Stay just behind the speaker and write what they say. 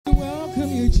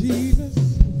Jesus.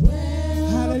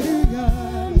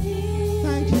 Hallelujah.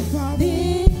 Thank you, Father.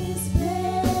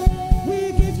 We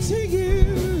give to you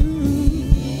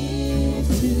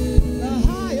the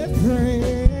highest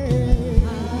praise.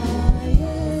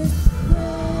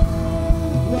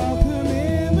 Welcome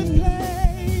in this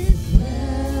place.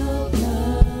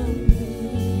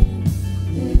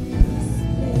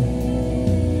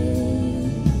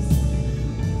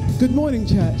 Good morning,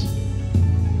 church.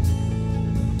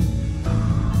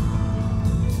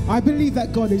 I believe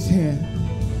that God is here.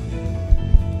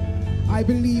 I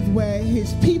believe where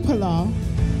his people are,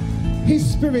 his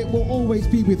spirit will always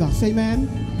be with us. Amen.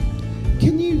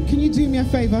 Can you do me a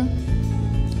favor?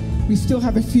 We still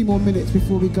have a few more minutes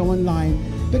before we go online.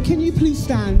 But can you please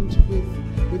stand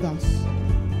with us?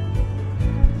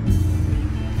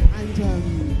 And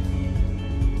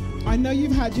I know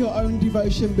you've had your own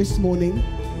devotion this morning,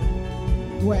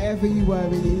 wherever you were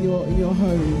in your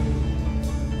home.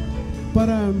 But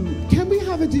can we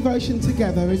have a devotion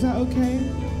together? Is that okay?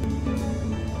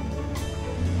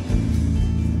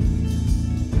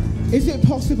 Is it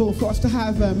possible for us to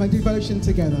have a devotion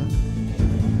together?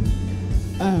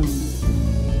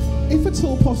 If at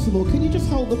all possible, can you just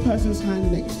hold the person's hand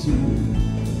next to you?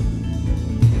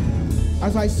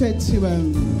 As I said to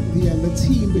the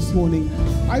team this morning,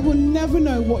 I will never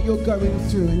know what you're going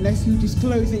through unless you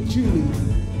disclose it truly.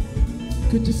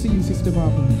 Good to see you, Sister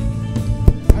Barbara.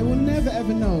 I will never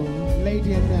ever know.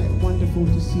 Lady Annette, wonderful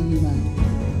to see you, man.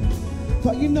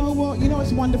 But you know what? You know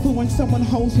it's wonderful when someone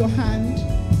holds your hand,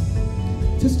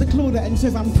 Sister Claudia, and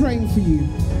says, I'm praying for you.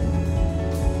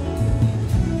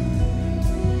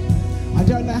 I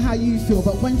don't know how you feel,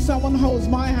 but when someone holds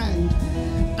my hand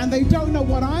and they don't know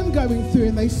what I'm going through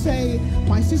and they say,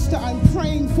 my sister, I'm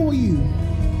praying for you.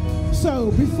 So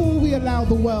before we allow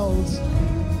the world,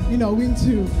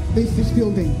 into this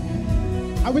building,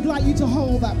 I would like you to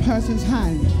hold that person's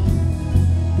hand.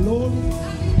 Lord,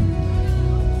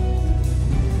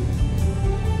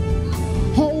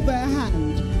 hold their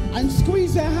hand and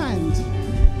squeeze their hand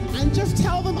and just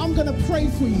tell them I'm going to pray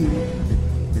for you.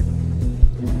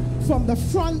 From the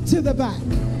front to the back,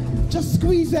 just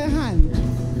squeeze their hand.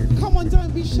 Come on,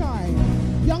 don't be shy.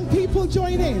 Young people,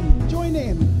 join in, join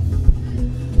in.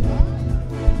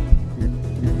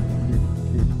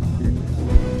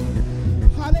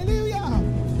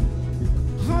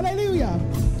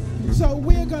 So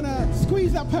we're going to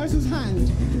squeeze that person's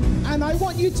hand and I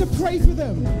want you to pray for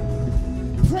them.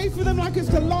 Pray for them like it's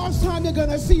the last time you're going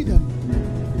to see them.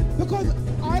 Because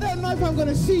I don't know if I'm going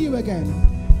to see you again.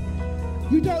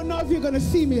 You don't know if you're going to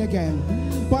see me again.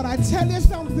 But I tell you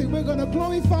something, we're going to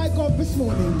glorify God this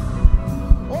morning.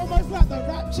 Almost like the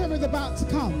rapture is about to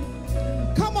come.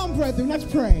 Come on, brethren, let's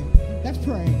pray. Let's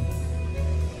pray.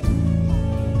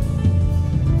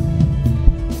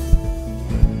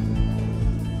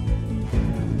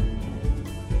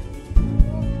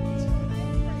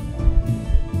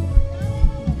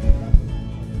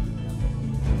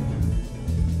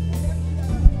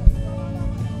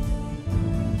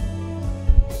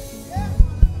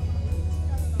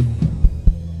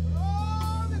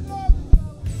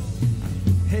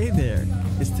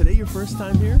 First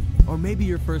time here, or maybe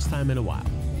your first time in a while.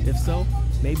 If so,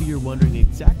 maybe you're wondering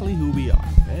exactly who we are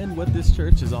and what this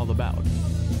church is all about.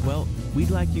 Well,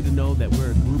 we'd like you to know that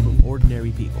we're a group of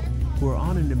ordinary people who are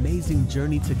on an amazing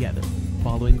journey together,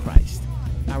 following Christ.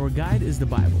 Our guide is the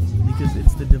Bible because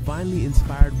it's the divinely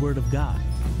inspired Word of God,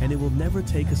 and it will never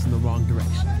take us in the wrong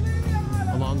direction.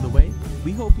 Along the way,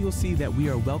 we hope you'll see that we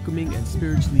are welcoming and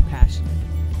spiritually passionate,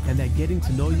 and that getting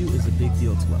to know you is a big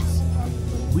deal to us.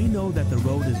 We know that the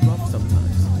road is rough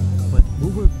sometimes, but we'll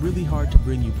work really hard to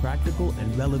bring you practical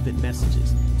and relevant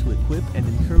messages to equip and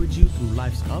encourage you through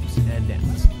life's ups and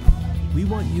downs. We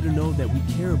want you to know that we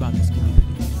care about this community,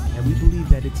 and we believe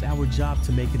that it's our job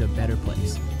to make it a better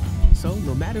place. So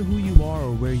no matter who you are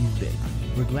or where you've been,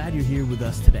 we're glad you're here with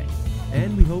us today,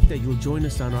 and we hope that you'll join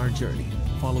us on our journey,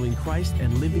 following Christ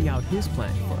and living out His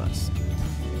plan for us.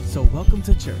 So welcome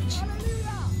to church.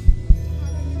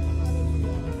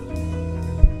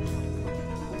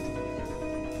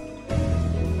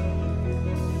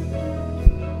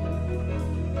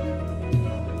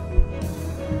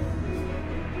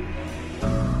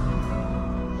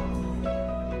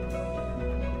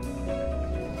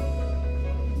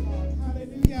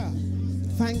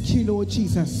 Thank you, Lord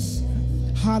Jesus.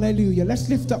 Hallelujah. Let's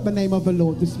lift up the name of the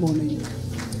Lord this morning.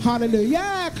 Hallelujah.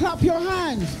 Yeah, clap your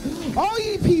hands. All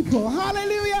ye people.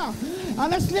 Hallelujah.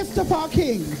 And let's lift up our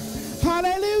King.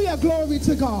 Hallelujah. Glory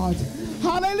to God.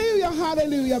 Hallelujah.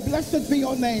 Hallelujah. Blessed be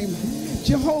your name,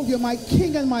 Jehovah, my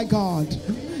King and my God.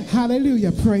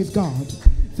 Hallelujah. Praise God.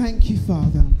 Thank you,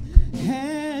 Father.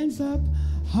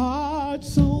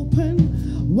 hearts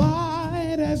open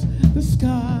wide as the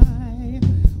sky.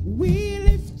 We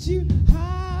lift you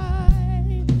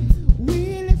high.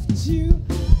 We lift you.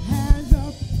 Hands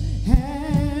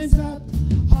up,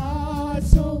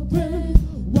 hearts open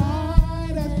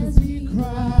wide as we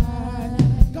cry.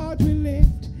 God, we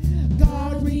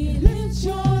lift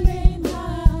your name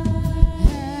high.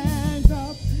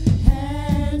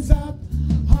 Hands up,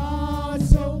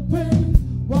 hearts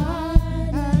open wide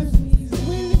as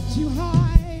we lift you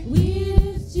high. We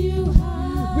lift you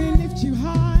high. We lift you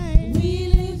high. We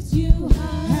lift you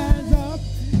high.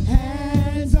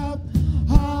 Hands up,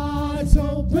 hearts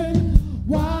open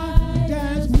wide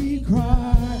as we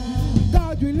cry.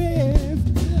 God, we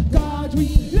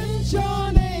lift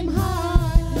your name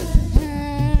high.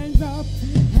 Hands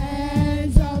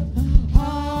up,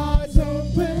 hearts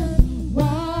open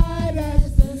wide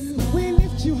as we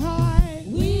lift you high.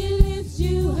 We lift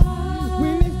you high. We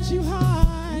lift you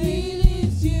high. We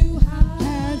lift you high.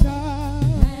 Hands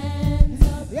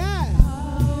up, yeah.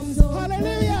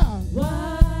 Hallelujah.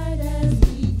 Wide as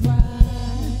we cry.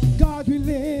 God,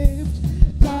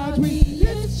 we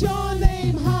lift your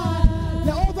name high.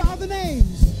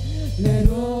 Let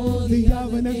all the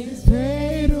other names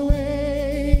fade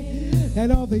away.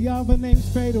 Let all the other names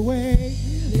fade away.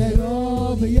 Let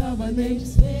all the other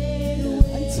names fade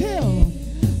away.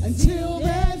 Until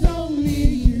there's only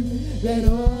you. Let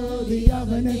all the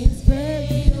other names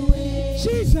fade away.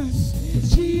 Jesus,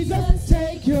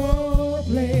 take your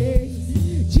place.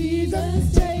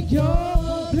 Jesus, take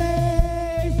your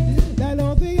place. Let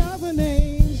all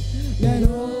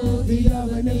the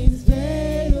other names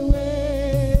fade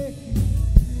away.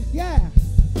 Yeah.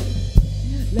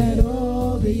 Let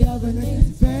all the other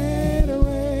names fade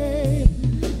away.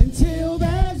 Until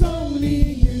there's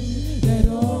only you. Let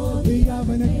all the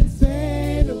other names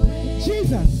fade away.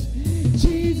 Jesus,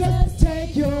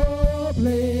 take your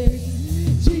place.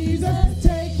 Jesus,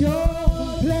 take your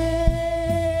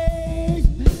place.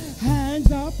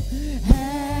 Hands up,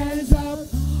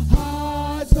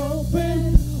 hearts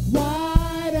open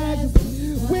wide as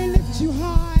we lift you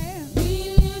high.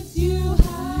 We lift you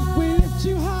high. We lift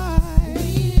you high.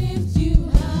 We lift you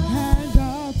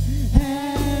high.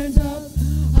 Hands up,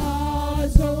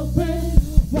 hearts open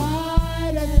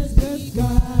wide as the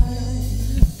sky.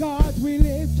 God, we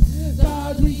lift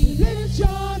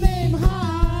your name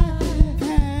high.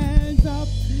 Hands up,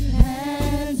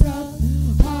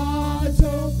 hearts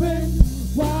open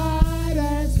wide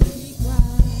as we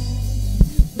cry.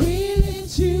 We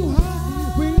lift you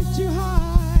high. We lift you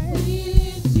high. We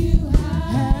lift you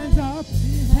high.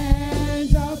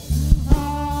 Hands up,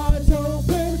 hearts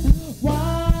open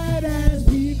wide as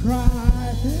we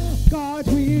cry. God,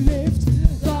 we lift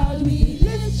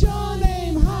your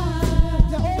name high.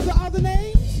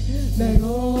 Let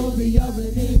all the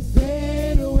other names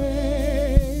fade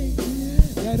away.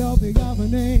 Let all the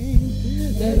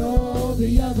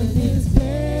other names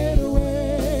fade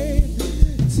away.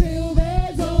 Till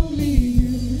there's only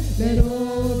you. Let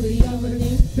all the other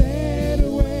names fade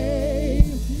away.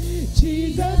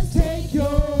 Jesus, take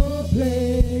your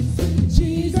place.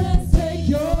 Jesus, take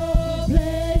your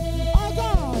place.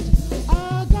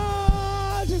 Our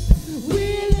God,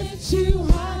 we lift you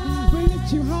high. We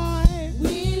lift you high.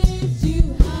 We lift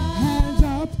you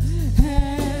high.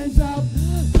 Hands up,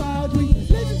 God, we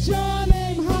lift your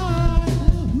name high.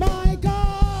 My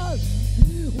God,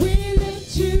 we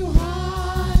lift you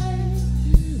high.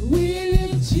 We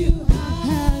lift you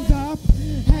high.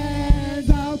 Hands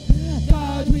up,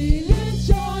 God, we lift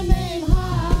your name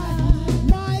high.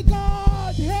 My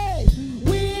God, hey,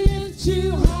 we lift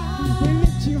you high. We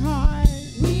lift you high.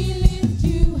 We lift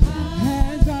you high.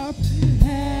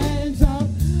 Hands up,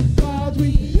 God,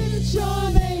 we lift your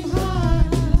name high.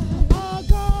 Our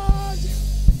God,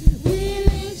 we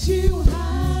lift you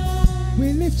high.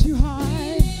 We lift you high.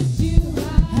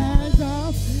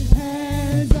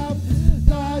 Hands up,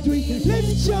 God, we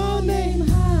lift your name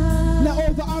high.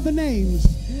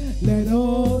 Let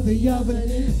all the other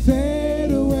names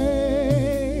fade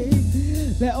away.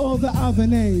 Let all the other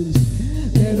names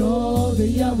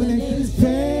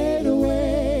fade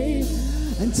away.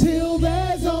 Until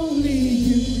there's only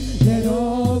you. Let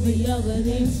all the other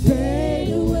names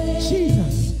fade away.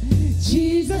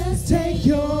 Jesus, take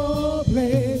your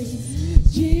place.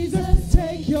 Jesus,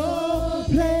 take your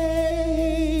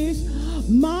place.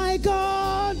 My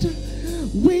God,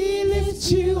 we lift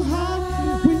you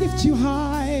high. We lift you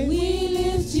high. We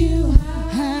lift you high.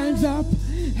 Hands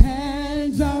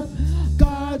up,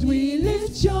 God, we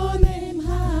lift your name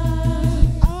high.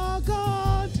 Our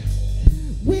God,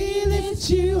 we lift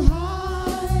you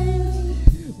high.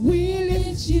 We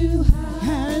lift you high.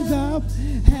 Hands up,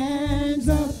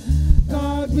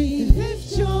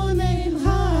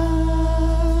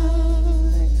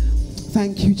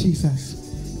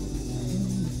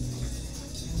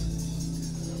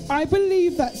 I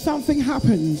believe that something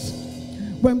happens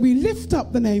when we lift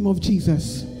up the name of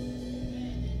Jesus.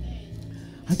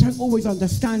 I don't always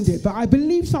understand it, but I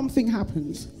believe something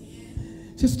happens.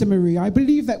 Sister Marie, I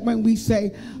believe that when we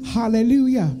say,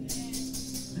 hallelujah,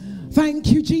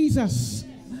 thank you, Jesus,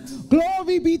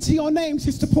 glory be to your name,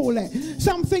 Sister Paulette,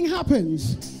 something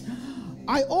happens.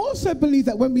 I also believe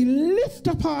that when we lift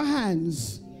up our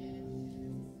hands,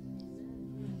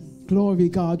 glory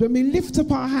God, when we lift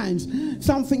up our hands,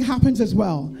 something happens as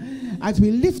well. As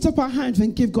we lift up our hands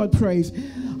and give God praise,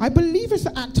 I believe it's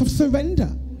an act of surrender.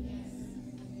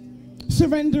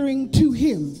 Surrendering to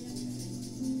him.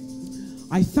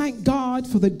 I thank God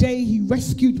for the day he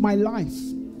rescued my life.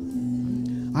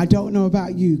 I don't know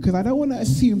about you, because I don't want to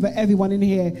assume that everyone in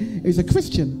here is a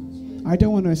Christian. I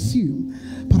don't want to assume.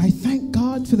 But I thank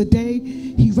God for the day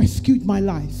he rescued my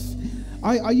life.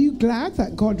 Are you glad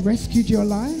that God rescued your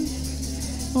life?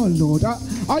 Oh Lord,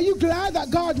 are you glad that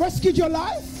God rescued your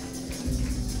life?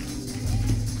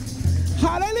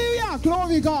 Hallelujah,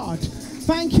 glory God.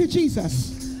 Thank you,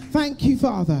 Jesus. Thank you,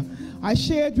 Father. I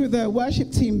shared with the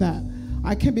worship team that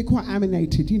I can be quite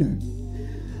animated, you know.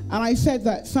 And I said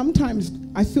that sometimes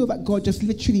I feel that God just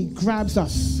literally grabs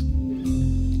us.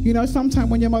 You know, sometimes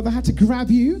when your mother had to grab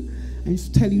you and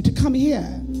tell you to come here.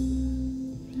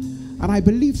 And I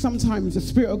believe sometimes the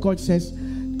Spirit of God says,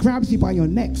 grabs you by your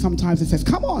neck sometimes and says,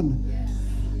 come on.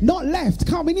 Not left.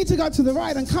 Come, we need to go to the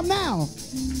right and come now.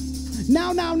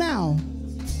 Now.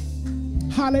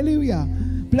 Hallelujah.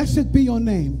 Blessed be your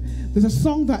name. There's a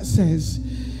song that says,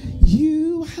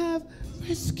 you have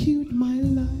rescued my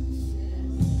life.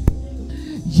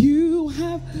 You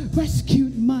have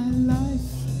rescued my life.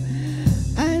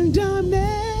 And I'm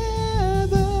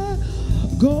never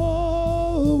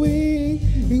going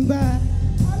back.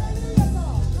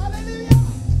 Hallelujah.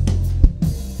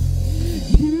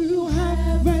 You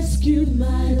have rescued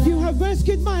my life. You have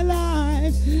rescued my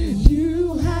life.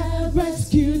 You have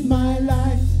rescued my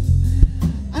life.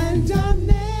 And I'm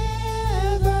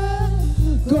never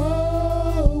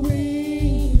going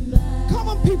back. Come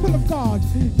on, people of God,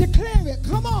 declare it.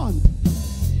 Come on.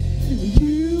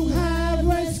 You have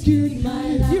rescued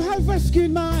my life. You have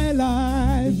rescued my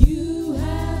life. You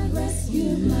have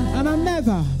rescued my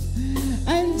life.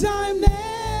 And I'm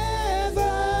never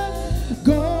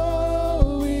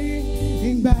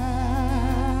going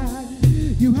back.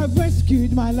 You have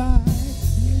rescued my life.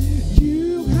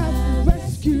 You have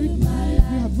rescued my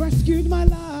life. You have rescued my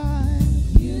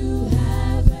life. You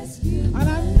have rescued my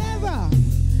life.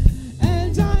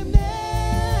 And I'm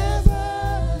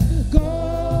never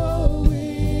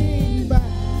going back.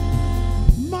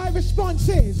 My response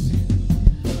is,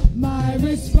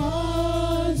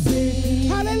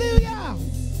 hallelujah.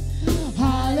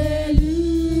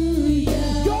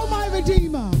 Hallelujah. You're my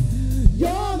Redeemer.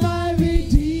 You're my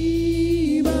Redeemer.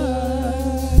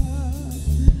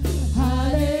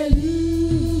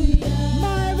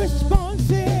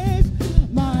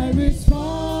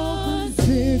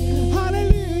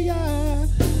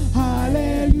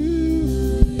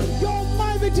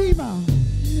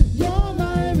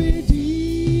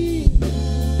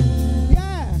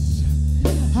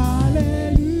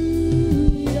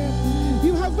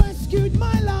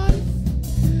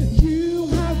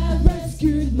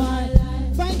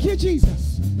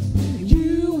 Jesus.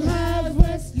 You have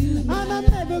rescued me, and I'm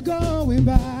never going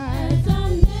back.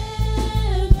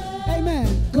 Amen.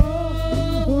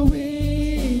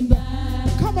 Going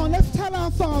back. Come on, let's tell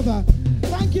our Father,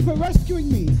 thank you for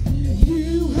rescuing me.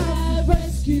 You have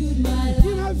rescued my life.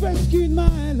 You have rescued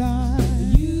my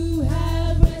life. You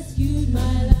have rescued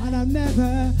my life. And I'm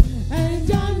never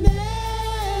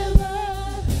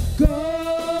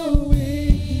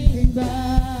going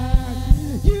back.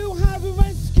 You have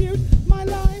rescued my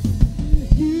life.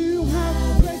 You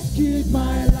have rescued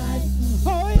my life.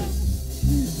 Oh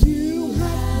yes. You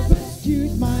have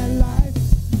rescued my life.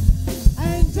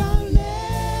 And I'm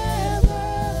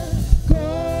never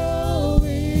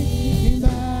going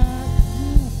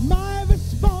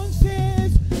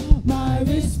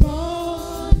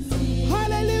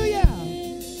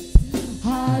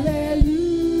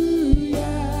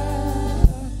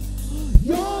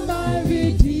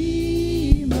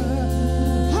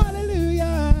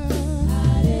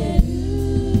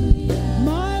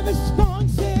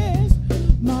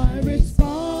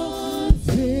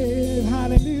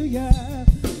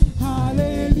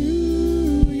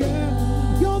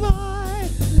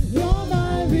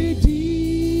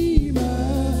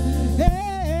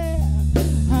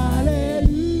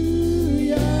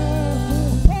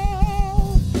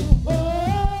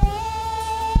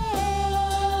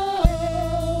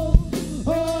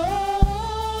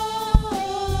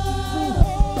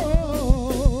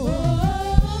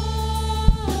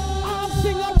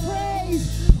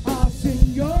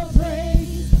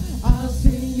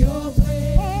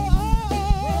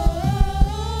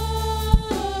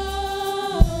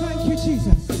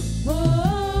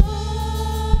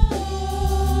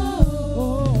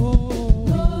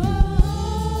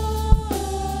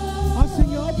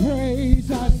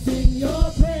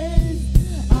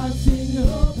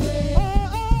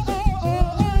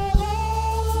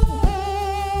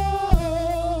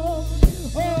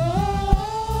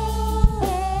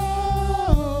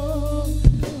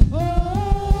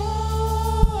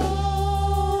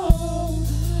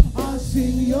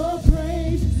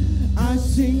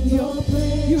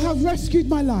rescued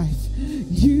my life.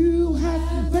 You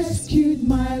have rescued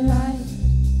my life.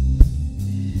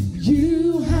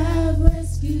 You have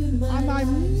rescued my life.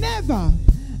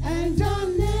 And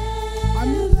I'm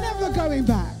never going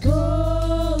back.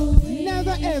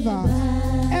 Never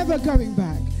ever going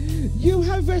back. You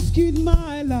have rescued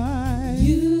my life.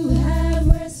 You have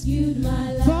rescued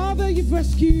my life. Father, you've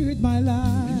rescued my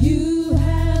life. You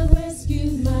have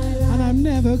rescued my life. And I'm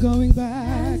never going back.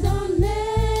 And I'm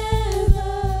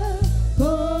never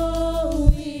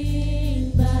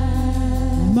going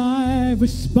back. My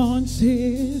response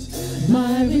is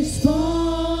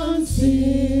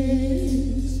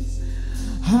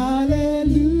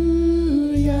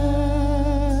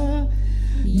hallelujah.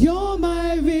 You're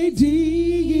my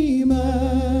Redeemer.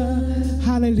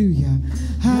 Hallelujah.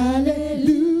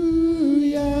 Hallelujah.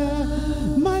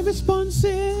 My response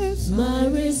is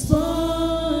hallelujah.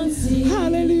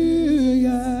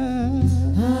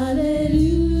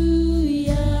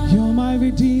 Hallelujah. You're my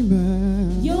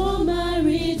Redeemer. You're my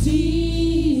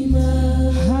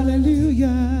Redeemer.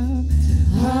 Hallelujah.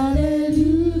 Hallelujah.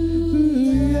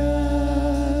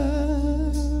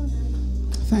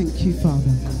 Thank you,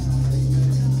 Father.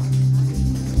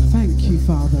 Thank you,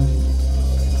 Father.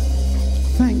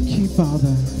 Thank you,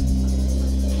 Father.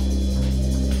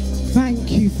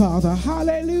 Thank you, Father.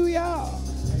 Hallelujah.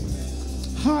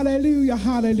 Hallelujah.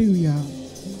 Hallelujah.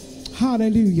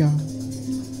 Hallelujah.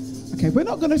 Okay, we're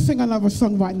not going to sing another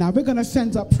song right now. We're going to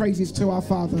send up praises to our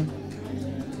Father.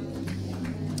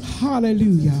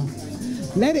 Hallelujah.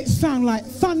 Let it sound like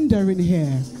thunder in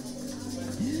here.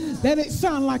 Let it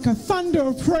sound like a thunder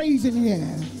of praise in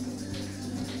here.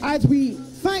 As we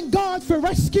thank God for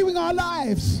rescuing our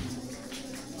lives,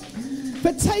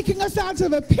 for taking us out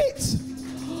of a pit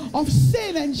of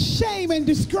sin and shame and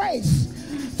disgrace.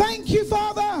 Thank you,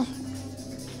 Father.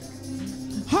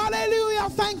 Hallelujah.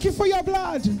 Thank you for your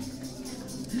blood.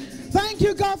 Thank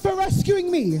you, God, for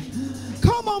rescuing me.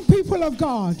 Come on, people of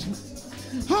God.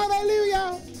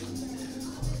 Hallelujah.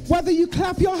 Whether you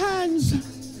clap your hands,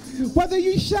 whether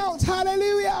you shout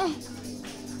hallelujah,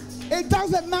 it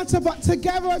doesn't matter, but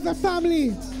together as a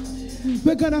family,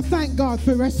 we're going to thank God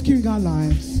for rescuing our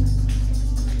lives.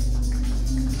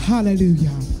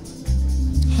 Hallelujah.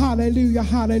 Hallelujah.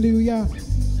 Hallelujah.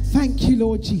 Thank you,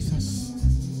 Lord Jesus.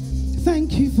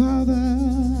 Thank you, Father.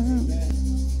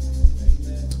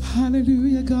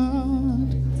 Hallelujah,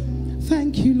 God.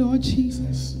 Thank you, Lord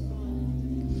Jesus.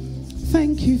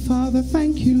 Thank you, Father.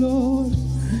 Thank you, Lord.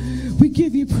 We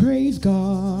give you praise,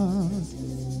 God.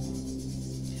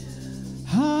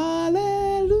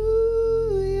 Hallelujah.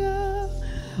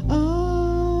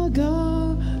 Our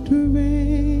God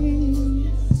reigns.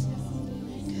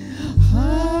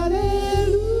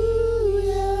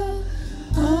 Hallelujah.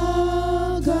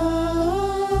 Our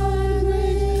God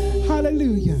reigns.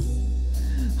 Hallelujah.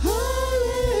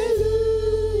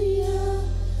 Hallelujah.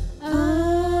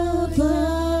 Our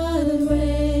God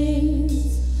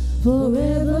reigns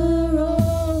forever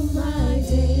all my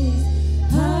days.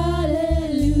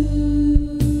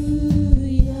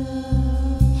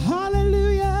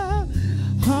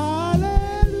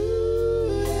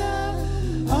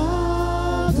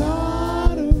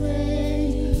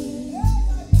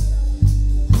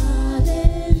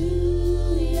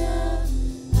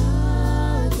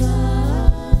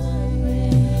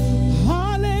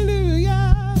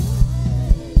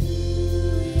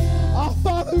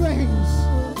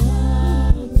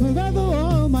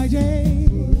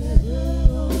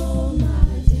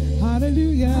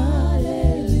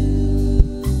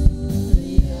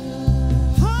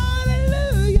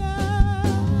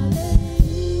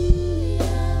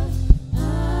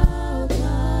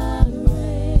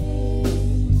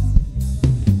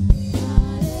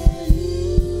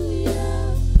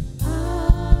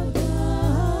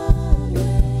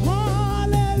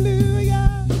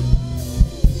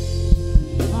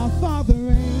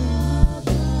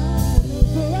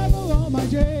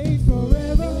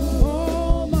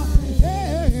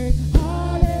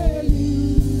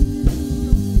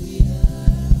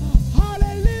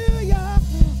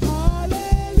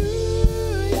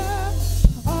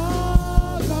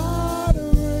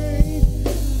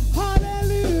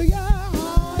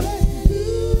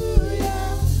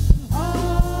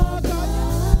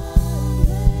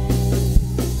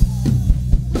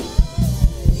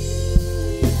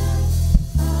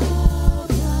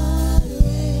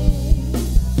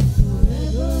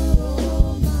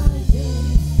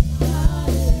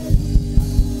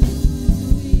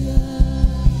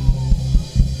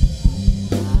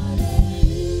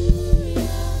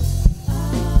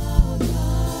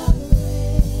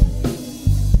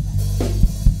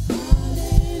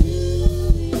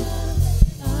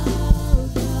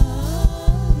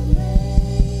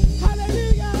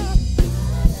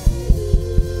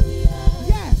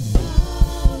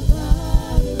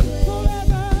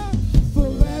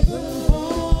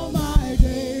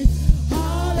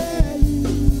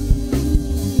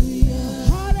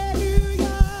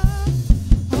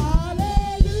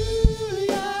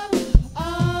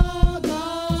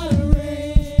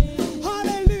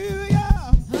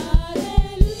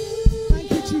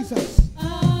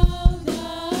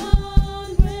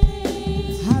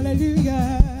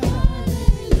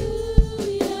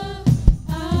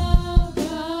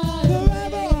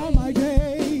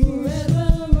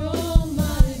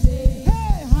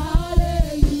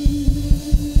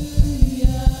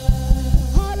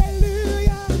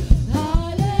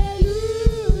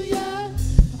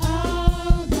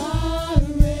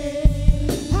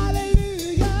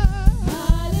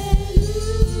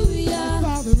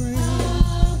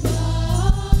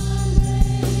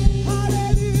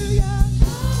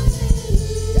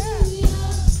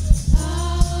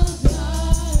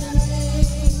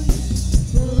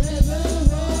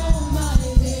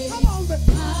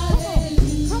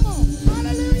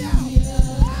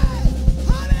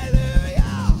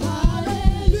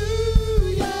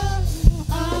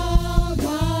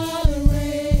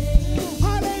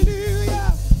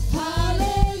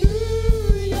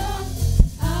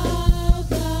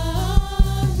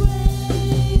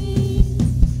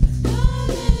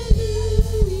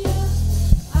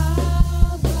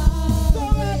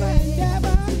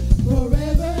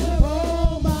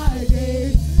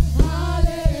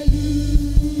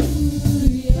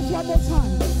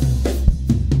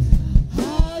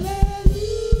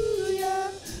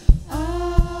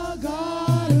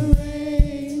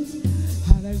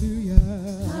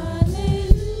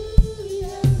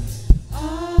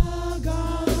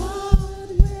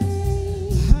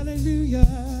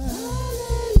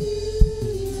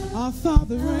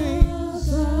 Father reigns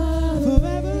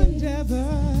forever and ever.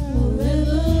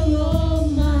 Forever, all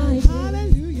my days.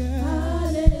 Hallelujah.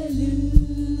 Hallelujah.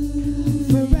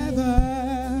 Forever,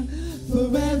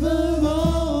 forever,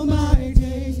 all my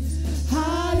days.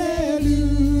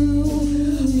 Hallelujah.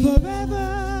 Forever,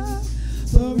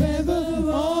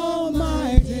 forever, all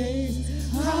my days.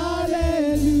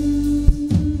 Hallelujah.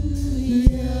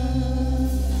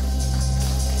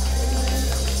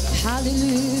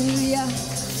 Hallelujah.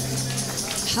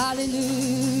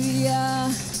 Hallelujah.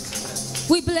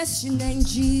 We bless your name,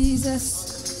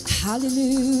 Jesus.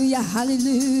 Hallelujah.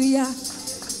 Hallelujah.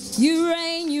 You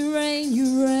reign, you reign,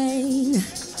 you reign.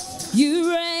 You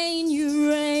reign, you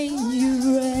reign,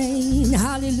 you reign.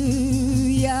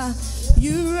 Hallelujah.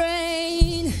 You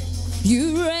reign,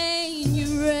 you reign,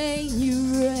 you reign,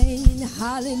 you reign.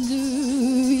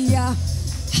 Hallelujah.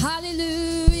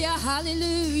 Hallelujah.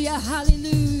 Hallelujah.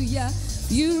 Hallelujah.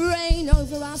 You reign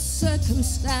over our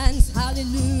circumstance.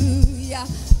 Hallelujah.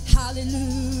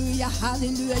 Hallelujah.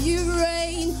 Hallelujah. You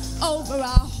reign over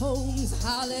our homes.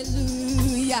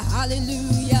 Hallelujah.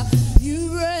 Hallelujah.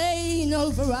 You reign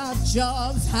over our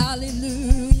jobs.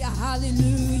 Hallelujah.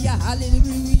 Hallelujah.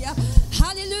 Hallelujah.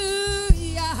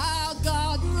 Hallelujah. How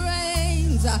God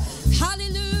reigns.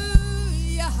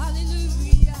 Hallelujah.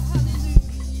 Hallelujah.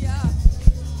 Hallelujah.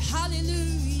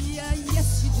 Hallelujah. Yes,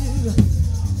 you do.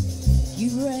 You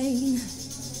reign,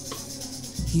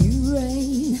 you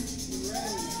reign,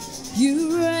 you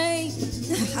reign,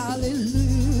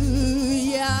 hallelujah.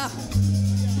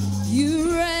 You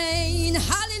reign,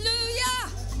 hallelujah.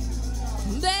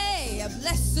 They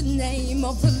bless the name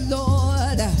of the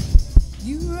Lord.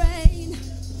 You reign,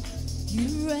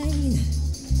 you reign,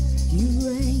 you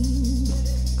reign,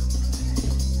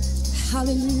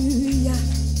 hallelujah.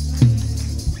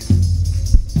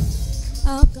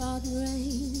 Our God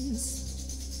reigns.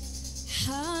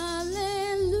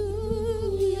 Hallelujah,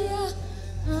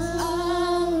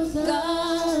 our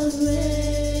God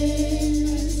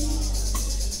reigns.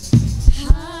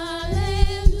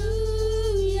 Hallelujah,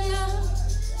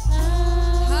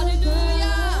 our God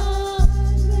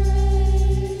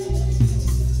reigns.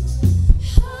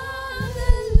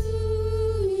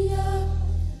 Hallelujah,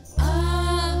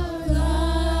 our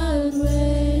God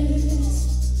reigns.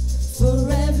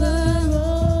 Forever.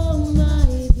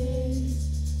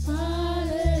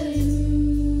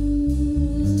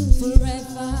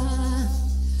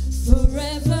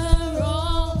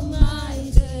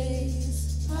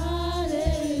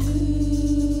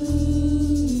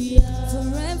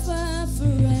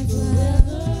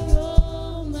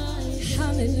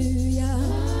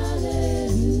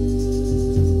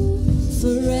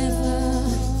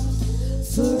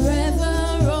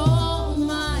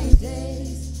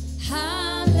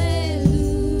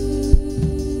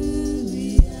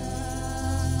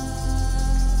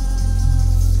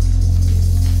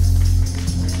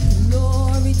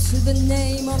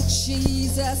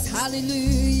 Jesus,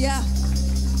 hallelujah,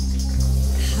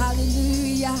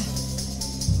 hallelujah.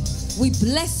 We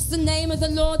bless the name of the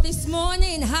Lord this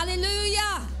morning,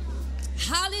 hallelujah,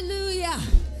 hallelujah.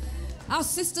 Our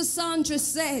sister Sandra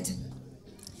said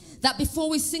that before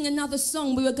we sing another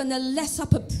song, we were going to let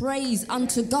up a praise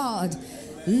unto God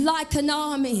like an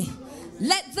army.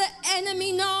 Let the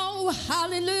enemy know,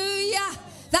 hallelujah,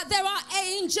 that there are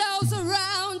angels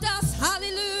around us.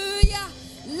 Hallelujah.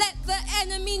 Let the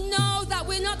enemy know that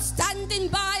we're not standing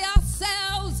by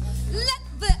ourselves. Let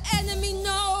the enemy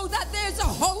know that there's a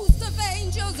host of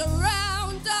angels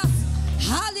around us.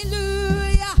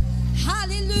 Hallelujah.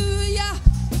 Hallelujah.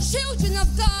 Children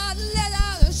of God, let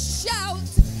out a shout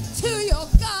to your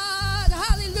God.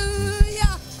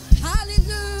 Hallelujah.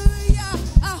 Hallelujah.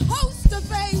 A host of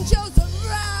angels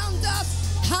around us.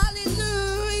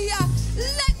 Hallelujah.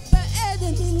 Let the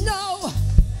enemy know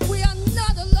we are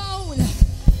not alone.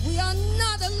 We are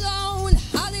not alone.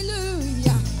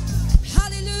 Hallelujah.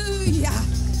 Hallelujah.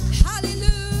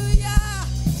 Hallelujah.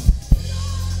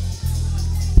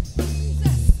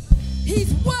 Jesus,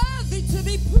 he's worthy to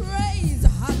be praised.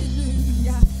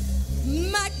 Hallelujah.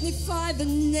 Magnify the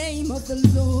name of the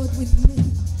Lord with me.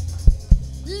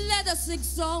 Let us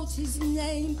exalt his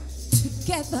name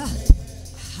together.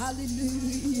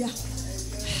 Hallelujah.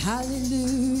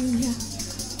 Hallelujah.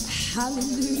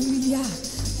 Hallelujah.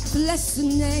 Bless the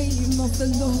name of the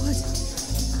Lord.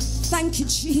 Thank you,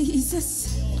 Jesus.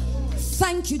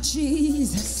 Thank you,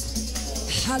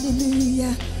 Jesus.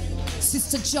 Hallelujah.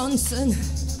 Sister Johnson.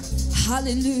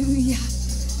 Hallelujah.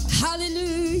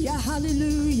 Hallelujah.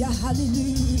 Hallelujah.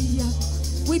 Hallelujah.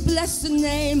 We bless the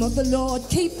name of the Lord.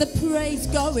 Keep the praise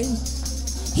going.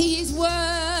 He is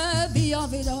worthy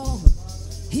of it all.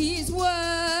 He is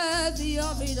worthy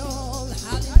of it all.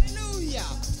 Hallelujah.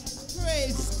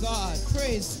 Praise God.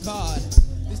 Praise God.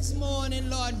 This morning,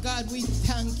 Lord God, we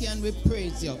thank you and we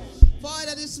praise you.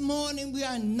 Father, this morning we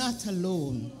are not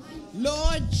alone.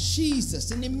 Lord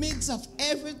Jesus, in the midst of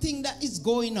everything that is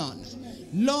going on,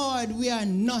 Lord, we are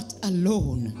not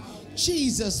alone.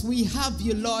 Jesus, we have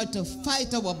you, Lord, to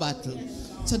fight our battle.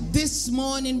 So this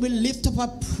morning we lift up a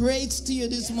praise to you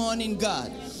this morning,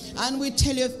 God. And we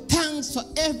tell you thanks for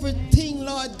everything,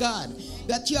 Lord God,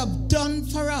 that you have done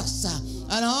for us.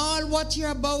 And all what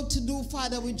you're about to do,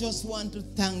 Father, we just want to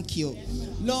thank you.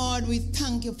 Lord, we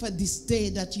thank you for this day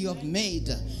that you have made.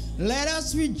 Let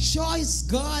us rejoice,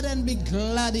 God, and be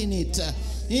glad in it.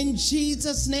 In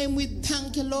Jesus' name, we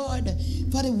thank you, Lord,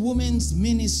 for the women's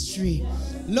ministry.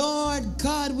 Lord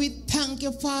God, we thank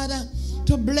you, Father,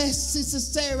 to bless Sister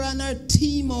Sarah and her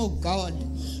team, oh God.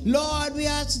 Lord, we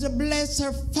ask you to bless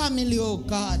her family, oh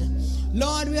God.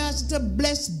 Lord, we ask you to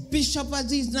bless Bishop as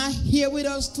he's not here with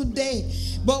us today.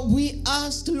 But we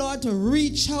ask the Lord to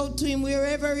reach out to him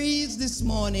wherever he is this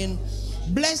morning.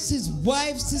 Bless his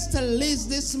wife, Sister Liz,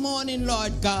 this morning,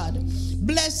 Lord God.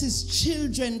 Bless his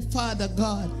children, Father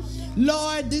God.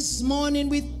 Lord, this morning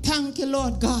we thank you,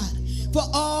 Lord God, for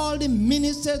all the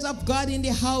ministers of God in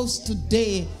the house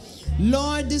today.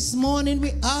 Lord, this morning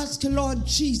we ask you, Lord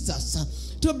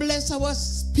Jesus, to bless our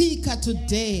speaker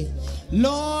today.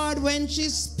 Lord, when she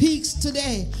speaks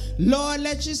today, Lord,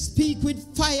 let she speak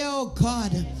with fire, oh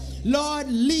God. Lord,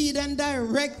 lead and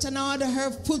direct and order her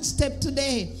footstep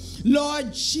today.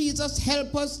 Lord Jesus,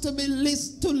 help us to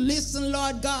listen,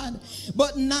 Lord God,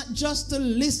 but not just to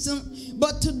listen,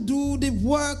 but to do the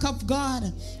work of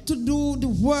God, to do the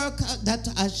work that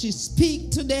as she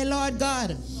speaks today, Lord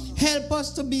God. Help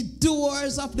us to be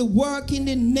doers of the work in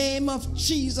the name of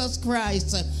Jesus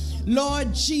Christ.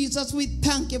 Lord Jesus, we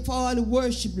thank you for all the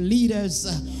worship leaders.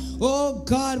 Oh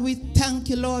God, we thank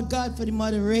you, Lord God, for the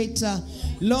moderator.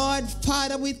 Lord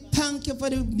Father, we thank you for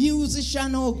the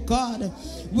musician, oh God.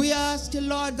 We ask you,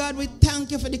 Lord God, we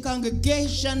thank you for the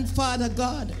congregation, Father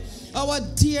God. Our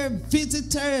dear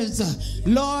visitors,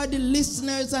 Lord, the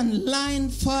listeners online,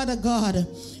 Father God.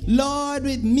 Lord,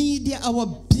 with media, our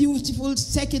beautiful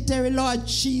secretary, Lord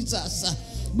Jesus.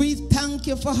 We thank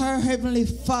you for her, Heavenly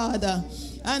Father.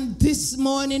 And this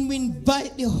morning we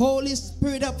invite the Holy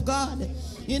Spirit of God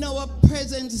in our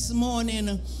presence this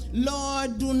morning.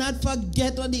 Lord, do not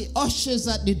forget the ushers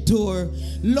at the door.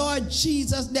 Lord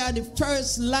Jesus, they are the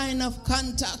first line of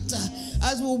contact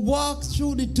as we walk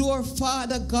through the door,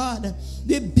 Father God.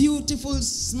 The beautiful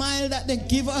smile that they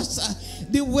give us,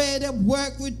 the way they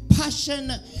work with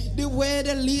passion, the way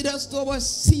they lead us to our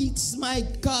seats, my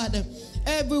God.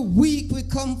 Every week we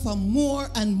come for more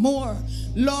and more.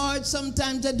 Lord,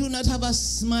 sometimes they do not have a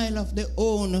smile of their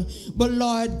own, but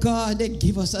Lord God, they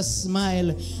give us a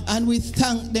smile, and we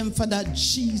thank them for that,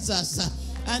 Jesus.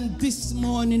 And this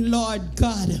morning, Lord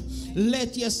God,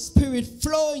 let your spirit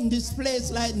flow in this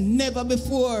place like never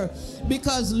before,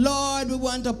 because Lord, we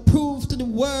want to prove to the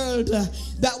world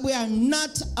that we are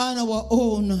not on our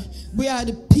own. We are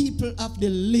the people of the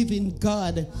living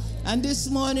God. And this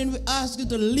morning we ask you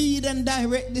to lead and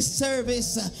direct the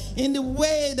service in the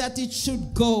way that it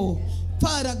should go.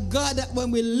 Father God, that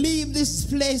when we leave this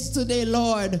place today,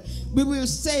 Lord, we will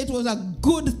say it was a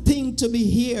good thing to be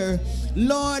here.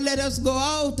 Lord, let us go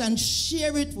out and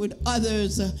share it with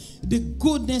others, the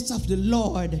goodness of the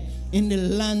Lord in the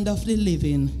land of the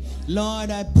living.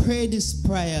 Lord, I pray this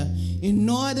prayer in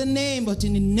no other name but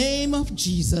in the name of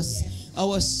Jesus,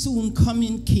 our soon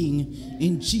coming King,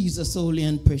 in Jesus' holy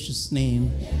and precious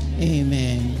name.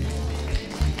 Amen.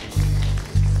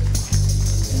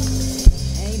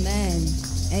 Amen.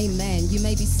 Amen. You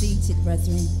may be seated,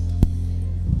 brethren.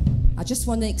 I just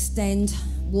want to extend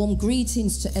warm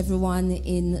greetings to everyone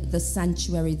in the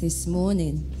sanctuary this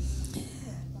morning.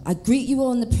 I greet you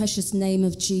all in the precious name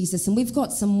of Jesus. And we've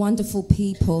got some wonderful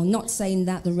people, not saying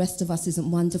that the rest of us isn't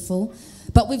wonderful,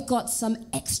 but we've got some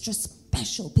extra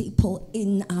special people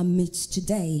in our midst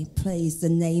today. Praise the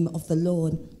name of the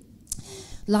Lord.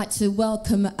 I'd like to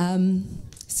welcome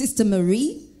Sister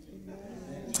Marie.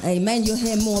 Amen. You'll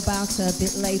hear more about her a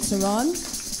bit later on.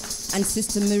 And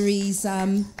Sister Marie's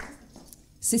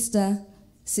Sister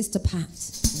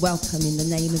Pat. Welcome in the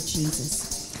name of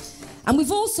Jesus. And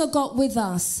we've also got with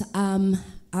us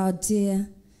our dear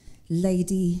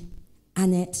Lady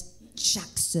Annette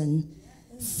Jackson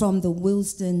from the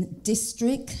Willesden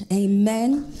district.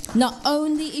 Amen. Not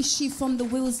only is she from the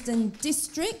Willesden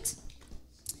district,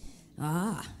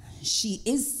 she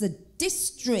is the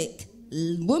district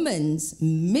women's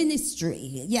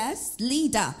ministry, yes,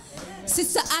 leader.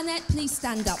 Sister Annette, please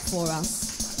stand up for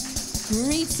us.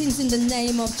 Greetings in the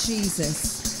name of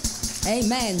Jesus.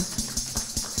 Amen.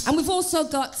 And we've also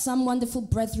got some wonderful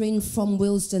brethren from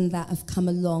Willesden that have come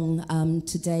along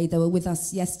today. They were with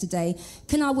us yesterday.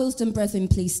 Can our Willesden brethren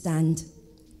please stand?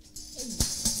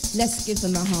 Let's give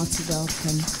them a hearty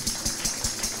welcome.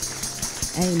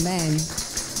 Amen.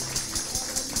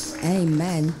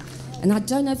 Amen. And I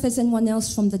don't know if there's anyone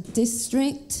else from the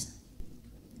district.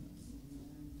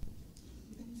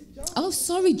 Oh,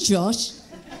 sorry, Josh.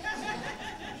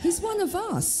 He's one of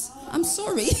us. I'm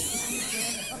sorry.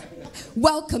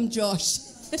 Welcome, Josh.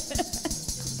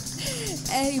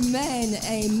 Amen,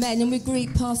 amen. And we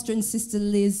greet Pastor and Sister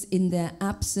Liz in their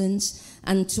absence,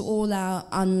 and to all our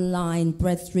online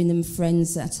brethren and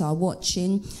friends that are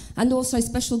watching. And also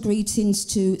special greetings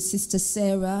to Sister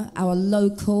Sarah, our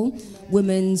local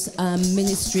women's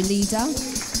ministry leader.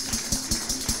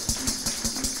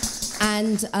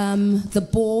 And the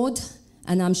board,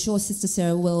 and I'm sure Sister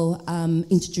Sarah will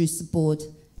introduce the board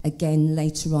again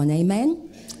later on. Amen.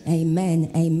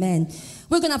 Amen, amen.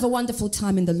 We're going to have a wonderful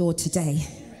time in the Lord today.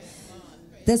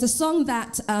 There's a song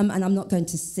that, and I'm not going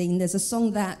to sing, there's a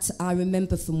song that I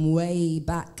remember from way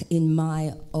back in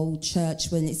my old church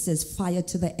when it says, fire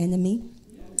to the enemy,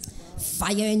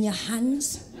 fire in your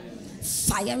hands,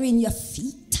 fire in your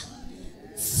feet,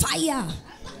 fire,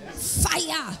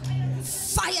 fire,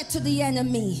 fire to the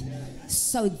enemy.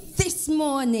 So this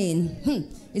morning,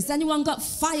 has anyone got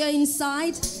fire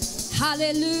inside?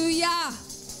 Hallelujah.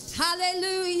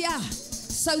 Hallelujah.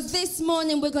 So this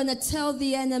morning we're going to tell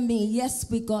the enemy, yes,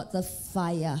 we got the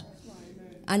fire.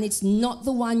 And it's not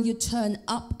the one you turn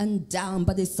up and down,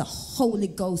 but it's the Holy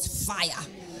Ghost fire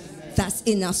that's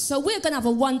in us. So we're going to have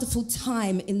a wonderful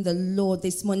time in the Lord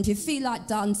this morning. If you feel like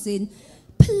dancing,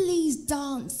 please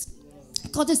dance.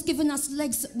 God has given us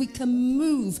legs that we can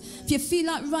move. If you feel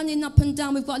like running up and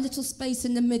down, we've got a little space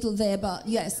in the middle there, but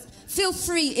yes, feel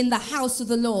free in the house of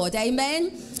the Lord.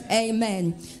 Amen.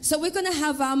 Amen. So we're going to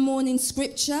have our morning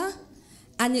scripture,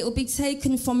 and it will be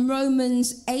taken from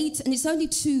Romans 8, and it's only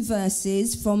 2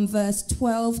 verses, from verse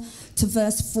 12 to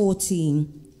verse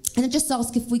 14. And I just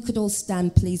ask if we could all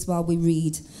stand, please, while we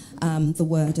read the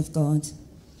word of God.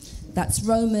 That's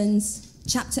Romans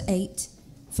chapter 8,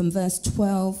 from verse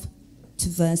 12 to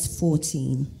verse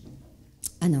 14.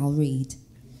 And I'll read.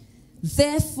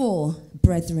 Therefore,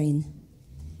 brethren,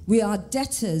 we are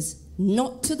debtors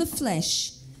not to the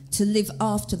flesh, to live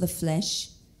after the flesh.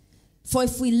 For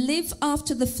if we live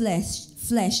after the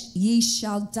flesh, ye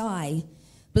shall die.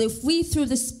 But if we through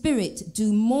the Spirit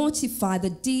do mortify the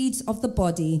deeds of the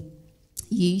body,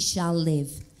 ye shall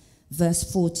live. Verse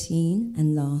 14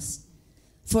 and last.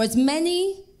 For as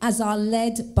many as are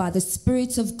led by the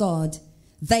Spirit of God,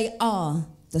 they are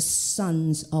the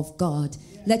sons of God.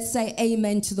 Let's say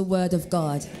amen to the word of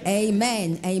God.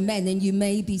 Amen, amen. And you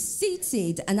may be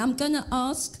seated. And I'm going to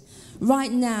ask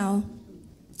right now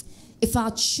if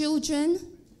our children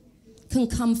can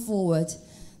come forward.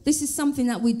 This is something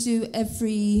that we do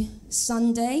every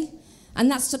Sunday, and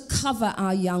that's to cover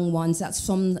our young ones. That's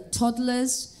from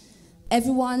toddlers,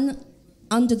 everyone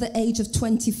under the age of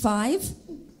 25.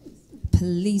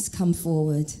 Please come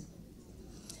forward.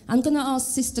 I'm going to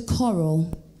ask Sister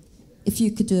Coral If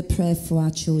you could do a prayer for our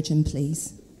children,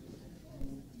 please.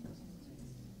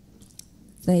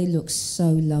 They look so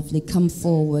lovely. Come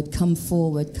forward, come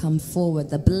forward, come forward.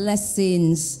 The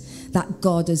blessings that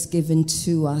God has given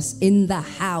to us in the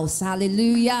house.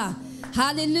 Hallelujah.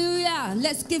 Hallelujah.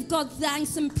 Let's give God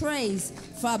thanks and praise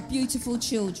for our beautiful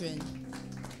children.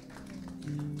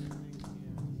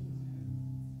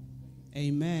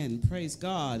 Amen. Praise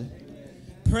God.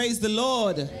 Praise the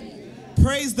Lord.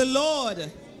 Praise the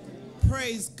Lord.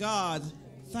 Praise God.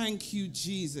 Thank you,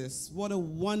 Jesus. What a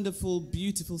wonderful,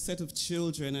 beautiful set of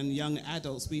children and young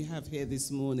adults we have here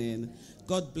this morning.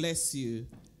 God bless you.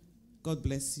 God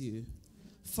bless you.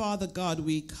 Father God,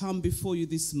 we come before you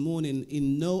this morning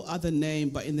in no other name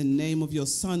but in the name of your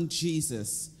Son,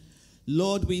 Jesus.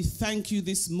 Lord, we thank you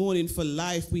this morning for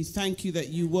life. We thank you that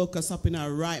you woke us up in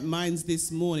our right minds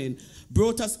this morning,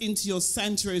 brought us into your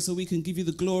sanctuary so we can give you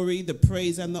the glory, the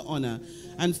praise, and the honor.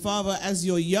 And Father, as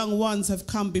your young ones have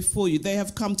come before you, they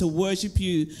have come to worship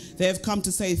you. They have come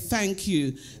to say thank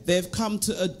you. They have come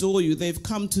to adore you. They've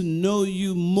come to know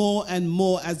you more and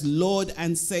more as Lord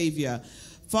and Savior.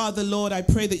 Father, Lord, I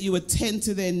pray that you attend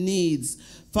to their needs.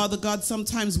 Father God,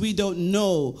 sometimes we don't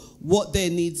know what their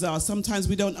needs are. Sometimes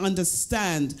we don't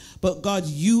understand, but God,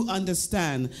 you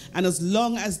understand. And as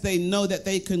long as they know that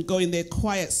they can go in their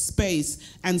quiet space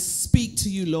and speak to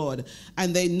you, Lord,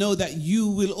 and they know that you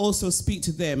will also speak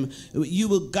to them, you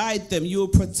will guide them, you will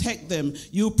protect them,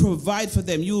 you will provide for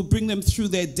them, you will bring them through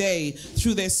their day,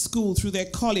 through their school, through their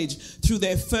college, through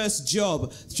their first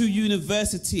job, through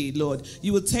university, Lord.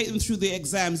 You will take them through the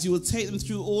exams, you will take them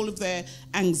through all of their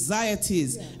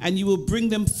anxieties, and you will bring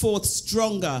them forth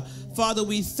stronger. Father,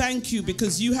 we thank you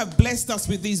because you have blessed us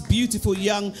with these beautiful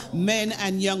young men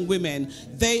and young women.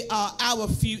 They are our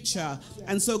future.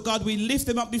 And so, God, we lift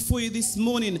them up before you this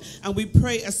morning and we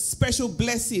pray a special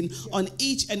blessing on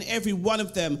each and every one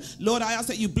of them. Lord, I ask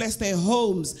that you bless their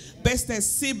homes, bless their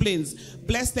siblings,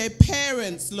 bless their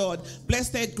parents, Lord, bless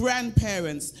their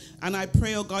grandparents. And I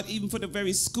pray, oh God, even for the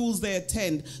very schools they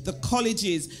attend, the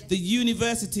colleges, the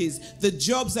universities, the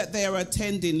jobs that they are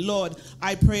attending, Lord,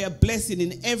 I pray a blessing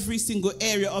in every single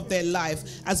area of their life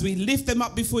as we lift them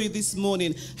up before you this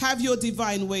morning. Have your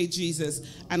divine way, Jesus.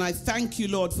 And I thank you,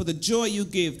 Lord, for the joy you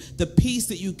give, the peace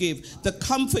that you give, the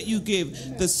comfort you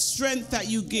give, the strength that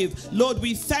you give. Lord,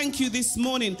 we thank you this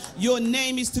morning. Your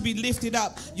name is to be lifted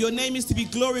up. Your name is to be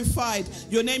glorified.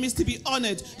 Your name is to be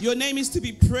honored. Your name is to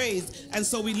be praised. And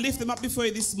so we lift them up before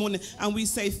you this morning and we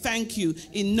say thank you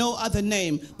in no other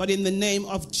name but in the name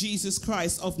of Jesus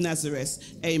Christ of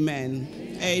Nazareth.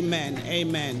 Amen. Amen.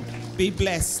 Amen. Be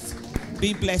blessed.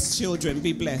 Be blessed, children.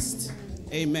 Be blessed.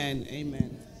 Amen.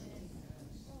 Amen.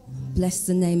 Bless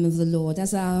the name of the Lord.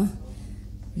 As our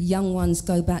young ones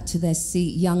go back to their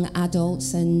seat, young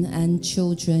adults and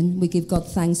children, we give God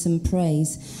thanks and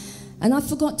praise. And I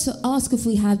forgot to ask if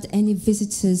we had any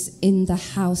visitors in the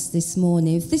house this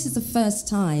morning. If this is the first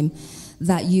time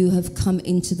that you have come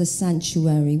into the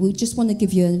sanctuary, we just want to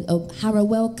give you a Harrow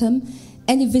welcome.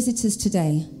 Any visitors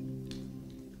today?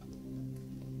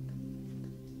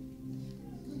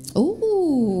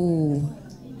 Ooh.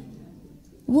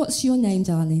 What's your name,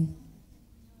 darling?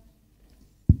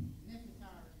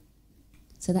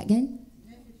 Say that again?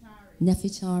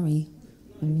 Nefitari.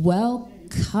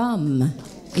 Welcome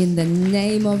in the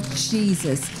name of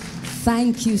Jesus.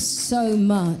 Thank you so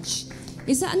much.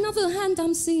 Is that another hand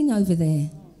I'm seeing over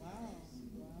there?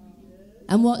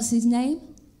 And what's his name?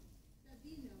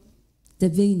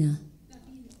 Davina.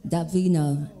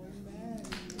 Davino.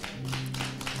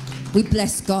 We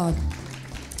bless God.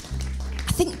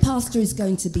 I think Pastor is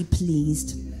going to be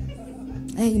pleased.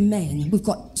 Amen. We've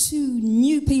got 2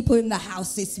 new people in the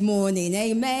house this morning.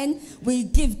 Amen. We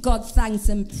give God thanks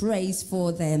and praise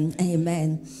for them.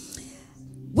 Amen.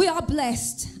 We are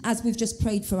blessed as we've just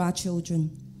prayed for our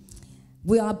children.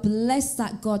 We are blessed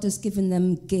that God has given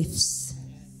them gifts.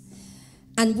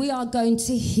 And we are going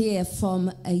to hear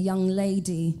from a young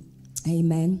lady,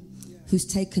 amen, who's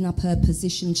taken up her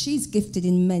position. She's gifted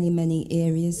in many, many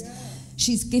areas.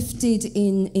 She's gifted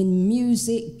in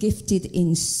music, gifted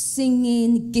in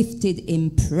singing, gifted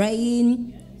in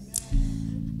praying.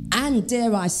 And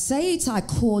dare I say it, I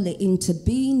call it into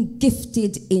being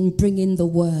gifted in bringing the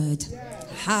word.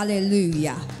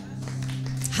 Hallelujah.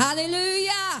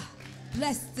 Hallelujah.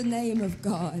 Bless the name of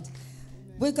God.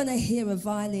 We're going to hear a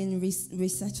violin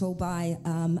recital by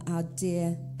our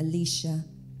dear Alicia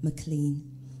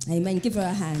McLean. Amen. Give her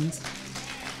a hand.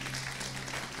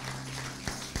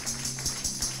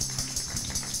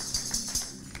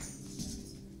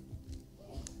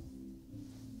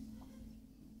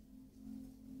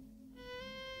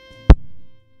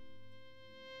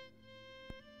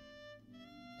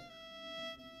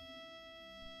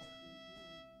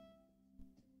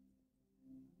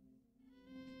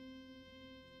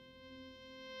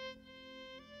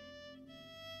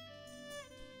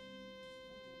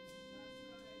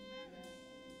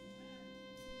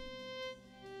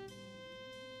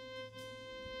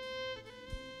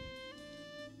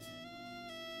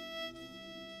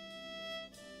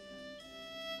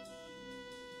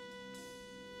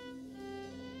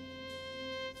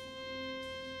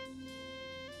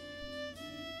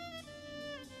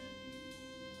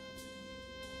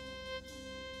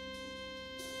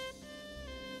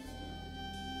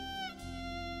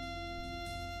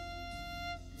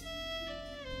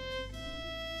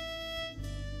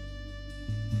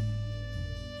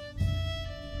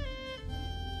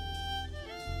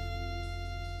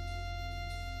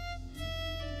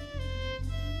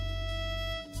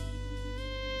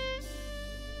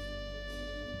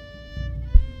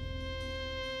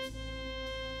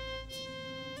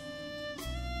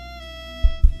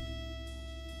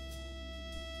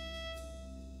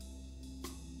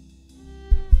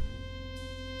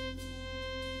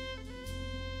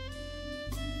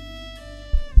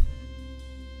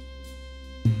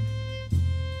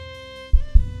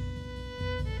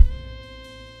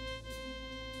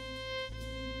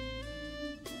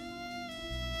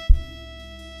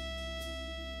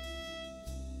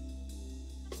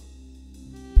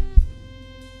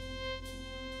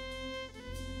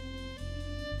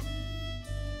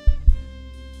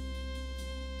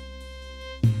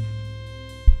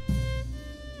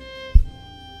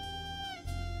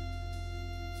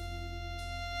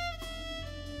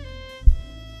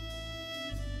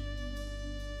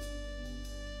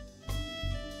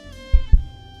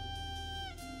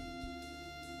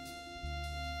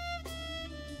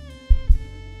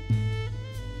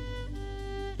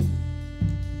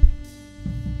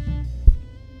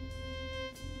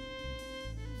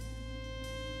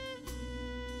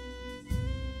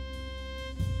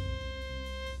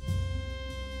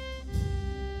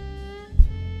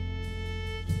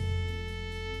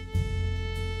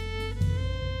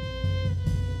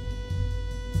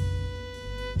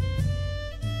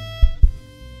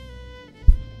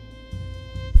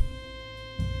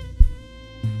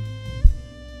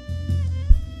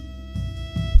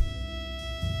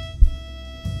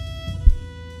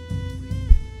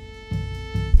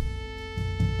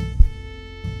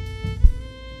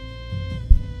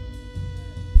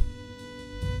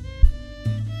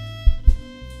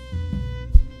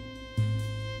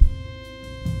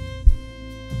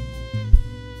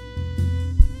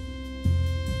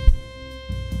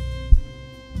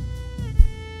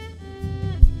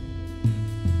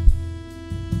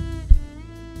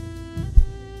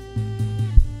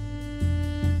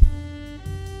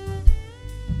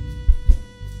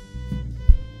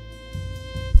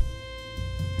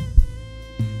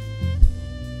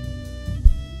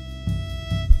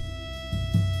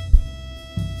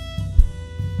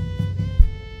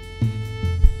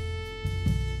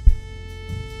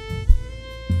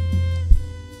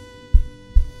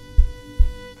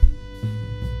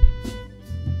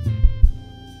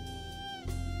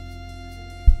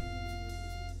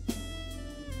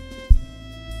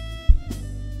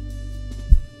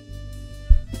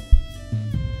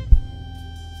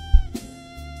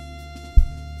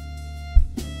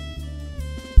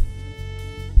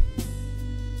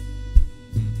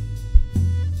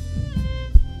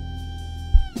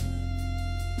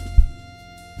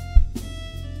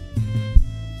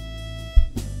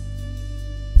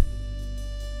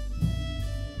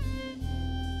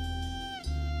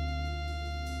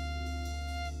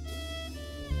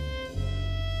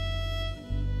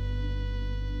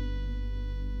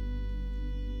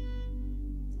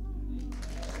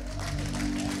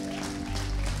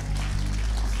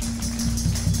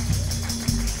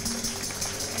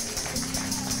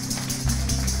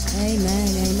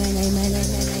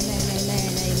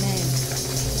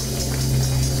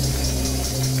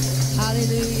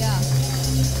 Hallelujah.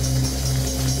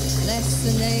 Bless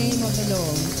the name of the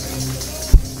Lord.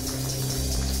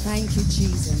 Thank you,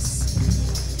 Jesus.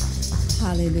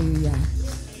 Hallelujah.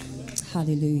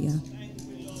 Hallelujah.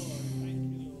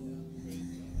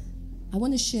 I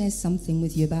want to share something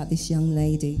with you about this young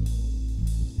lady.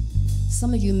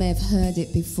 Some of you may have heard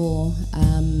it before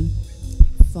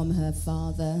from her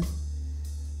father.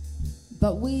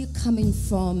 But we're coming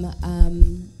from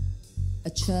a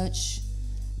church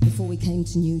before we came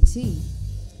to New T.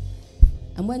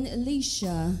 And when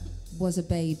Alicia was a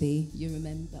baby, you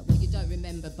remember, well, you don't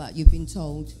remember, but you've been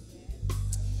told,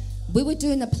 we were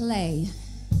doing a play.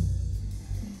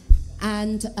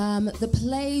 And the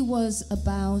play was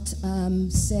about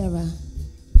Sarah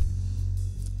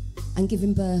and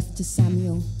giving birth to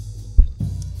Samuel.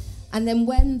 And then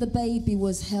when the baby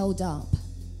was held up,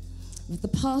 the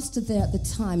pastor there at the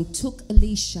time took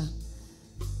Alicia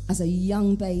as a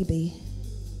young baby,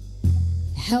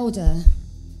 held her,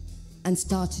 and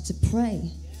started to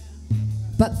pray.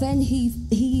 But then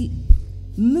he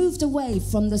moved away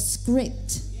from the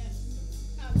script.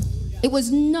 It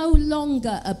was no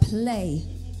longer a play.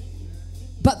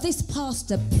 But this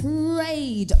pastor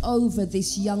prayed over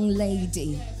this young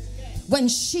lady when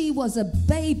she was a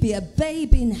baby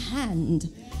in hand.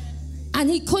 And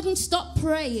he couldn't stop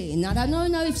praying. And I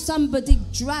don't know if somebody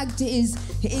dragged his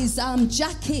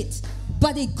jacket,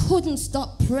 but he couldn't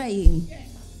stop praying.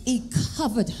 He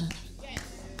covered her.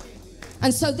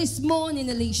 And so this morning,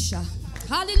 Alicia,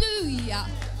 hallelujah.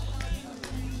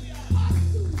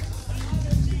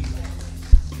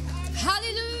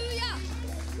 Hallelujah.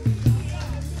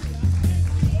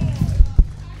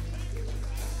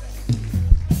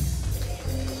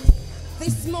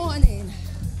 This morning,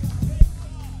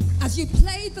 as you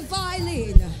played the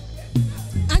violin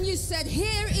and you said,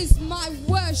 here is my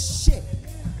worship,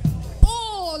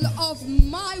 all of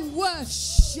my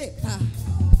worship,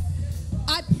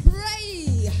 I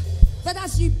pray that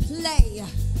as you play,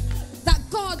 that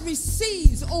God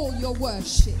receives all your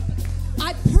worship.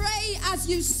 I pray as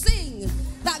you sing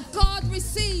that God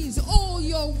receives all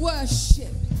your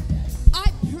worship.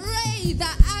 I pray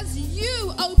that as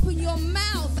you open your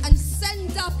mouth and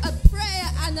send up a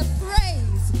prayer and a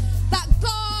praise, that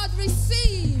God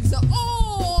receives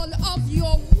all of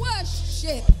your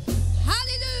worship.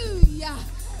 Hallelujah.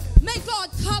 May God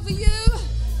cover you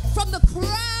from the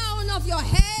crown of your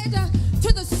head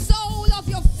to the sole of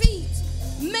your feet.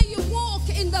 May you walk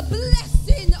in the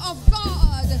blessing of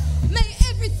God. May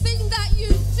everything that you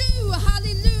do,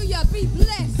 hallelujah, be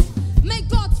blessed. May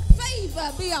God's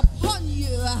favor be upon you.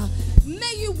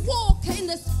 May you walk in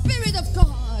the Spirit of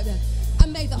God.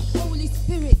 And may the Holy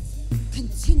Spirit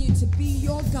continue to be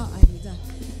your guide.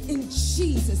 In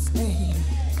Jesus' name.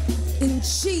 In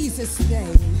Jesus'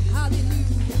 name.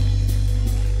 Hallelujah.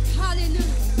 Hallelujah.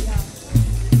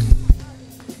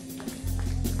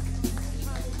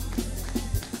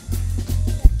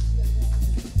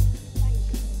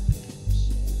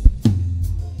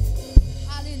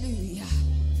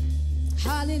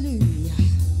 Hallelujah.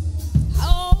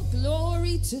 Oh,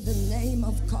 glory to the name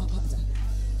of God.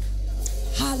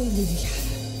 Hallelujah.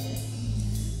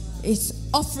 It's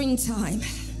offering time.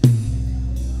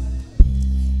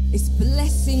 It's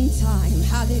blessing time.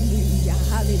 Hallelujah.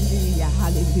 Hallelujah.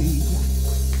 Hallelujah.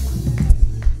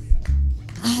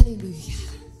 Hallelujah.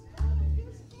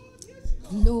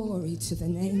 Glory to the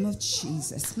name of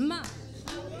Jesus.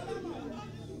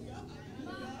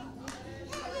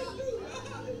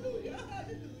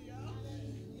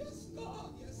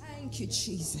 Thank you,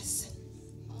 Jesus.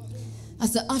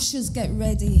 As the ushers get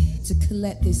ready to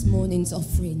collect this morning's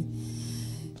offering,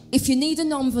 if you need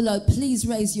an envelope, please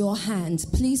raise your hand.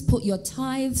 Please put your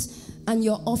tithes and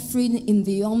your offering in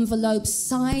the envelope.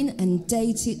 Sign and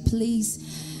date it, please,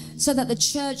 so that the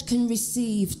church can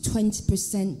receive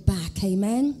 20% back.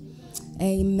 Amen?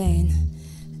 Amen.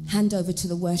 Hand over to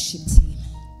the worship team.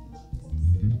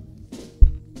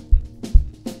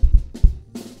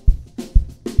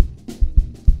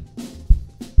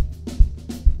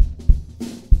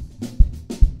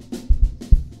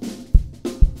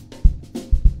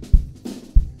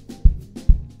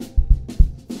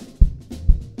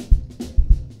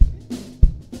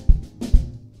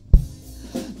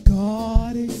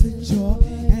 God is the joy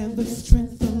and the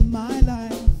strength of my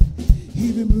life.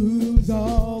 He removes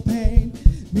all pain,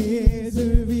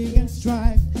 misery, and strife.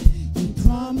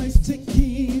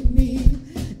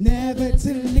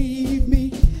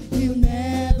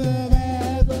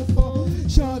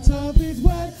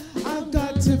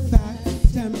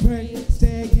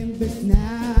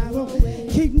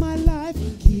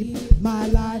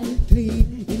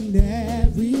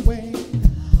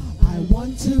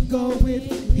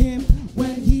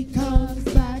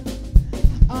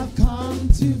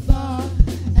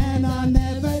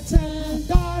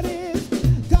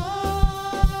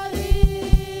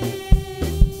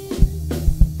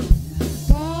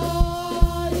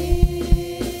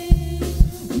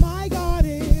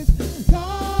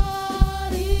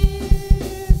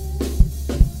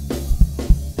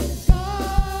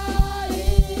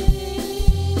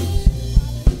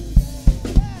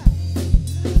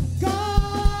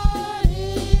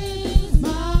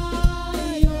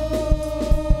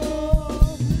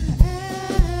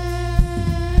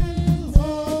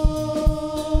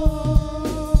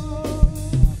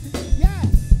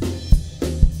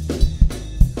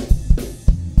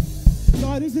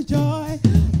 the joy.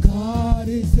 God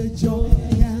is the joy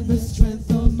and the strength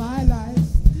of my life.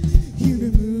 He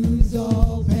removes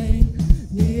all pain,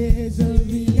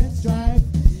 misery, and strife.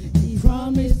 He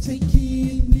promised to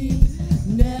keep me,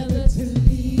 never to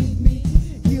leave me.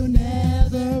 He'll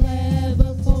never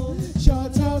ever fall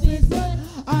short of his word.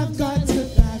 I've got to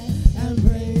back and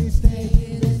praise, stay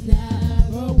in this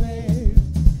narrow way,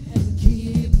 and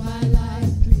keep my life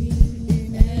clean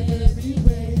in every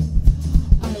way.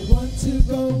 I want to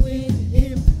go with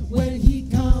him when he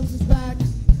comes back.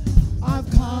 I've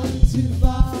come too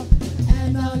far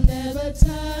and I'll never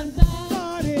turn back.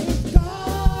 God is,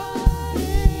 God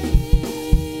is,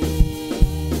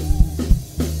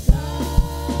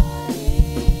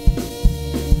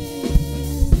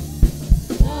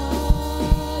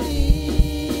 God is,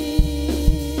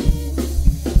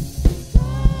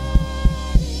 God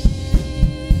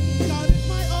is. God is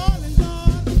my all and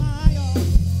God is my all.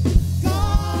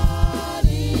 God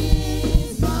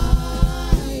is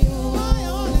my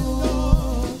all and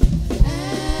all.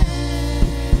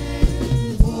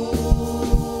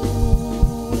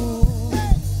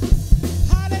 And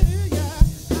hallelujah,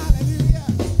 hallelujah.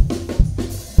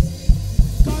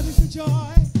 God is the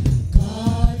joy.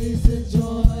 God is the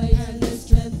joy and the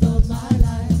strength of my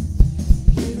life.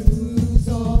 He removes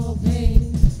all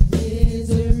pain,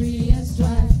 misery, and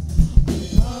strife. I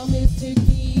promise to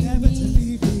keep never to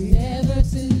leave me, never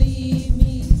to leave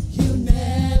me. He'll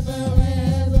never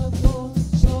ever fall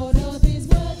short of his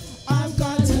word. I've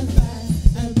got to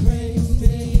fast and pray,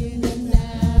 stay in the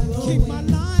narrow way. Keep my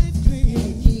life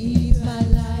clean, keep my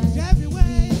life every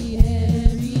way,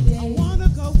 every day. I wanna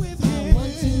go with him. I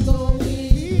want to go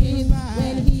with him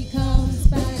when he comes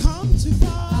back. Come too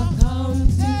far, I've come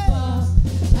too far,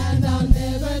 and I'll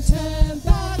never turn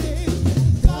back.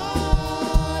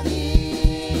 God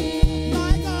is,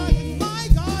 my God is, my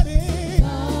God is,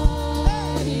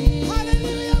 God is,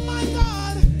 hallelujah, my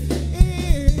God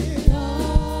is,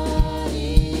 God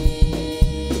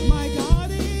is, my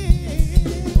God is.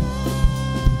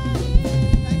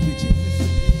 Thank you, Jesus.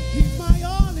 He's my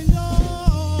all in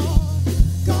all.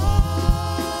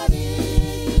 God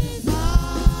is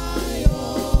my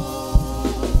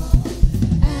all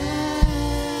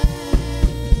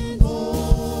and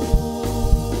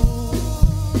all.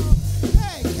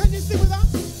 Hey, can you sing with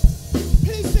us?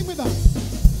 Please sing with us.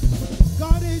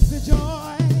 God is the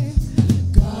joy.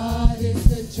 God is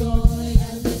the joy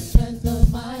and the strength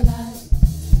of my life.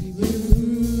 He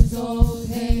removes all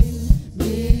pain,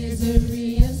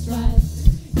 misery, and strife.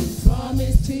 He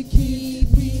promised to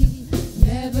keep me,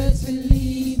 never to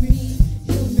leave me.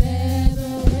 He'll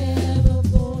never ever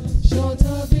fall short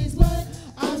of his word.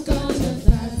 I'm gonna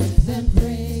fast and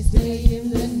pray, stay in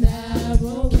the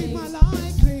narrow way. Keep my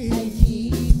life clean, and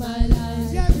keep my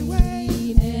life every way,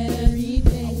 clean every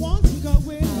day. I want to go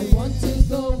with him. I want to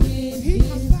go with him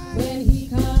when he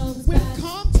comes back. We've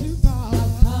come too far.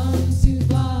 I've come too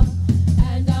far,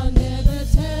 and I'll never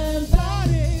turn back. God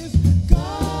is,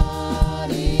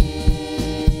 God is,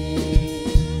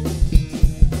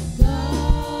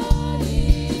 God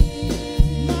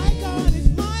is, my God is,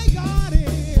 my God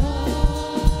is,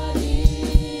 God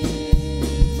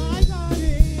is, my God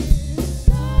is,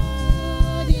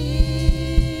 God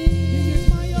is. He is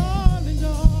my all and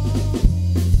all.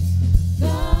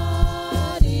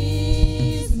 God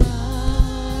is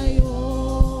my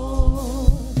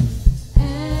all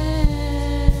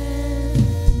and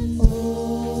all.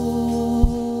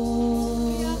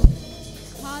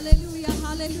 Hallelujah,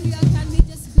 hallelujah. Can we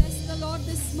just bless the Lord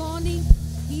this morning?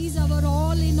 He's our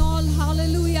all in all.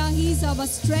 Hallelujah. He's our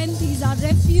strength. He's our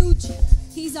refuge.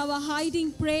 He's our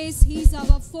hiding place. He's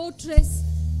our fortress.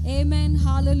 Amen.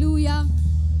 Hallelujah.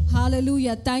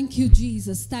 Hallelujah. Thank you,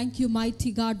 Jesus. Thank you,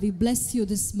 mighty God. We bless you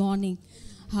this morning.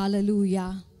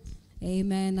 Hallelujah.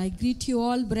 Amen. I greet you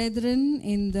all, brethren,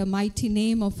 in the mighty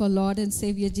name of our Lord and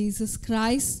Savior Jesus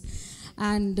Christ.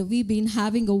 And we've been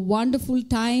having a wonderful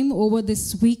time over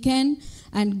this weekend.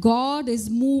 And God is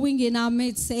moving in our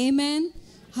midst. Amen.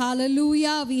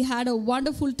 Hallelujah. We had a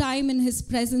wonderful time in His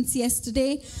presence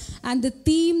yesterday. And the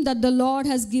theme that the Lord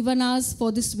has given us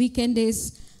for this weekend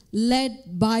is led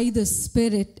by the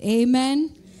Spirit.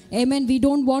 Amen. Amen. We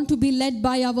don't want to be led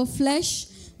by our flesh.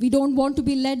 We don't want to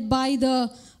be led by the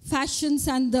fashions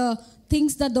and the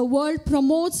things that the world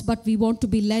promotes, but we want to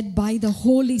be led by the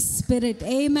Holy Spirit.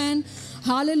 Amen.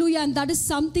 Hallelujah. And that is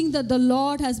something that the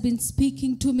Lord has been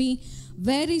speaking to me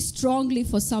very strongly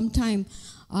for some time.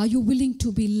 Are you willing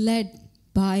to be led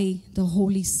by the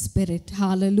Holy Spirit.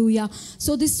 Hallelujah.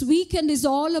 So this weekend is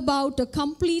all about a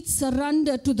complete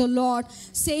surrender to the Lord,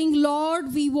 saying,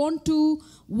 Lord, we want to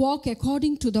walk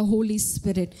according to the Holy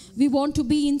Spirit. We want to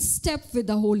be in step with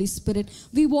the Holy Spirit.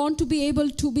 We want to be able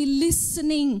to be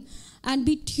listening and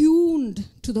be tuned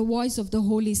to the voice of the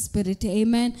Holy Spirit.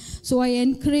 Amen. So I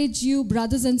encourage you,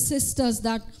 brothers and sisters,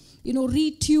 that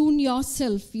retune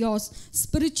yourself, your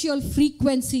spiritual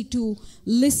frequency to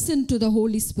listen to the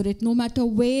Holy Spirit, no matter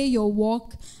where your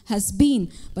walk has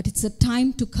been. But it's a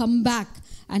time to come back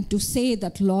and to say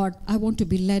that, Lord, I want to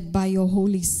be led by your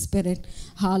Holy Spirit.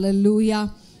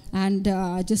 Hallelujah. And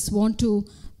I just want to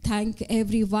thank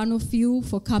every one of you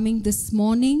for coming this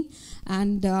morning.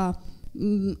 And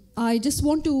I just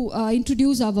want to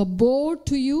introduce our board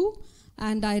to you.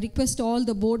 And I request all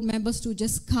the board members to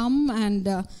just come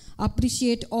and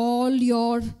appreciate all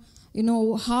your,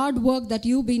 hard work that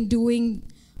you've been doing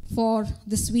for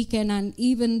this weekend and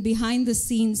even behind the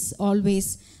scenes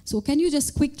always. So can you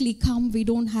just quickly come? We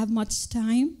don't have much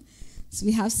time. So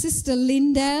we have Sister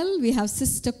Lindell, we have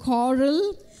Sister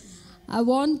Coral. I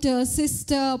want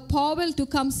Sister Powell to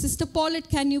come. Sister Paulette,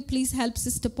 can you please help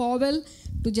Sister Powell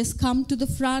to just come to the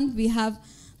front? We have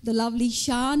the lovely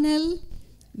Chanel.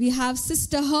 We have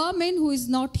Sister Herman, who is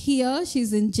not here.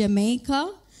 She's in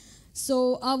Jamaica.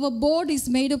 So our board is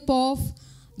made up of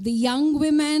the young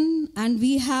women, and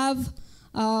we have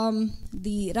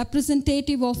the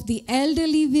representative of the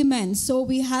elderly women. So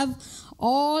we have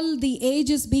all the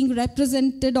ages being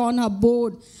represented on our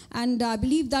board. And I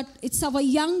believe that it's our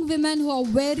young women who are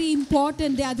very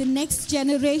important. They are the next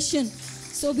generation.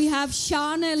 So we have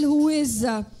Chanel, who is,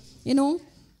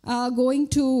 going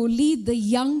to lead the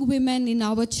young women in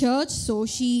our church. So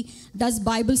she does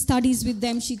Bible studies with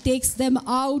them. She takes them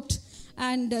out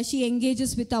and she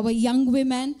engages with our young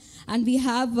women. And we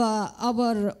have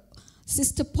our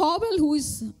Sister Powell,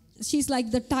 she's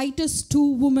like the Titus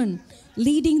 2 woman,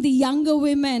 leading the younger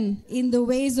women in the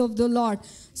ways of the Lord.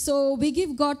 So we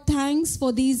give God thanks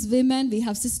for these women. We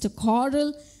have Sister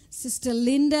Coral, Sister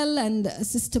Lindell, and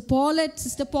Sister Paulette.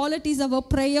 Sister Paulette is our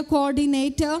prayer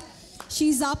coordinator.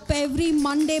 She's up every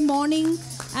Monday morning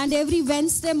and every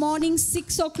Wednesday morning,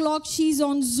 6 o'clock, she's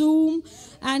on Zoom.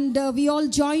 And we all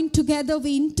join together.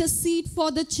 We intercede for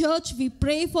the church. We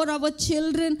pray for our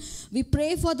children. We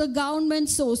pray for the government.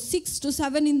 So 6 to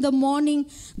 7 in the morning,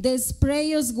 there's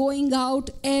prayers going out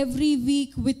every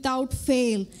week without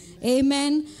fail.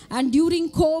 Amen. And during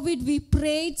COVID, we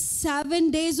prayed 7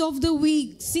 days of the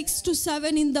week, 6 to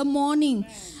 7 in the morning.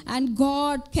 And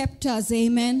God kept us.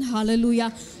 Amen.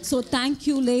 Hallelujah. So thank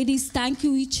you, ladies. Thank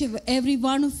you, every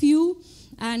one of you.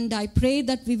 And I pray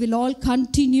that we will all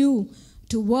continue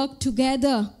to work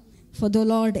together for the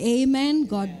Lord. Amen.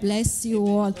 God bless you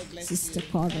all. Bless Sister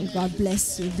Coral, God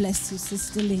bless you. Bless you,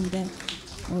 Sister Linda.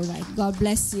 All right. God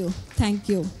bless you. Thank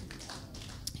you.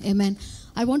 Amen.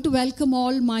 I want to welcome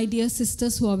all my dear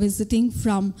sisters who are visiting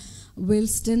from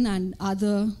Wilston and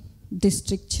other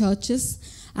district churches.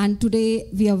 And today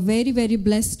we are very, very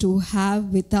blessed to have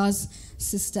with us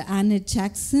Sister Annette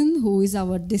Jackson, who is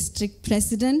our district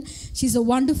president. She's a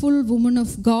wonderful woman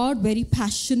of God, very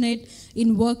passionate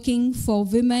in working for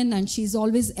women, and she's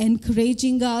always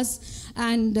encouraging us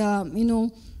and,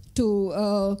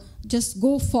 to just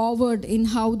go forward in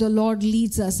how the Lord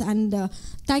leads us. And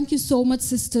thank you so much,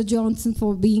 Sister Johnson,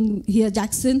 for being here,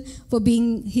 Jackson, for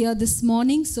being here this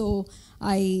morning. So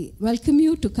I welcome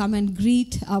you to come and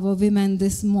greet our women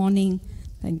this morning.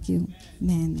 Thank you.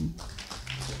 Amen.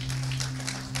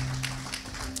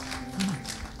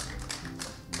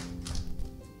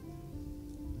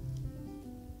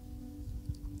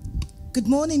 Good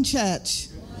morning, church.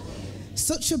 Good morning.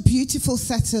 Such a beautiful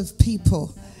set of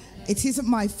people. It isn't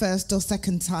my first or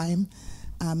second time.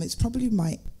 It's probably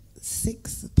my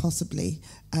sixth, possibly,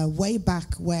 way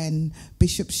back when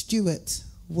Bishop Stewart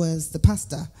was the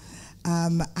pastor.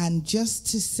 And just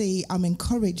to see, I'm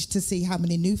encouraged to see how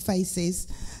many new faces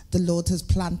the Lord has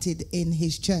planted in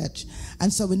his church.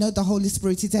 And so we know the Holy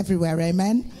Spirit is everywhere,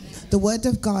 amen? The word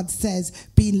of God says,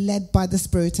 being led by the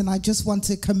Spirit. And I just want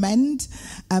to commend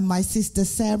my sister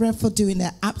Sarah for doing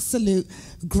an absolute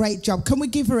great job. Can we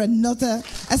give her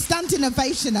a standing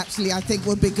ovation, actually, I think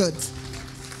would be good.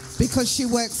 Because she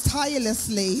works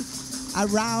tirelessly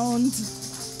around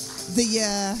the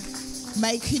year,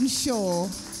 making sure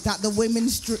that the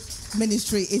women's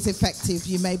ministry is effective.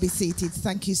 You may be seated.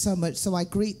 Thank you so much. So I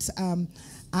greet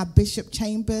our Bishop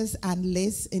Chambers and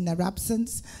Liz in their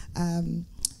absence.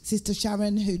 Sister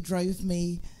Sharon, who drove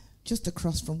me just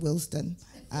across from Wilston.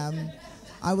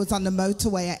 I was on the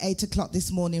motorway at 8 o'clock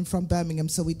this morning from Birmingham,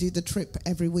 so we do the trip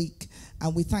every week,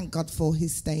 and we thank God for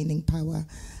his staying power.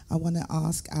 I want to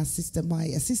ask our sister, my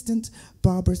assistant,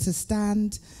 Barbara, to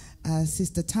stand,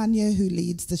 Sister Tanya, who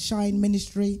leads the Shine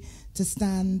Ministry, to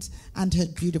stand, and her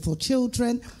beautiful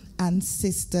children, and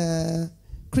Sister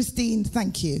Christine,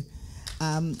 thank you.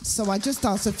 So I just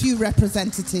asked a few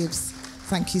representatives,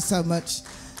 thank you so much,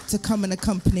 to come and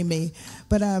accompany me.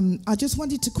 But I just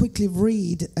wanted to quickly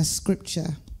read a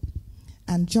scripture.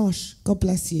 And Josh, God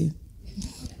bless you.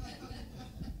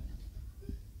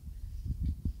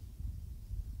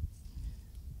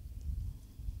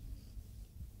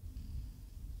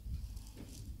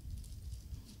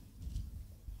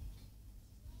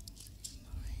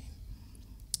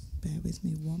 Bear with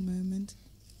me one moment.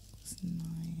 It's 9.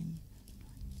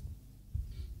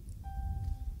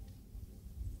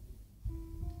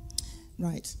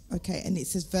 Right, okay, and it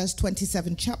says verse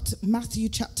 27, Matthew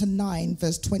chapter 9,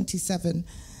 verse 27,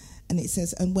 and it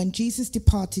says, and when Jesus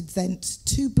departed thence,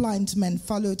 2 blind men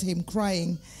followed him,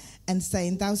 crying and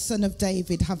saying, Thou son of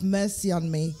David, have mercy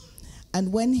on me.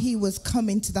 And when he was come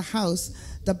into the house,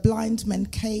 the blind men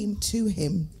came to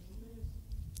him.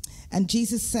 And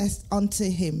Jesus said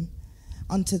unto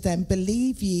them,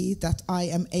 Believe ye that I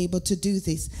am able to do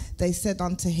this? They said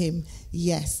unto him,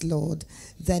 Yes, Lord.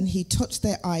 Then he touched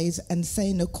their eyes, and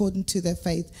saying, according to their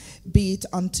faith, be it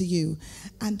unto you.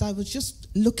 And I was just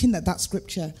looking at that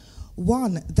scripture.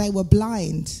 1, they were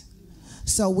blind.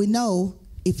 So we know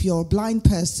if you're a blind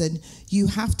person, you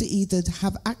have to either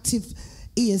have active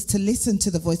ears to listen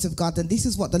to the voice of God, and this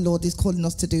is what the Lord is calling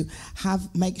us to do.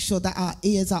 Make sure that our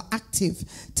ears are active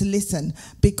to listen,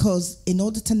 because in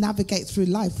order to navigate through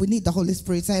life, we need the Holy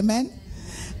Spirit. Amen.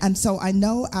 And so I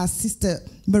know our sister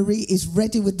Marie is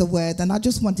ready with the word, and I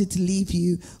just wanted to leave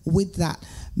you with that.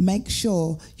 Make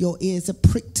sure your ears are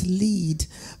pricked to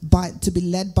be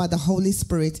led by the Holy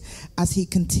Spirit as he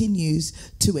continues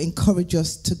to encourage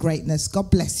us to greatness.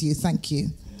 God bless you. Thank you.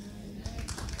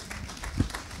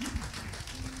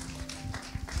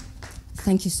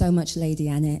 Thank you so much, Lady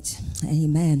Annette.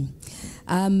 Amen.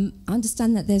 I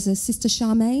understand that there's a Sister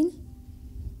Charmaine,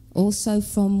 also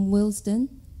from Willesden.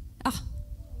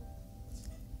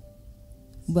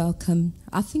 Welcome.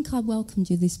 I think I welcomed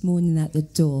you this morning at the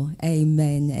door.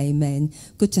 Amen, amen.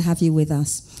 Good to have you with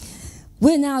us.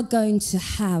 We're now going to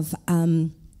have a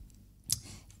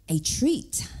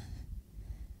treat.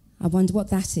 I wonder what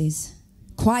that is.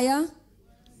 Choir?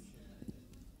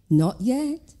 Not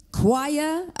yet.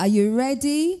 Choir, are you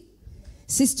ready?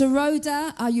 Sister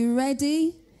Rhoda, are you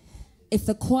ready? If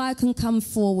the choir can come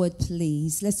forward,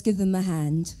 please. Let's give them a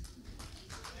hand.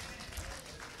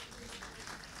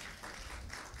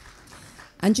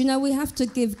 And you know, we have to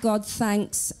give God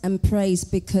thanks and praise,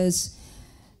 because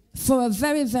for a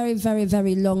very, very, very,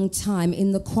 very long time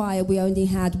in the choir, we only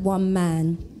had 1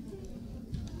 man.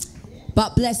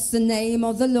 But bless the name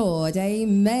of the Lord.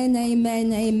 Amen,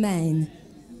 amen, amen.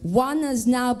 1 has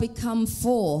now become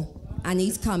 4, and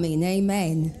he's coming.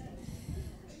 Amen.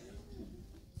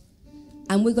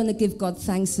 And we're going to give God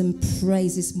thanks and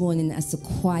praise this morning as the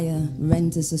choir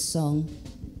renders a song.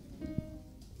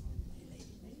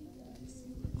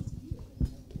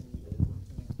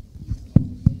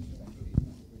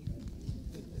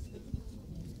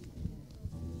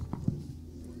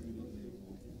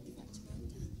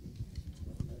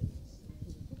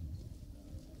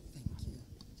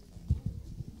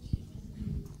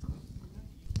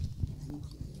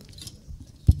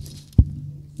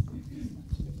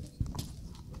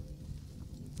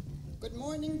 Good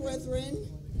morning, brethren.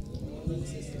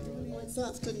 Oh, it's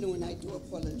afternoon. I do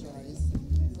apologize.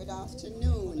 Good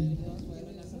afternoon.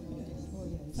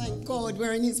 Thank God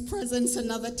we're in his presence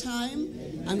another time,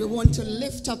 and we want to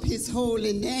lift up his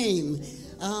holy name.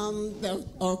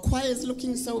 Our choir is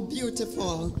looking so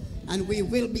beautiful, and we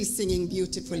will be singing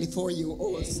beautifully for you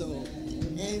also.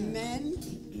 Amen.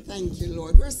 Thank you,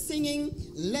 Lord. We're singing,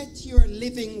 Let Your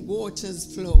Living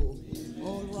Waters Flow.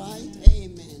 All right.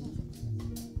 Amen.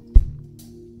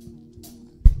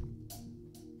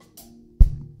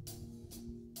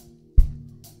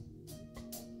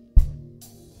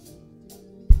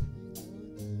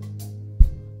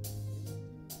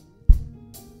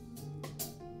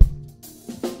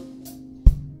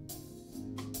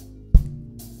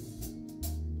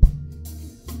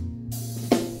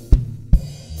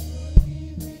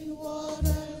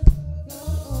 Water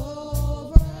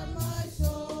flow over my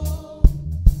soul.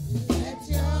 Let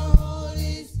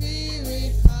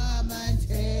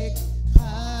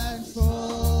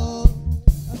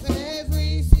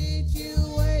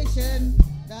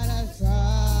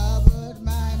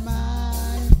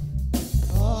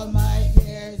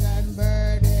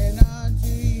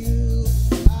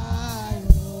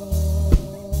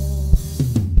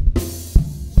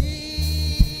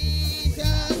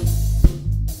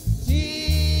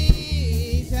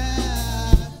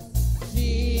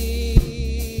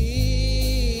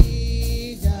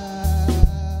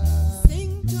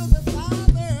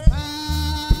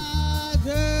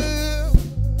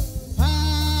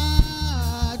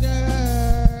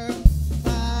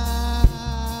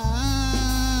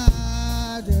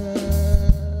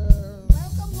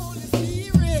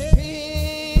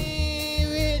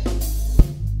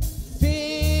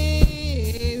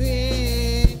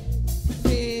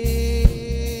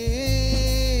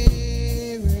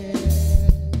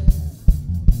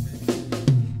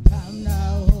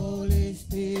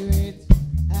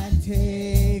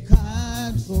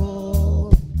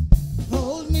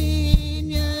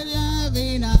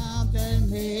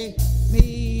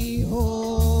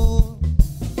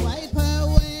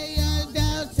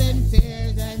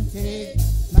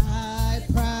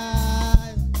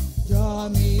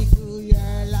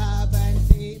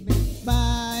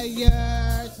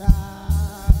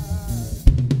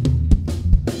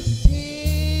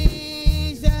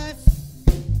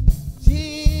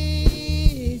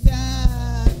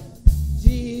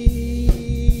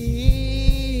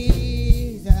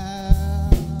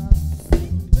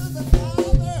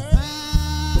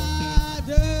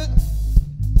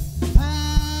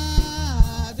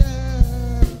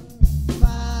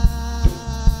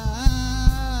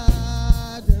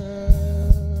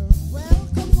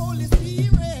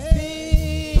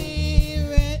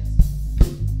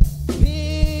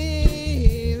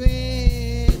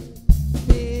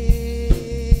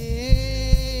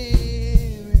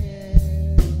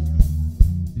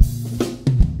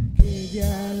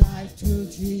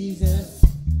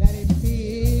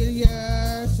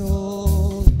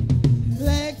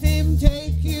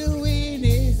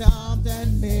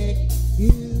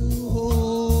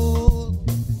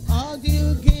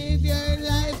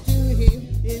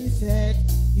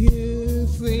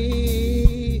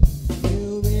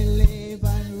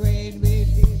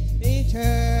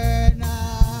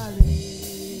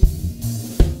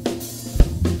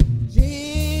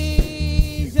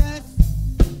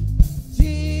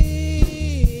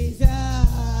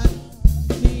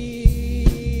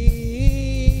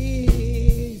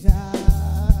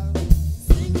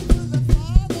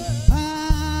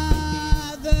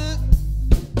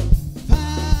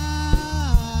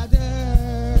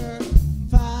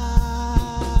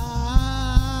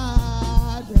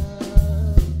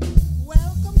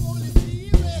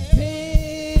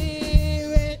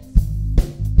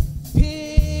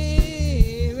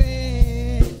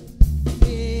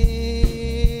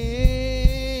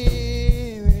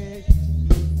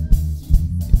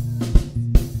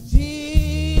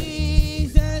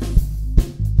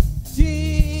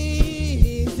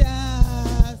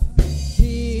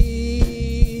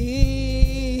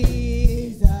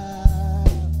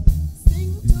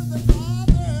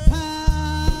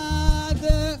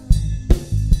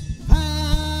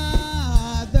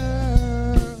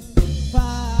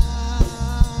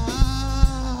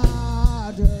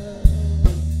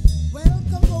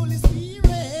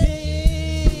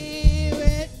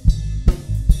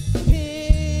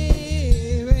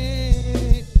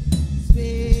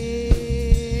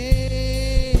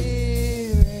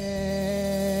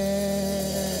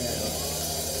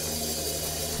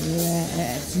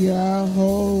your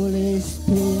Holy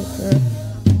Spirit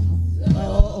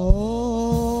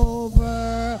over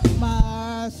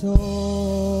my soul.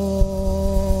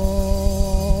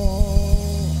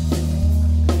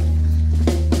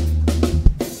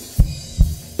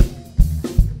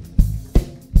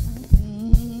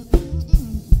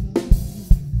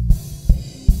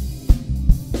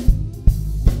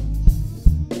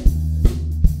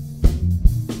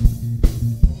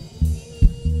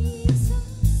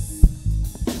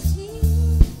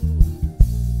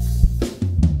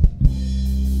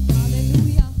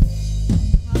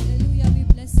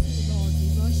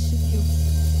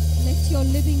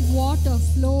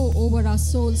 Flow over our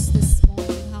souls this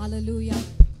morning. Hallelujah.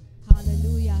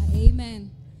 Hallelujah. Amen.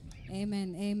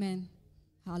 Amen. Amen.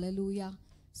 Hallelujah.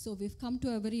 So we've come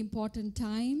to a very important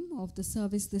time of the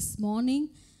service this morning.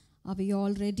 Are we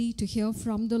all ready to hear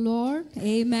from the Lord?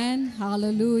 Amen.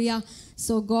 Hallelujah.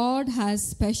 So God has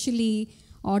specially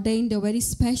ordained a very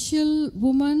special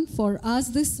woman for us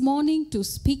this morning to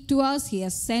speak to us. He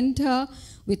has sent her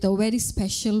with a very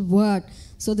special word.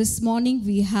 So this morning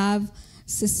we have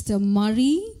Sister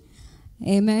Murray,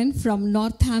 amen, from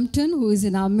Northampton, who is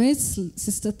in our midst.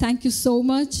 Sister, thank you so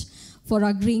much for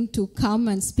agreeing to come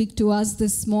and speak to us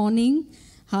this morning.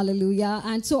 Hallelujah.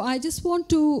 And so I just want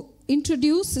to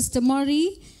introduce Sister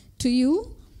Murray to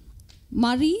you.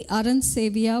 Murray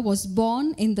Aransevia was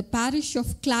born in the parish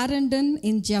of Clarendon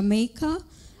in Jamaica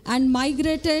and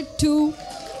migrated to...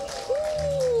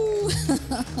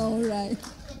 All right.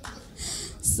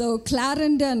 So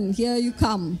Clarendon, here you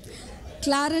come.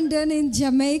 Clarendon in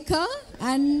Jamaica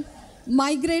and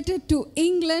migrated to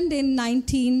England in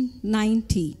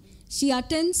 1990. She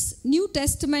attends New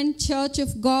Testament Church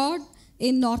of God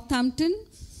in Northampton,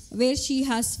 where she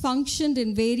has functioned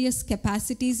in various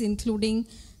capacities, including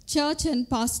church and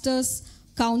pastors,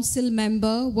 council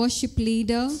member, worship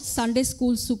leader, Sunday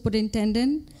school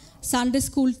superintendent, Sunday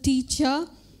school teacher,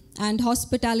 and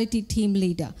hospitality team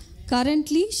leader.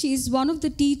 Currently, she is one of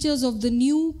the teachers of the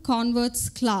new converts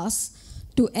class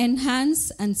to enhance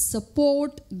and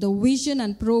support the vision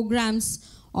and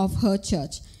programs of her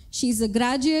church. She is a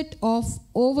graduate of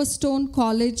Overstone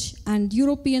College and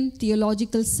European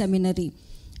Theological Seminary.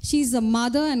 She is a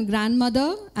mother and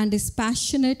grandmother and is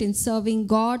passionate in serving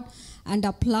God and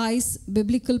applies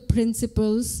biblical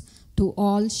principles to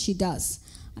all she does.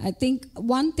 I think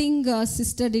one thing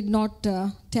Sister did not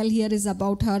tell here is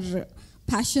about her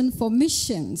passion for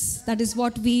missions. That is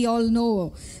what we all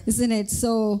know, isn't it?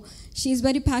 So she is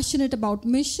very passionate about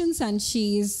missions, and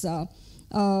she is a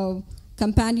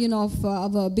companion of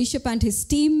our bishop and his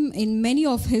team in many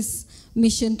of his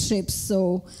mission trips.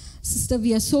 So, Sister,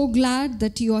 we are so glad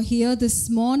that you are here this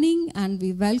morning, and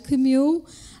we welcome you,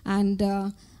 and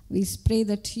we pray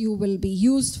that you will be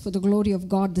used for the glory of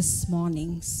God this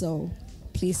morning. So,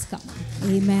 please come.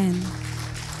 Amen.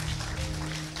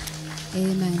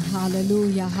 Amen.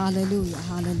 Hallelujah, hallelujah,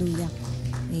 hallelujah.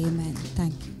 Amen.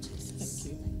 Thank you, Jesus. Thank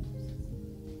you.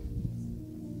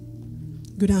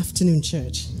 Good afternoon,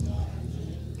 church.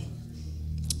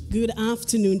 Good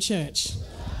afternoon, church.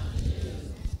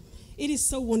 It is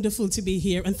so wonderful to be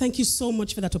here, and thank you so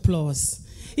much for that applause.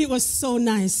 It was so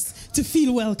nice to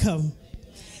feel welcome.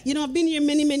 You know, I've been here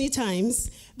many, many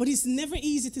times, but it's never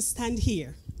easy to stand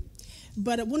here.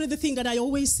 But one of the things that I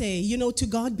always say, you know, to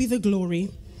God be the glory.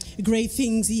 Great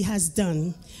things he has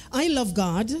done. I love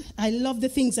God. I love the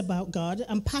things about God.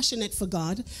 I'm passionate for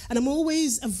God, and I'm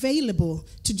always available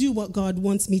to do what God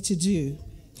wants me to do.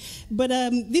 But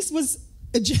this was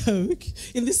a joke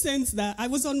in the sense that I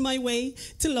was on my way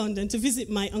to London to visit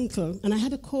my uncle, and I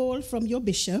had a call from your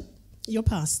bishop, your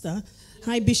pastor.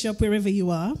 Hi, Bishop, wherever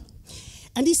you are.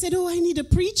 And he said, oh, I need a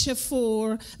preacher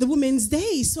for the Women's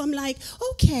Day. So I'm like,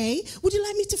 okay, would you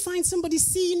like me to find somebody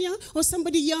senior or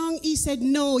somebody young? He said,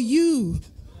 no, you.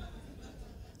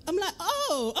 I'm like,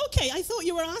 oh, okay. I thought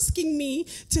you were asking me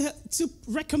to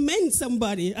recommend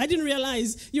somebody. I didn't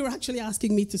realize you were actually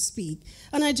asking me to speak.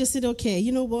 And I just said, okay,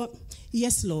 you know what?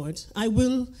 Yes, Lord, I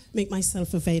will make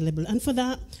myself available. And for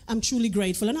that, I'm truly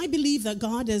grateful. And I believe that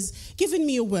God has given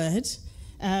me a word.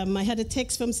 I had a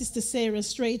text from Sister Sarah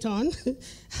straight on.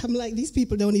 I'm like, these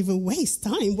people don't even waste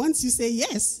time. Once you say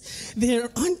yes, they're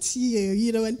onto you,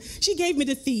 you know. And she gave me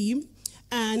the theme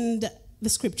and the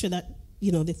scripture that,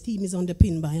 you know, the theme is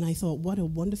underpinned by. And I thought, what a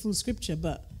wonderful scripture.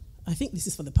 But I think this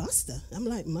is for the pastor. I'm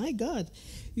like, my God,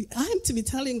 I'm to be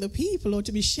telling the people or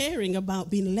to be sharing about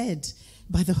being led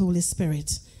by the Holy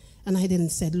Spirit. And I then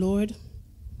said, Lord,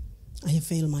 I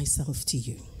avail myself to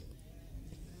you.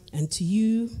 And to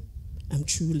you, I'm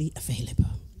truly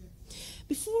available.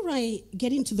 Before I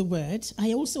get into the word,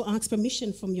 I also ask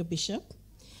permission from your bishop.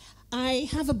 I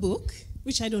have a book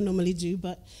which I don't normally do,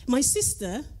 but my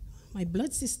sister, my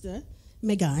blood sister,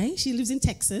 Megai, she lives in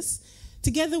Texas.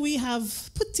 Together we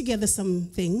have put together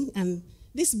something, and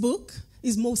this book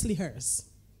is mostly hers.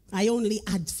 I only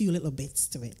add a few little bits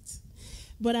to it.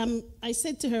 But I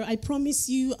said to her, I promise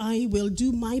you I will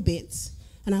do my bit,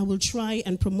 and I will try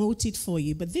and promote it for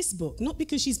you. But this book, not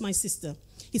because she's my sister,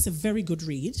 it's a very good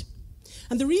read.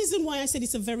 And the reason why I said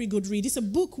it's a very good read, it's a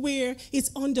book where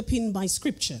it's underpinned by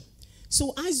scripture.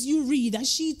 So as you read,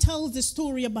 as she tells the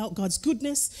story about God's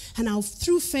goodness and how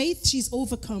through faith she's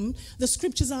overcome, the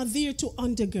scriptures are there to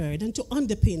undergird and to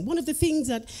underpin. One of the things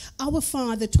that our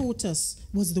Father taught us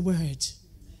was the word.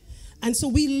 And so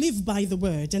we live by the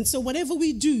word. And so whatever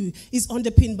we do is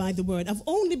underpinned by the word. I've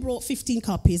only brought 15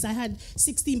 copies. I had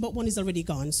 16, but one is already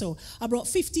gone. So I brought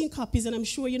 15 copies, and I'm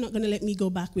sure you're not going to let me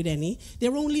go back with any.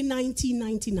 They're only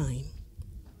 $19.99.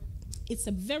 It's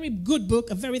a very good book,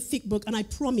 a very thick book, and I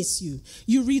promise you,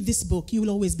 you read this book, you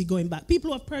will always be going back.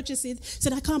 People who have purchased it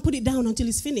said, I can't put it down until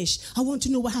it's finished. I want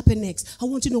to know what happened next. I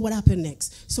want to know what happened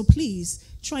next. So please,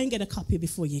 try and get a copy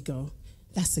before you go.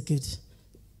 That's the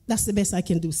best I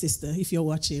can do, sister, if you're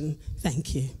watching.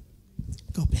 Thank you.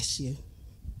 God bless you.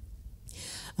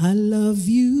 I love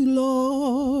you,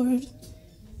 Lord,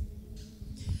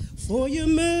 for your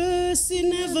mercy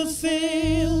never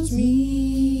fails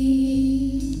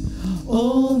me.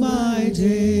 All my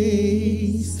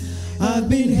days I've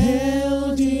been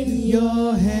held in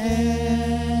your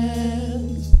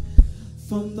hand.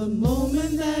 From the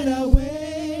moment that I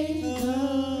wake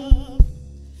up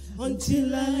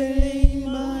until I lay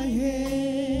my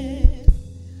head,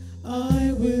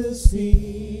 I will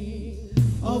sing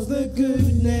of the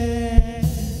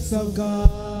goodness of God.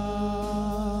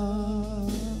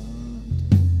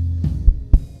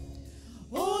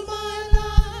 All my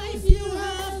life you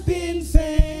have been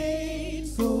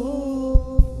faithful,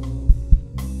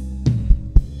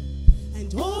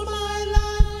 and all my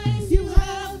life you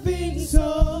have been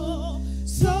so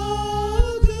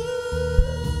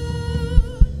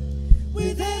good.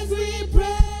 With every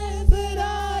breath that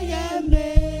I am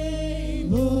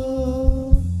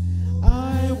able,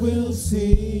 I will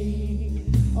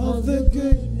sing of the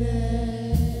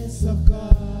goodness of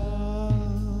God.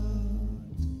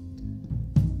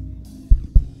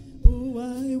 Oh,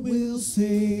 I will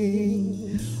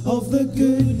sing of the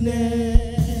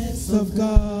goodness of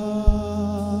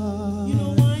God. You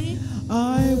know why?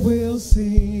 I will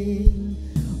sing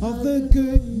of the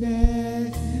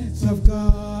goodness of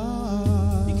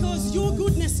God. Because your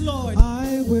goodness, Lord.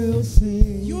 I will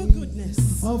sing your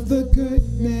goodness of the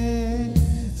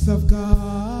goodness of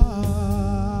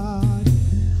God.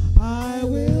 I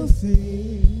will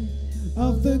sing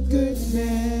of the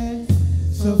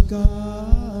goodness of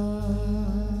God.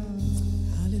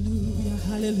 Hallelujah,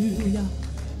 hallelujah,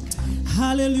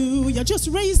 hallelujah. Just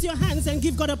raise your hands and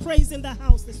give God a praise in the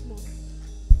house this morning.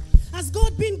 Has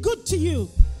God been good to you?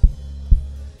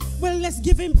 Well, let's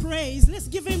give him praise. Let's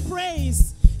give him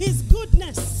praise. His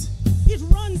goodness, it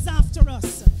runs after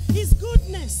us. His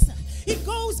goodness, it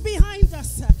goes behind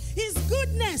us. His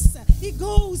goodness, it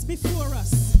goes before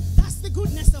us. That's the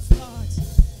goodness of God.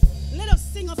 Let us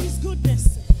sing of his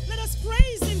goodness. Let us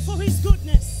praise him for his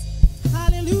goodness.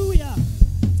 Hallelujah.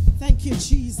 Thank you,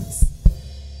 Jesus.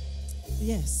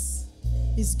 Yes,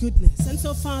 his goodness. And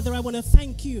so, Father, I want to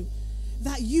thank you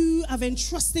that you have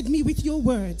entrusted me with your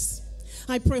words.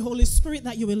 I pray, Holy Spirit,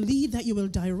 that you will lead, that you will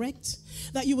direct,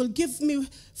 that you will give me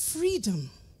freedom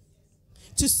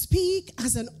to speak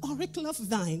as an oracle of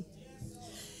thine.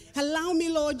 Allow me,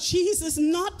 Lord Jesus,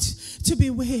 not to be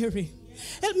weary.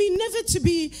 Help me never to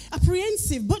be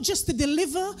apprehensive, but just to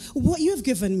deliver what you have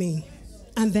given me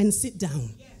and then sit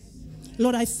down.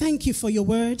 Lord, I thank you for your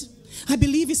word. I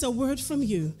believe it's a word from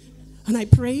you. And I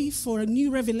pray for a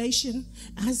new revelation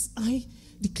as I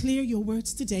declare your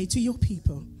words today to your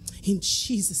people. In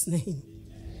Jesus' name,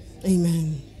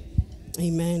 amen.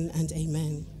 Amen and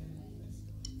amen.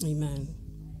 Amen.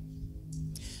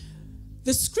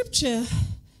 The scripture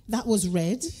that was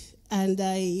read, and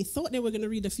I thought they were going to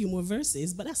read a few more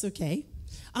verses, but that's okay.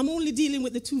 I'm only dealing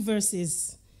with the 2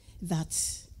 verses that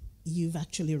you've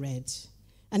actually read.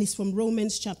 And it's from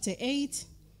Romans chapter 8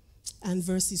 and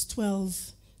verses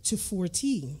 12 to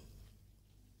 14.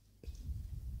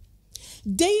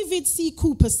 David C.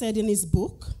 Cooper said in his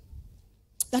book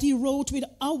that he wrote with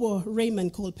our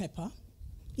Raymond Culpeper,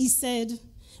 he said,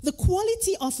 the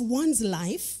quality of one's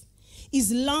life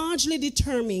is largely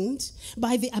determined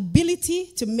by the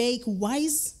ability to make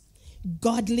wise,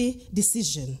 godly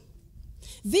decisions.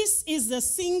 This is the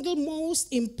single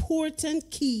most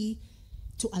important key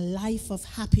to a life of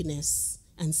happiness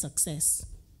and success.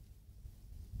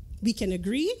 We can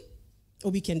agree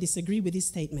or we can disagree with this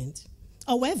statement.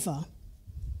 However,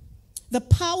 the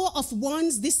power of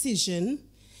one's decision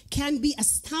can be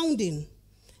astounding.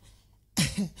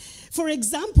 For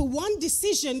example, one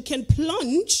decision can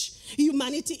plunge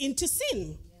humanity into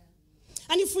sin.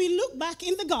 And if we look back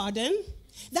in the garden,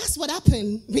 that's what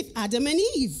happened with Adam and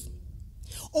Eve.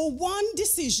 Or one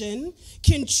decision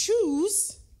can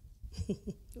choose,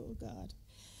 oh God,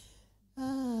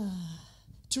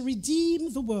 to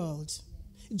redeem the world.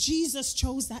 Jesus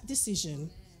chose that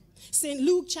decision. St.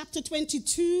 Luke chapter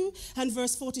 22 and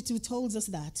verse 42 tells us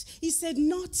that. He said,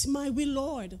 "Not my will,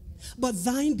 Lord, but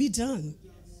thine be done."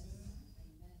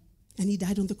 And he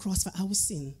died on the cross for our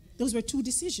sin. Those were two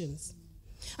decisions.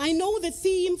 I know the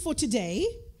theme for today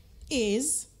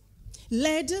is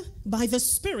led by the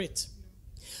Spirit.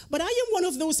 But I am one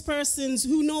of those persons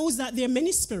who knows that there are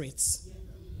many spirits.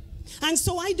 And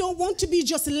so I don't want to be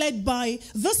just led by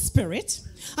the Spirit.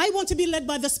 I want to be led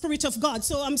by the Spirit of God.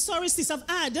 So I'm sorry, sis, I've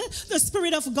added the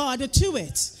Spirit of God to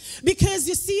it. Because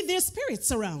you see, there's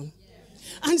spirits around.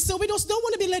 And so we just don't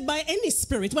want to be led by any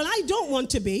spirit. Well, I don't want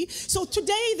to be. So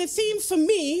today the theme for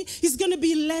me is going to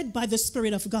be led by the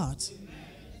Spirit of God.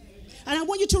 And I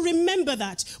want you to remember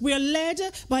that. We are led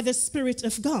by the Spirit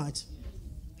of God.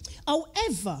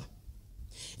 However,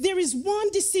 there is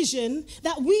one decision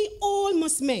that we all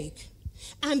must make.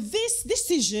 And this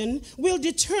decision will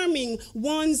determine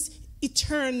one's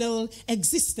eternal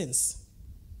existence.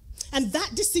 And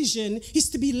that decision is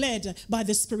to be led by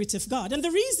the Spirit of God. And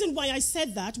the reason why I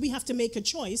said that, we have to make a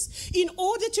choice. In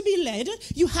order to be led,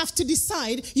 you have to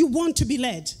decide you want to be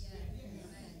led.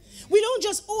 We don't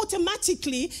just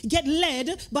automatically get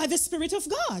led by the Spirit of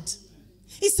God.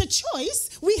 It's a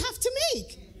choice we have to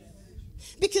make.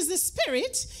 Because the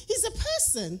Spirit is a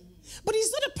person. But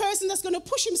he's not a person that's going to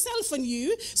push himself on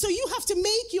you. So you have to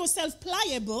make yourself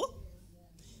pliable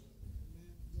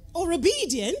or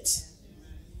obedient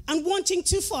and wanting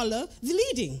to follow the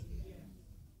leading.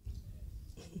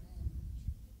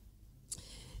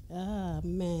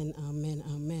 Amen, amen,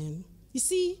 amen. You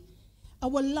see,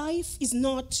 our life is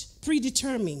not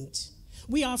predetermined.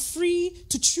 We are free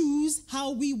to choose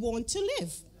how we want to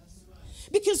live.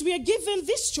 Because we are given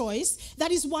this choice,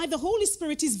 that is why the Holy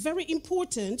Spirit is very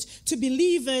important to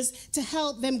believers to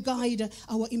help them guide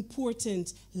our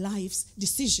important life's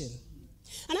decision.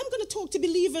 And I'm going to talk to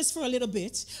believers for a little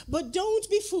bit, but don't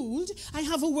be fooled. I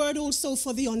have a word also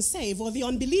for the unsaved or the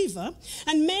unbeliever.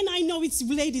 And men, I know it's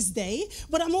Ladies' Day,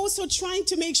 but I'm also trying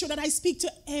to make sure that I speak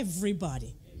to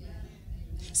everybody.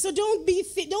 So don't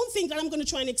think that I'm going to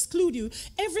try and exclude you.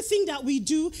 Everything that we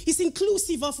do is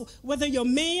inclusive of whether you're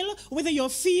male, whether you're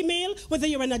female, whether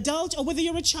you're an adult, or whether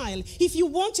you're a child. If you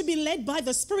want to be led by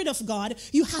the Spirit of God,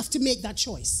 you have to make that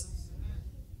choice.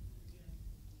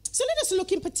 So let us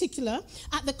look in particular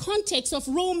at the context of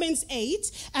Romans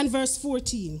 8 and verse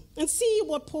 14 and see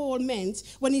what Paul meant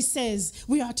when he says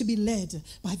we are to be led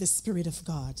by the Spirit of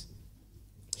God.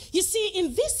 You see,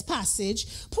 in this passage,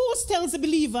 Paul tells the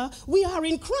believer we are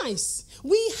in Christ.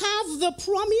 We have the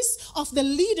promise of the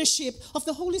leadership of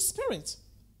the Holy Spirit.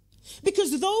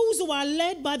 Because those who are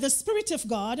led by the Spirit of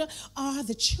God are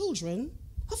the children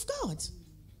of God.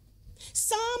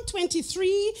 Psalm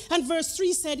 23 and verse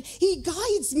 3 said, he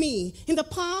guides me in the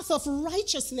path of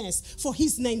righteousness for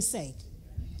his name's sake.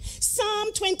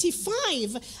 Psalm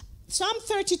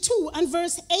 32 and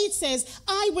verse 8 says,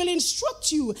 I will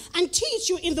instruct you and teach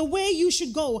you in the way you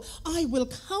should go. I will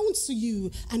counsel you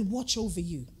and watch over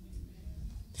you.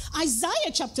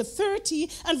 Isaiah chapter 30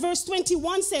 and verse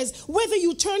 21 says, whether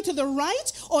you turn to the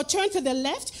right or turn to the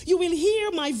left, you will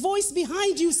hear my voice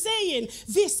behind you saying,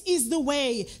 this is the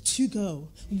way to go.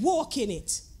 Walk in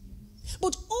it.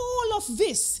 But all of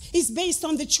this is based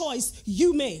on the choice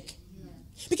you make.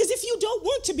 Because if you don't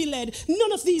want to be led,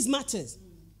 none of these matters.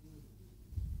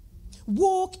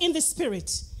 Walk in the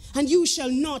Spirit, and you shall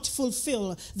not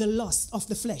fulfill the lust of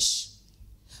the flesh.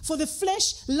 For the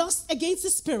flesh lusts against the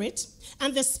Spirit,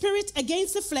 and the Spirit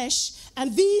against the flesh,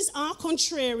 and these are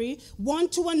contrary one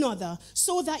to another,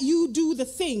 so that you do the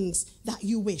things that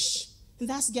you wish. And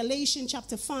that's Galatians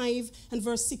chapter 5 and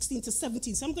verse 16 to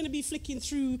 17. So I'm going to be flicking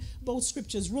through both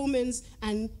scriptures, Romans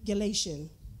and Galatians.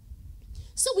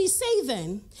 So we say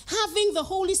then, having the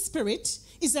Holy Spirit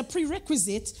is a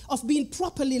prerequisite of being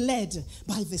properly led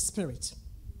by the Spirit.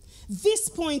 This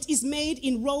point is made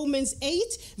in Romans 8,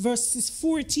 verses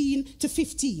 14 to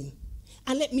 15.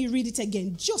 And let me read it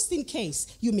again, just in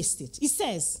case you missed it. It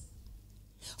says,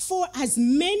 for as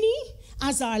many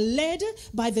as are led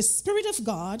by the Spirit of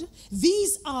God,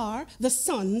 these are the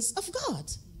sons of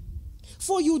God.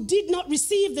 For you did not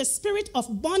receive the spirit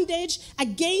of bondage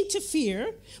again to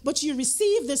fear, but you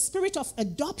received the spirit of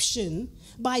adoption,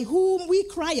 by whom we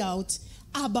cry out,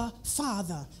 Abba,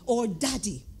 Father, or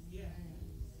Daddy. Yeah.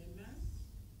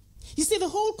 You see, the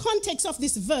whole context of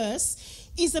this verse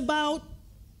is about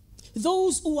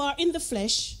those who are in the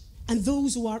flesh and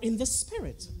those who are in the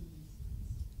spirit.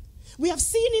 We have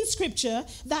seen in Scripture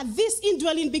that this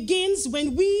indwelling begins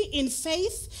when we, in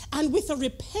faith and with a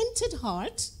repentant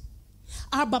heart,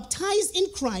 are baptized in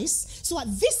Christ. So at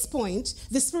this point,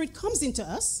 the Spirit comes into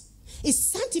us, it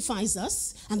sanctifies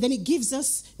us, and then it gives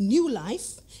us new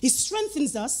life. It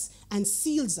strengthens us and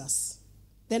seals us.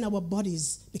 Then our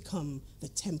bodies become the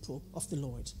temple of the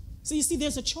Lord. So you see,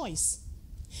 there's a choice.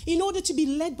 In order to be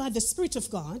led by the Spirit of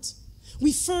God,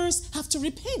 we first have to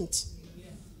repent.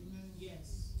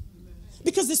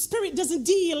 Because the Spirit doesn't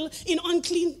deal in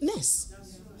uncleanness.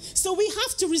 So we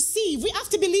have to receive, we have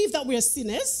to believe that we're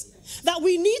sinners, that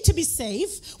we need to be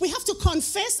saved. We have to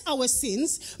confess our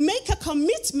sins, make a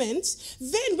commitment.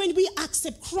 Then when we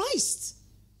accept Christ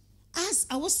as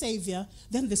our Savior,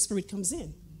 then the Spirit comes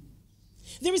in.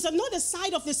 There is another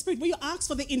side of the Spirit where you ask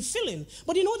for the infilling.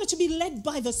 But in order to be led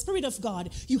by the Spirit of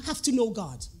God, you have to know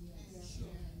God.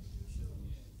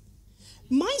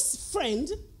 My friend,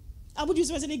 I would use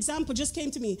her as an example, just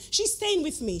came to me. She's staying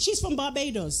with me. She's from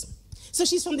Barbados. So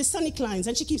she's from the sunny climes,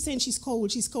 and she keeps saying she's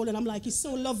cold, and I'm like, it's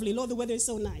so lovely. Lord, the weather is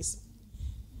so nice.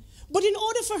 But in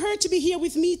order for her to be here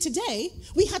with me today,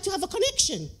 we had to have a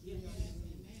connection.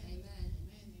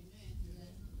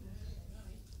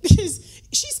 Because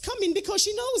she's coming because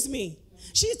she knows me.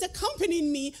 She's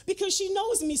accompanying me because she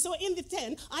knows me. So in the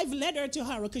tent, I've led her to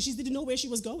Harrow because she didn't know where she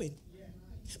was going.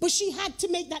 But she had to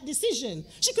make that decision.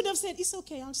 She could have said, it's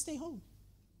okay, I'll stay home.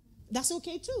 That's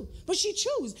okay too. But she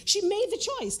chose. She made the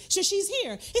choice. So she's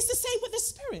here. It's the same with the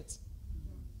Spirit.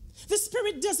 The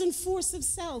Spirit doesn't force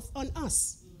himself on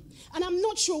us. And I'm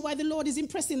not sure why the Lord is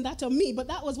impressing that on me, but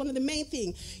that was one of the main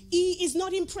things. He is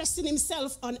not impressing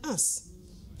himself on us.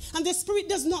 And the Spirit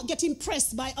does not get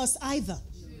impressed by us either.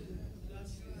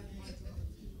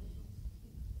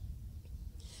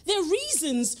 There are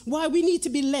reasons why we need to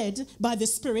be led by the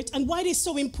Spirit and why they're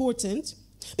so important.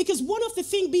 Because one of the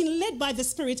things being led by the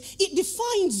Spirit, it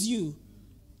defines you.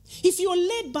 If you're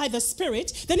led by the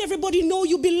Spirit, then everybody know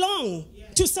you belong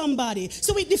to somebody.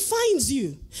 So it defines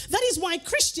you. That is why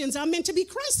Christians are meant to be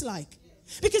Christ-like.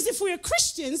 Because if we're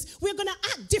Christians, we're going to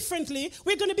act differently.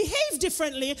 We're going to behave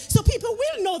differently. So people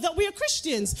will know that we are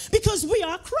Christians because we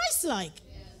are Christ-like.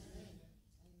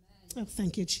 Oh,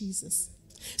 thank you, Jesus.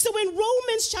 So when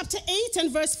Romans chapter 8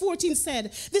 and verse 14 said,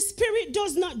 the Spirit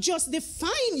does not just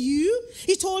define you,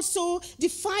 it also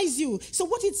defies you. So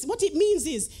what it means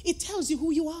is, it tells you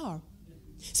who you are.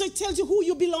 So it tells you who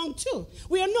you belong to.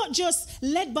 We are not just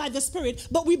led by the Spirit,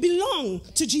 but we belong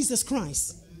to Jesus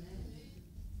Christ.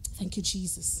 Thank you,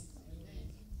 Jesus.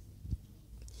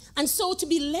 And so to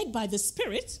be led by the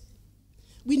Spirit,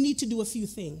 we need to do a few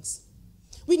things.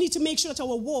 We need to make sure that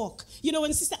our walk, you know,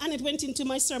 when Sister Annette went into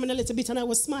my sermon a little bit and I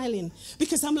was smiling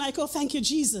because I'm like, oh, thank you,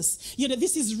 Jesus. You know,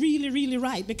 this is really, really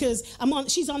right because I'm on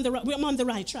the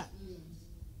right track.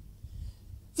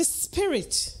 The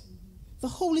Spirit, the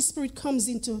Holy Spirit comes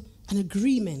into an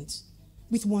agreement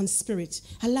with one Spirit,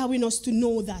 allowing us to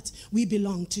know that we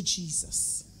belong to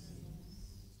Jesus.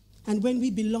 And when we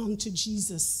belong to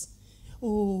Jesus,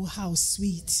 oh, how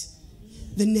sweet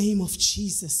the name of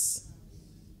Jesus.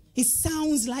 It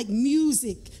sounds like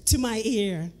music to my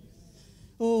ear.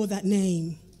 Oh, that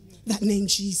name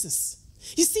Jesus.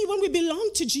 You see, when we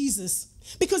belong to Jesus,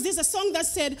 because there's a song that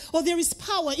said, oh, there is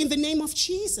power in the name of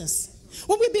Jesus.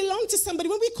 When we belong to somebody,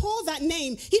 when we call that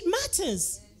name, it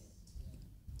matters.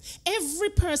 Every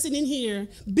person in here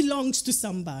belongs to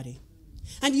somebody.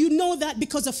 And you know that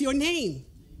because of your name.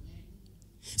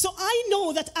 So I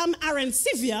know that I'm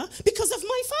Aransevia because of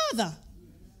my father.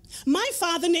 My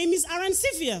father's name is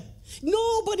Aransevia.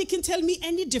 Nobody can tell me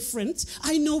any different.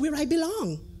 I know where I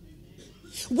belong.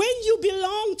 When you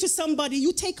belong to somebody,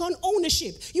 you take on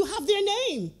ownership. You have their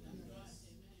name.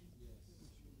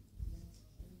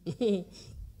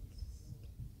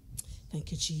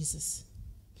 Thank you, Jesus.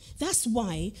 That's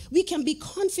why we can be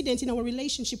confident in our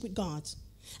relationship with God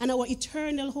and our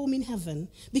eternal home in heaven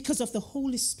because of the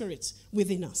Holy Spirit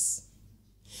within us.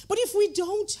 But if we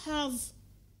don't have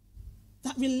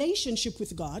that relationship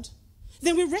with God,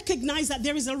 then we recognize that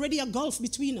there is already a gulf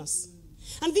between us.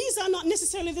 And these are not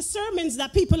necessarily the sermons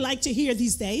that people like to hear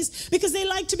these days because they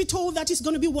like to be told that it's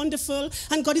going to be wonderful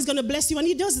and God is going to bless you, and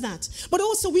he does that. But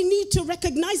also we need to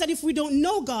recognize that if we don't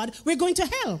know God, we're going to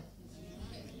hell.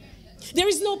 There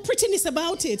is no prettiness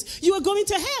about it. You are going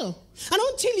to hell. And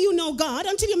until you know God,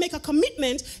 until you make a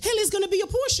commitment, hell is going to be your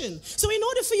portion. So in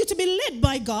order for you to be led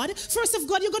by God, first of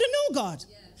all, you've got to know God.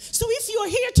 So if you're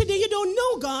here today, you don't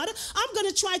know God, I'm going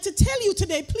to try to tell you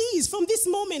today, please, from this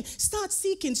moment, start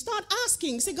seeking, start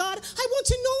asking. Say, God, I want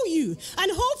to know you.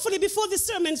 And hopefully before the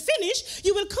sermon's finished,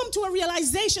 you will come to a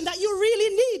realization that you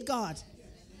really need God.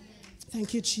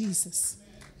 Thank you, Jesus.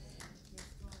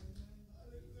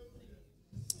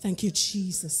 Thank you,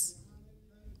 Jesus.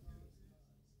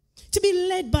 To be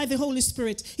led by the Holy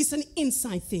Spirit is an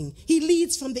inside thing. He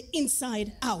leads from the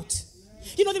inside out.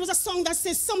 You know, there was a song that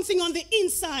says something on the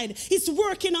inside is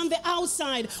working on the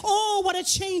outside. Oh, what a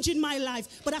change in my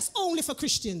life. But that's only for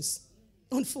Christians,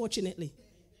 unfortunately.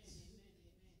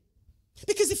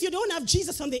 Because if you don't have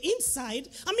Jesus on the inside,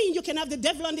 I mean, you can have the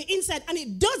devil on the inside and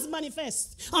it does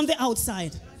manifest on the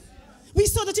outside. We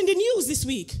saw that in the news this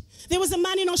week. There was a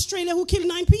man in Australia who killed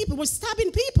 9 people, was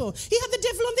stabbing people. He had the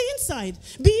devil on the inside.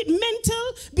 Be it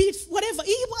mental, be it whatever.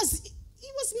 He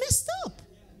was messed up.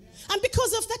 And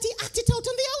because of that, he acted out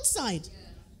on the outside.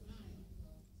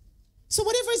 So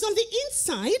whatever is on the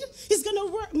inside is going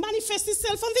to manifest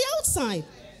itself on the outside.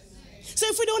 So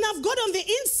if we don't have God on the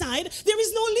inside, there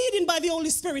is no leading by the Holy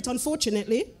Spirit,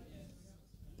 unfortunately.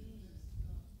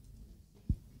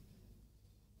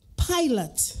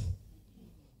 Pilate.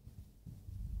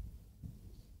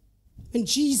 When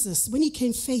Jesus, when he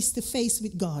came face to face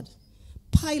with God,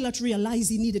 Pilate realized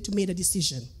he needed to make a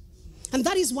decision. And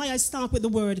that is why I start with the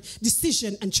word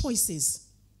decision and choices.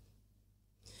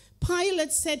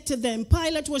 Pilate said to them,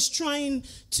 Pilate was trying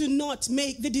to not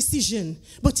make the decision,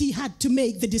 but he had to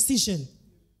make the decision.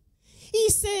 He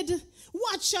said,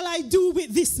 what shall I do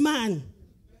with this man?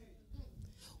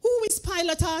 Who is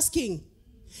Pilate asking?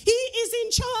 He is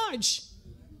in charge.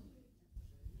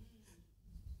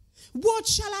 What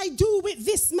shall I do with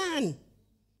this man,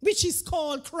 which is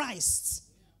called Christ?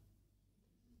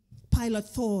 Pilate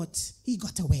thought he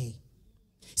got away.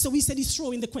 So he said he's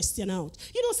throwing the question out.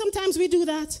 You know, sometimes we do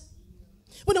that.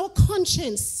 When our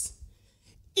conscience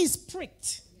is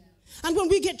pricked. And when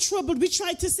we get troubled, we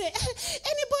try to say,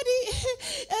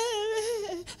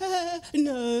 anybody?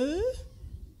 No.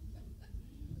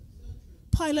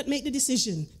 Pilate, make the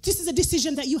decision. This is a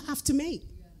decision that you have to make.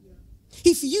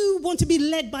 If you want to be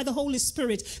led by the Holy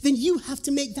Spirit, then you have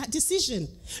to make that decision.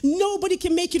 Nobody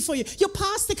can make it for you. Your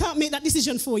pastor can't make that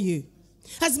decision for you.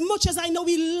 As much as I know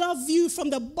he loves you from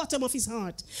the bottom of his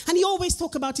heart. And he always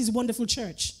talks about his wonderful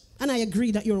church. And I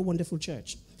agree that you're a wonderful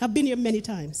church. I've been here many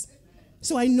times.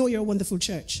 So I know you're a wonderful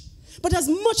church. But as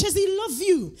much as he loves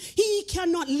you, he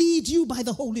cannot lead you by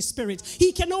the Holy Spirit.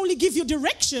 He can only give you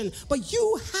direction. But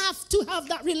you have to have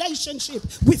that relationship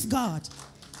with God.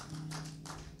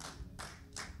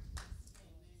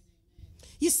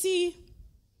 You see,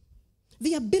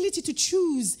 the ability to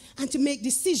choose and to make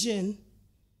decision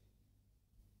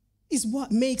is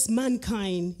what makes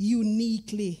mankind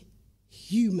uniquely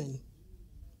human.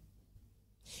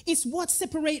 It's what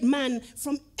separates man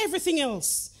from everything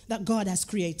else that God has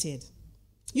created.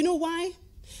 You know why?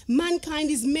 Mankind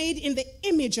is made in the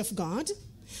image of God,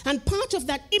 and part of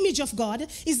that image of God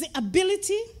is the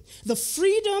ability, the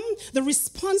freedom, the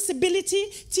responsibility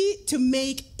to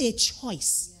make a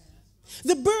choice.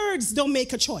 The birds don't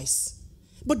make a choice,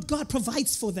 but God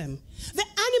provides for them. The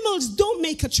animals don't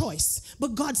make a choice,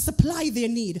 but God supplies their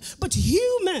need. But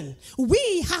human,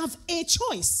 we have a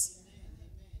choice.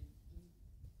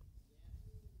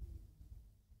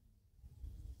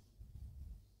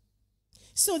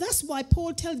 So that's why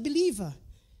Paul tells believers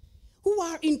who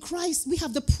are in Christ, we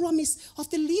have the promise of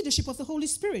the leadership of the Holy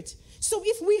Spirit. So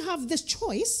if we have this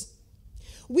choice,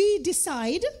 we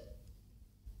decide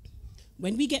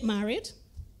when we get married,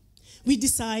 we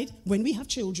decide when we have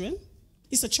children.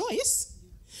 It's a choice.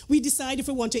 We decide if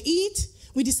we want to eat.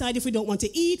 We decide if we don't want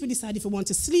to eat. We decide if we want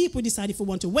to sleep. We decide if we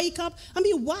want to wake up. I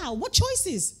mean, wow, what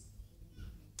choices?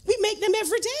 We make them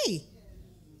every day.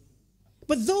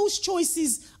 But those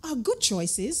choices are good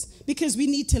choices because we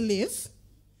need to live.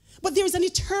 But there is an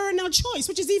eternal choice,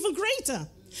 which is even greater.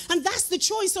 And that's the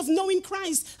choice of knowing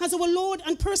Christ as our Lord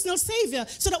and personal Savior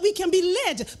so that we can be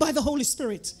led by the Holy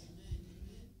Spirit.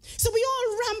 So we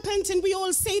all rampant and we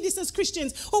all say this as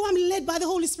Christians. Oh, I'm led by the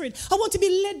Holy Spirit. I want to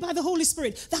be led by the Holy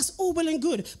Spirit. That's all well and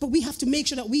good. But we have to make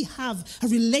sure that we have a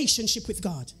relationship with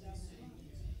God.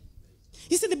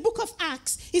 You see, the book of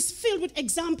Acts is filled with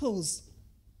examples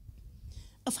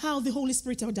of how the Holy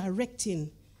Spirit are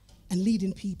directing and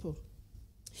leading people.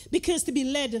 Because to be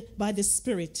led by the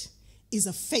Spirit is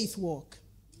a faith walk.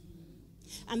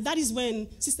 And that is when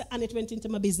Sister Annette went into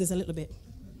my business a little bit.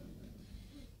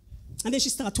 And then she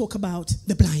started talking about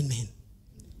the blind men.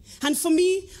 And for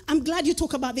me, I'm glad you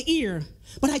talk about the ear,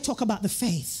 but I talk about the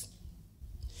faith.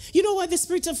 You know why the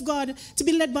Spirit of God, to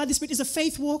be led by the Spirit, is a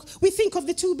faith walk? We think of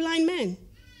the two blind men,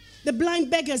 the blind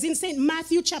beggars in St.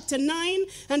 Matthew chapter 9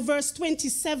 and verse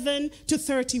 27 to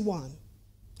 31.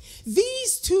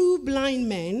 These two blind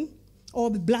men, or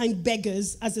blind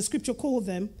beggars, as the scripture called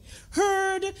them,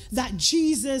 heard that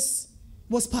Jesus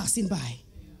was passing by.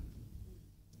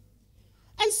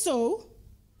 And so,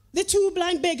 the two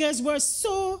blind beggars were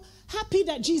so happy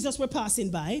that Jesus were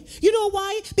passing by. You know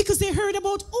why? Because they heard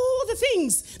about all the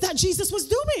things that Jesus was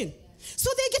doing. So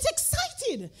they get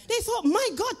excited. They thought, my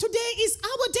God, today is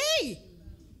our day.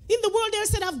 In the world, they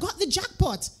said, I've got the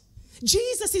jackpot.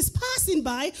 Jesus is passing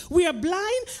by. We are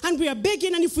blind and we are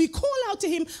begging. And if we call out to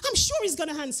him, I'm sure he's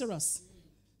going to answer us.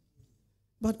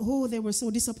 But oh, they were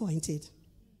so disappointed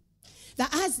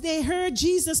that as they heard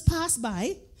Jesus pass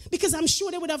by, because I'm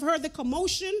sure they would have heard the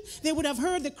commotion, they would have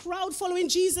heard the crowd following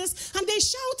Jesus, and they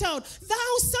shout out,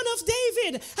 thou son of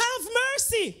David, have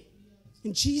mercy.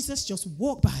 And Jesus just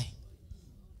walked by.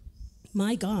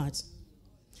 My God.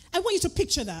 I want you to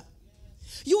picture that.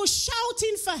 You're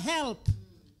shouting for help,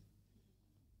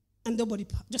 and nobody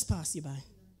just passed you by.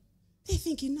 They're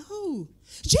thinking, no,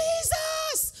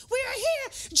 Jesus, we are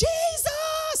here,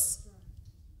 Jesus.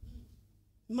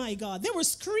 My God, they were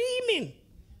screaming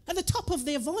at the top of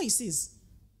their voices.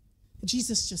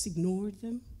 Jesus just ignored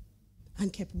them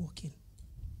and kept walking.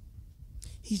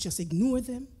 He just ignored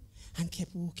them and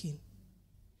kept walking.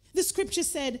 The scripture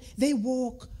said they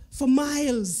walk for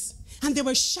miles and they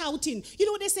were shouting. You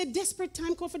know what they said? Desperate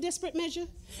time call for desperate measure.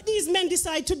 These men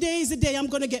decide today is the day I'm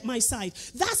going to get my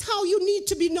sight. That's how you need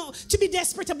to be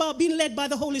desperate about being led by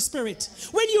the Holy Spirit.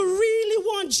 When you really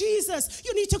want Jesus,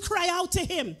 you need to cry out to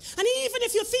him. And even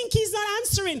if you think he's not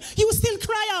answering, you will still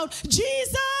cry out,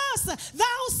 Jesus,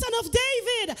 thou son of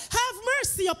David, have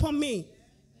mercy upon me.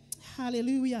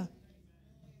 Hallelujah.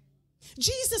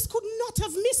 Jesus could not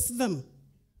have missed them.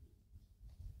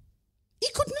 He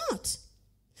could not.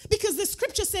 Because the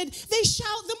scripture said they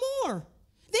shout the more.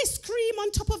 They scream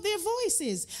on top of their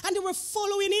voices. And they were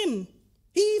following him,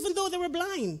 even though they were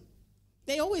blind.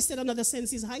 They always said another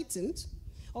sense is heightened.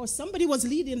 Or somebody was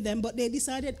leading them, but they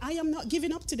decided, I am not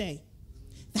giving up today.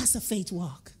 That's a faith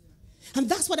walk. And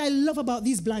that's what I love about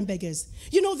these blind beggars.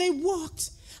 You know, they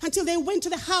walked until they went to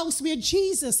the house where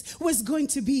Jesus was going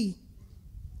to be.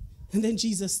 And then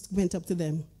Jesus went up to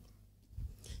them.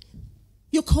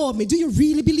 You called me. Do you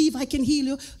really believe I can heal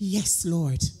you? Yes,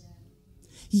 Lord.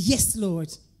 Yes, Lord.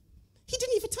 He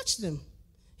didn't even touch them.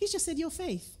 He just said, your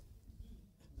faith.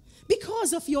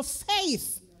 Because of your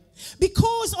faith.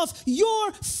 Because of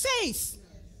your faith.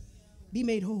 Be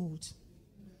made whole.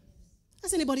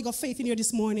 Has anybody got faith in here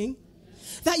this morning?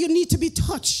 That you need to be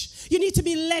touched. You need to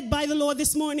be led by the Lord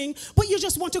this morning. But you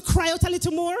just want to cry out a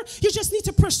little more. You just need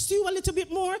to pursue a little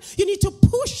bit more. You need to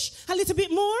push a little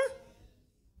bit more.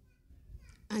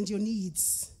 And your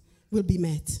needs will be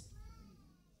met.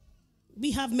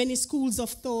 We have many schools of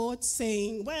thought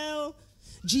saying, well,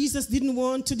 Jesus didn't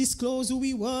want to disclose who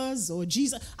he was, or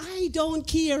Jesus. I don't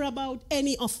care about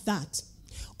any of that.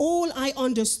 All I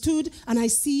understood and I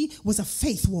see was a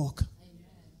faith walk.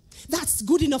 That's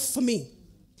good enough for me.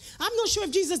 I'm not sure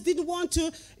if Jesus didn't want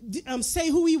to say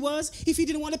who he was, if he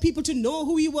didn't want the people to know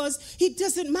who he was. It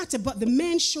doesn't matter, but the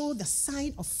man showed the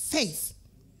sign of faith.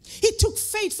 It took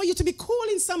faith for you to be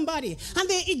calling somebody and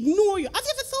they ignore you. Have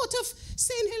you ever thought of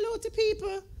saying hello to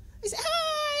people? You say,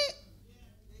 hi.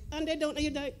 And they don't,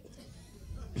 you die.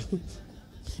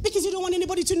 Because you don't want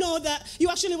anybody to know that you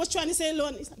actually was trying to say hello.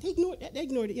 And it's like, they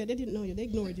ignored it. Yeah, they didn't know you. They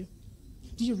ignored you.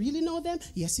 Do you really know them?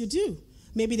 Yes, you do.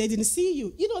 Maybe they didn't see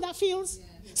you. You know how that feels? Yeah.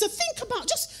 So think about,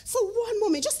 just for one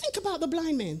moment, just think about the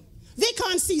blind man. They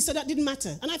can't see, so that didn't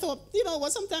matter. And I thought, you know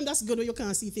what, sometimes that's good when you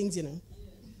can't see things, you know.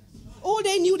 All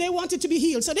they knew, they wanted to be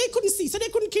healed. So they couldn't see. So they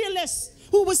couldn't care less.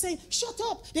 Who was saying, shut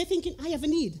up. They're thinking, I have a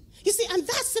need. You see, and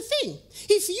that's the thing.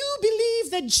 If you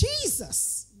believe that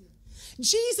Jesus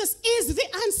is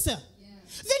the answer,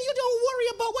 then you don't worry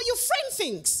about what your friend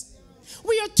thinks.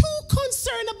 We are too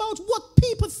concerned about what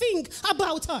people think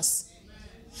about us.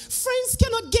 Friends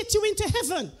cannot get you into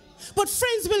heaven, but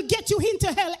friends will get you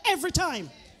into hell every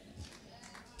time.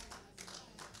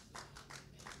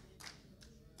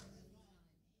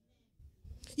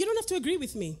 You don't have to agree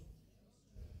with me.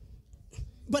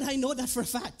 But I know that for a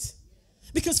fact.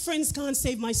 Because friends can't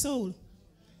save my soul.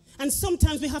 And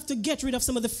sometimes we have to get rid of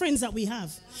some of the friends that we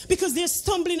have. Because they're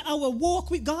stumbling our walk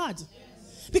with God.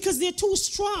 Because they're too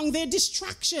strong. They're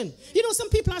distraction. You know, some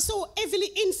people are so heavily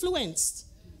influenced.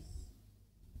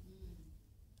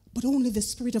 But only the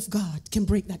Spirit of God can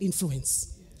break that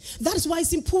influence. That is why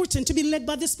it's important to be led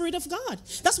by the Spirit of God.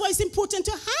 That's why it's important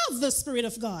to have the Spirit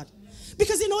of God.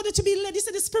 Because in order to be led, he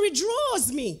said, the Spirit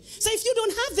draws me. So if you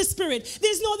don't have the Spirit,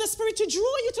 there's no other Spirit to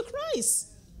draw you to Christ.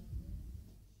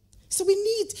 So we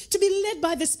need to be led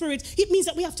by the Spirit. It means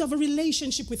that we have to have a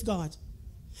relationship with God.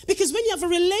 Because when you have a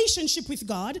relationship with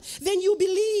God, then you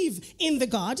believe in the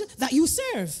God that you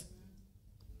serve.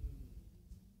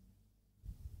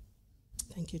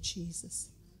 Thank you, Jesus.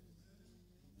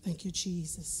 Thank you,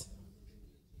 Jesus.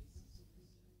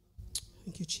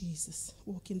 Thank you, Jesus.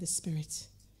 Walk in the Spirit,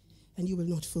 and you will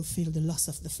not fulfill the lust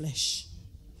of the flesh.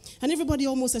 And everybody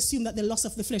almost assumes that the lust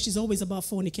of the flesh is always about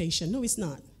fornication. No, it's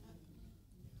not.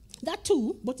 That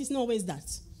too, but it's not always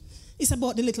that. It's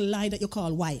about the little lie that you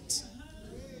call white.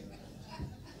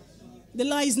 The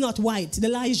lie is not white. The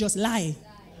lie is just lie.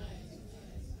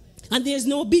 And there's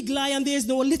no big lie, and there's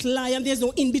no little lie, and there's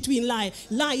no in-between lie.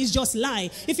 Lie is just lie.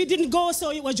 If it didn't go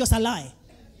so, it was just a lie.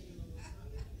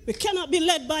 We cannot be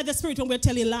led by the Spirit when we're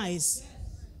telling lies.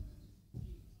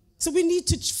 So we need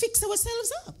to fix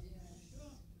ourselves up.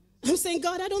 I'm saying,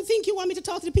 God, I don't think you want me to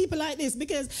talk to the people like this,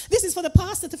 because this is for the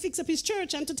pastor to fix up his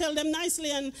church and to tell them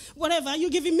nicely and whatever. You're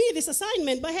giving me this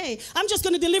assignment, but hey, I'm just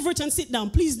going to deliver it and sit down.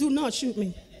 Please do not shoot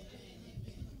me.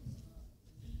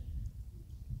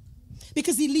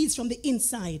 Because he leads from the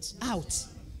inside out.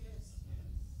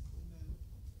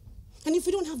 And if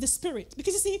we don't have the Spirit,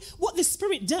 because you see, what the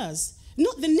Spirit does,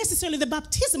 not necessarily the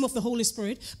baptism of the Holy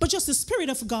Spirit, but just the Spirit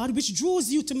of God, which draws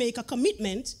you to make a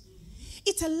commitment,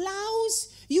 it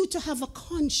allows you to have a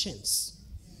conscience.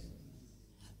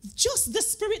 Just the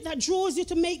Spirit that draws you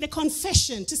to make the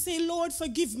confession, to say, Lord,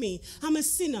 forgive me. I'm a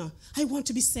sinner. I want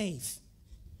to be saved.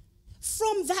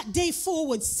 From that day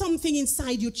forward, something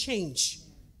inside you change.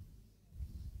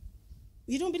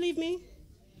 You don't believe me?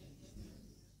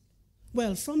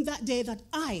 Well, from that day that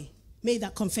I made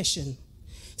that confession,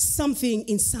 something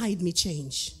inside me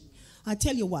changed. I'll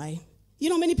tell you why. You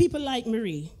know, many people like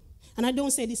Marie, and I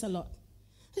don't say this a lot.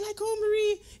 They're like, oh,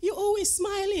 Marie, you're always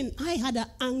smiling. I had an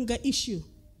anger issue.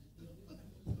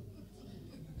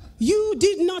 You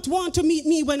did not want to meet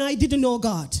me when I didn't know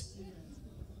God.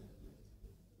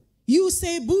 You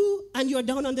say boo, and you're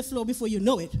down on the floor before you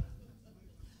know it.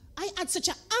 I had such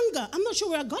an anger. I'm not sure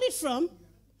where I got it from.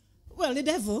 Well, the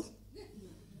devil.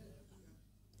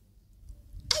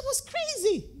 I was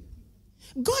crazy.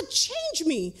 God changed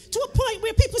me to a point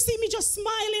where people see me just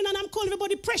smiling and I'm calling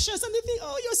everybody precious and they think,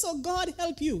 oh, you're so God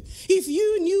help you. If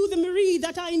you knew the Marie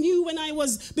that I knew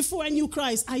before I knew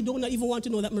Christ, I don't even want to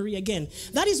know that Marie again.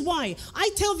 That is why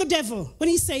I tell the devil when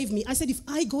he saved me, I said, if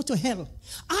I go to hell,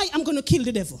 I am going to kill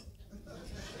the devil.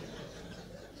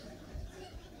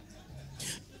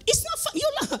 It's not fun.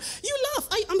 You laugh.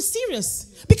 I'm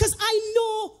serious. Because I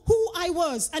know who I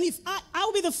was. And if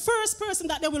I'll be the first person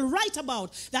that they will write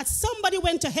about that somebody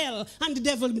went to hell and the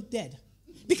devil dead.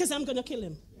 Because I'm going to kill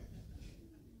him.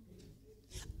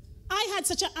 I had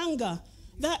such an anger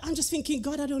that I'm just thinking,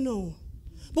 God, I don't know.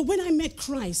 But when I met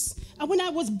Christ, and when I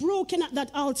was broken at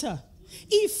that altar,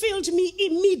 he filled me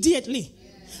immediately.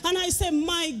 And I said,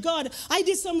 my God, I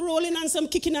did some rolling and some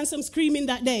kicking and some screaming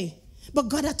that day. But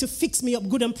God had to fix me up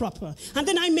good and proper. And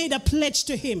then I made a pledge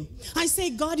to him. I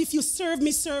say, God, if you serve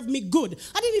me good.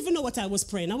 I didn't even know what I was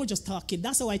praying. I was just talking.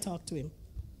 That's how I talked to him.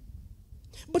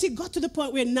 But it got to the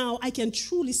point where now I can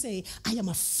truly say, I am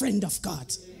a friend of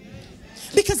God.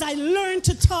 Because I learned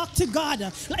to talk to God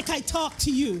like I talk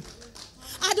to you.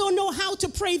 I don't know how to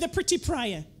pray the pretty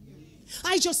prayer.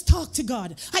 I just talk to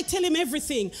God. I tell him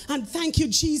everything. And thank you,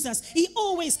 Jesus. He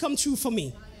always comes through for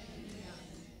me.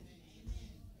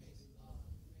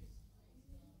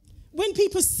 When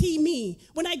people see me,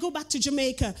 when I go back to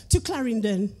Jamaica, to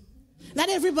Clarendon, that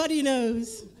everybody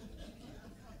knows. They're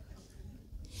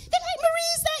like,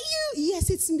 Marie, is that you? Yes,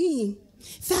 it's me.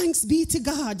 Thanks be to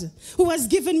God who has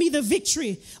given me the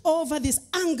victory over this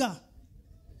anger.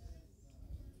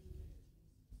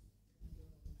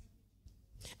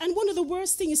 And one of the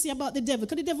worst things you see about the devil,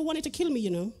 because the devil wanted to kill me, you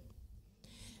know.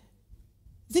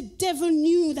 The devil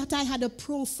knew that I had a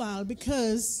profile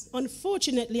because,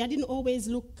 unfortunately, I didn't always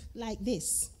look like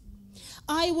this.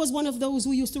 I was one of those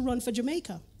who used to run for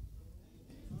Jamaica.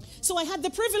 So I had the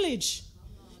privilege,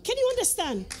 can you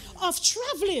understand, of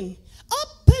traveling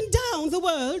up and down the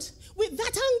world with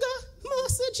that anger.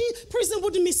 Master G, prison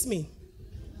wouldn't miss me.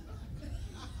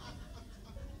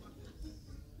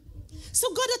 So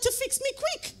God had to fix me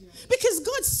quick because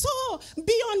God saw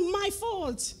beyond my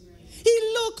fault.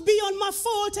 He looked beyond my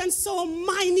fault and saw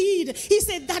my need. He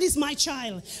said, that is my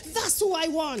child. That's who I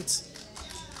want.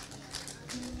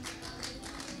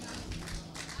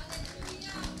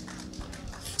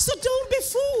 So don't be be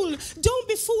fooled. Don't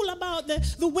be fooled about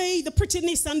the way the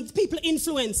prettiness and people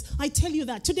influence. I tell you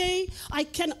that today I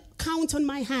can count on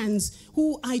my hands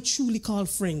who I truly call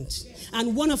friend.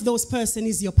 And one of those persons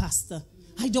is your pastor.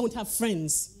 I don't have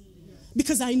friends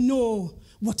because I know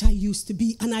what I used to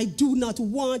be, and I do not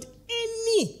want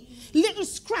any little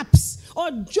scraps or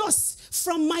just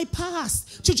from my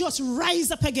past to just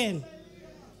rise up again.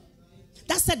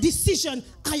 That's a decision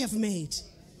I have made.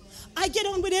 I get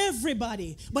on with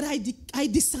everybody, but I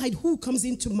decide who comes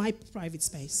into my private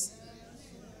space.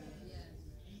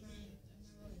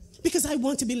 Because I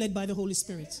want to be led by the Holy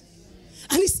Spirit.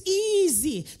 And it's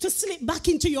easy to slip back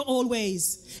into your old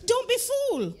ways. Don't be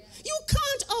fooled. You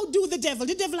can't outdo the devil.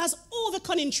 The devil has all the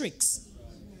cunning tricks.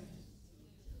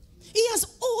 He has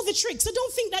all the tricks. So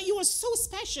don't think that you are so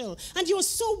special and you are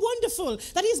so wonderful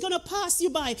that he's going to pass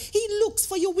you by. He looks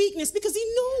for your weakness because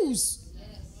he knows.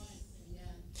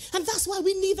 And that's why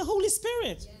we need the Holy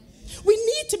Spirit. We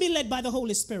need to be led by the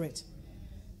Holy Spirit.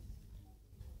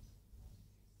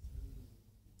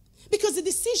 Because the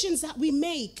decisions that we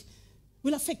make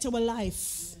will affect our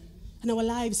life and our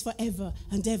lives forever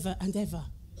and ever and ever.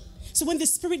 So when the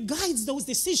Spirit guides those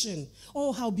decisions,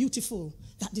 oh, how beautiful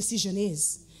that decision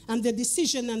is. And the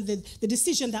decision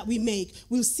decision that we make,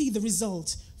 we'll see the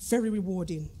result. Very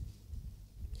rewarding.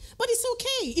 But it's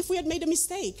okay if we had made a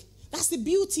mistake. That's the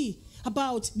beauty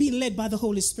about being led by the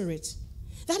Holy Spirit.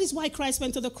 That is why Christ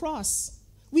went to the cross.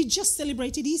 We just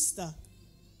celebrated Easter,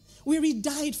 where he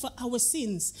died for our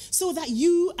sins so that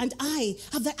you and I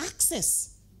have the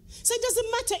access. So it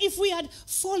doesn't matter if we had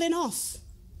fallen off,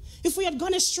 if we had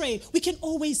gone astray, we can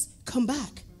always come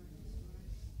back.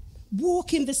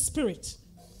 Walk in the Spirit.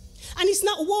 And it's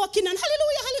not walking and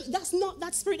hallelujah, hallelujah. That's not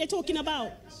that Spirit they're talking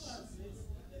about.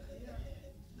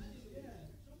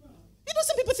 You know,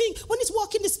 some people think when it's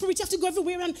walking in the Spirit, you have to go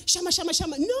everywhere and shama, shama,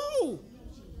 shama. No.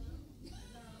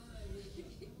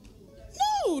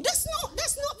 No, that's not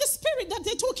the Spirit that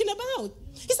they're talking about.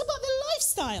 It's about the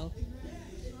lifestyle.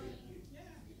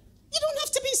 You don't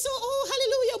have to be so, oh,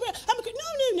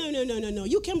 hallelujah. No.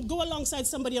 You can go alongside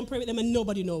somebody and pray with them and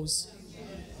nobody knows.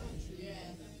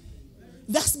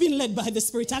 That's been led by the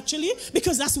Spirit, actually,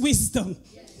 because that's wisdom.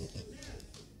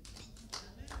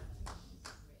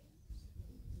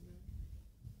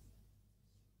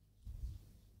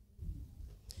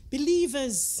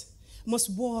 Believers must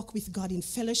walk with God in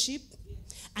fellowship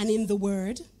and in the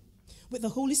Word, with the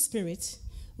Holy Spirit,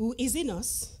 who is in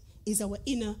us, is our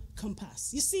inner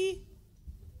compass. You see,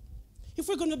 if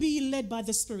we're going to be led by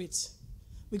the Spirit,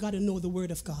 we got to know the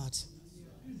Word of God.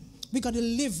 We got to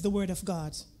live the Word of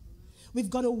God. We've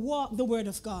got to walk the Word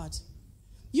of God.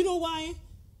 You know why?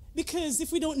 Because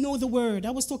if we don't know the Word,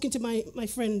 I was talking to my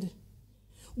friend,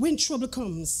 when trouble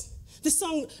comes, the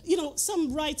song, you know,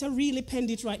 some writer really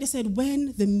penned it right. They said,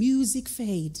 when the music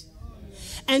fades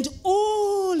and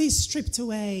all is stripped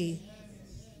away.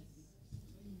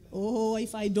 Oh,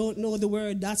 if I don't know the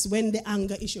Word, that's when the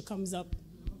anger issue comes up.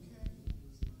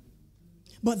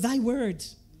 But thy word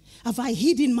have I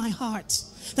hid in my heart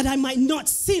that I might not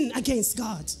sin against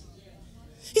God.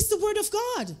 It's the Word of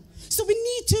God. So we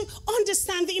need to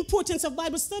understand the importance of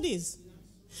Bible studies.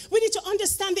 We need to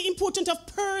understand the importance of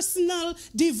personal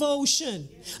devotion.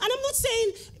 And I'm not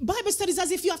saying Bible studies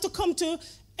as if you have to come to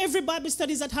every Bible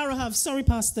studies that Harrow have. Sorry,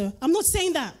 Pastor. I'm not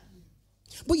saying that.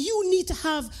 But you need to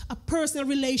have a personal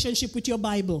relationship with your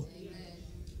Bible.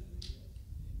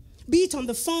 Be it on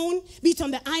the phone, be it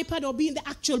on the iPad, or be in the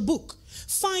actual book.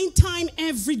 Find time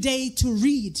every day to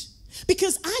read.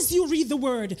 Because as you read the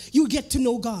Word, you get to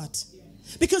know God.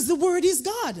 Because the Word is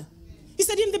God. He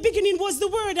said in the beginning was the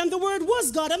Word, and the Word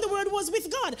was God, and the Word was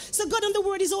with God. So God and the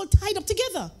Word is all tied up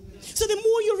together. So the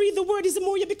more you read the Word is the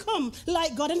more you become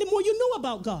like God, and the more you know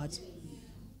about God.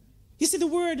 You see, the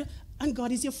Word and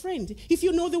God is your friend. If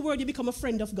you know the Word, you become a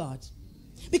friend of God.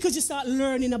 Because you start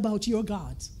learning about your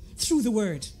God through the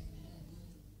Word.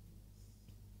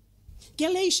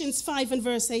 Galatians 5 and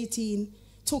verse 18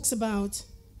 talks about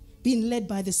being led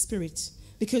by the Spirit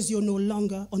because you're no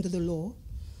longer under the law.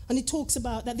 And it talks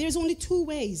about that there's only two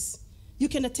ways you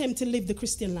can attempt to live the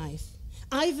Christian life.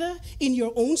 Either in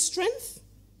your own strength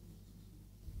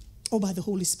or by the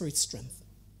Holy Spirit's strength.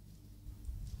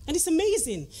 And it's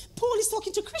amazing. Paul is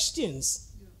talking to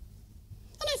Christians.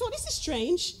 And I thought, this is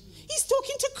strange. He's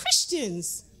talking to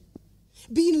Christians.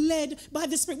 Being led by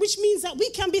the Spirit, which means that we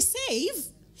can be saved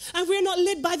and we're not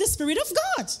led by the Spirit of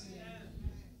God.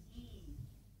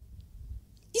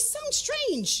 It sounds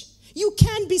strange. You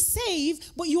can be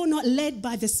saved, but you're not led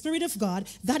by the Spirit of God.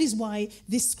 That is why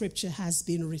this scripture has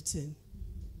been written.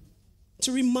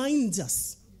 To remind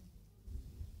us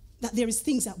that there is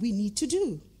things that we need to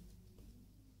do.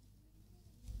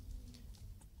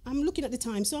 looking at the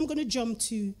time, so I'm going to jump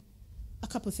to a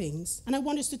couple of things. And I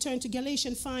want us to turn to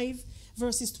Galatians 5,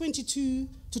 verses 22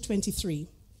 to 23.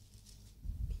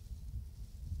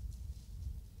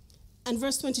 And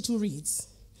verse 22 reads,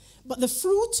 "But the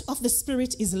fruit of the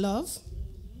Spirit is love,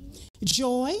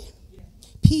 joy,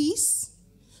 peace,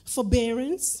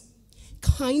 forbearance,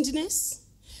 kindness,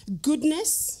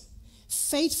 goodness,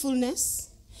 faithfulness,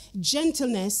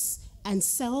 gentleness, and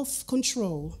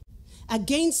self-control.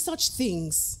 Against such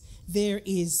things there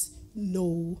is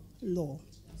no law."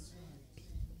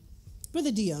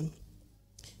 Brother Dion,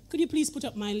 could you please put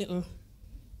up my little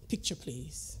picture,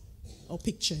 please? Or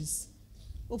pictures.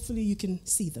 Hopefully you can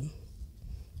see them.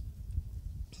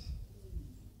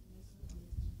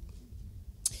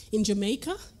 In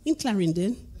Jamaica, in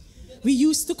Clarendon, we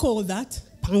used to call that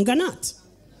panganut,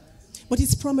 but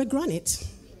it's pomegranate.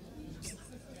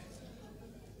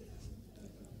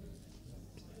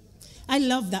 I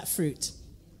love that fruit.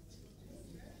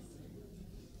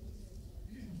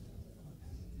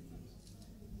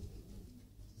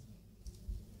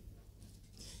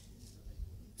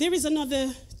 There is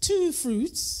another 2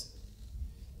 fruits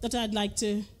that I'd like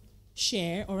to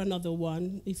share, or another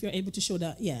one, if you're able to show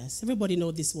that. Yes, everybody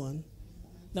know this one.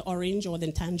 The orange or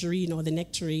the tangerine or the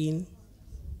nectarine.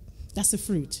 That's a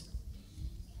fruit.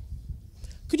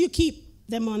 Could you keep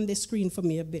them on the screen for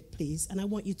me a bit, please? And I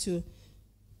want you to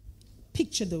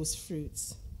picture those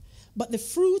fruits. But the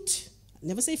fruit,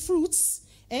 never say fruits,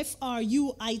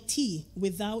 F-R-U-I-T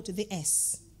without the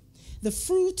S. The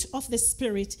fruit of the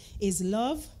Spirit is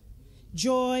love,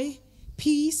 joy,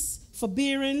 peace,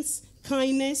 forbearance,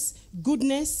 kindness,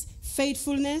 goodness,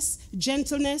 faithfulness,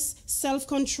 gentleness,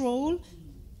 self-control.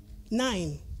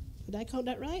 9. Did I count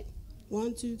that right?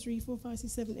 1, 2, 3, 4, 5,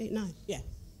 6, 7, 8, 9. Yeah.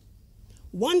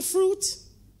 1 fruit,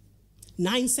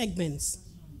 9 segments.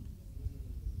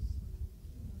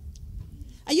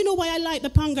 And you know why I like the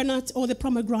panganut or the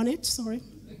pomegranate? Sorry.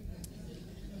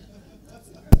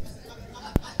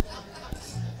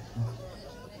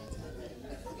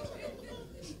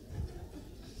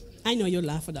 I know you'll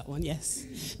laugh at that one,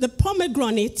 yes. The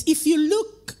pomegranate, if you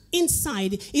look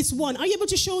inside, it's one. Are you able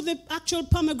to show the actual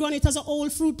pomegranate as a whole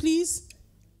fruit, please?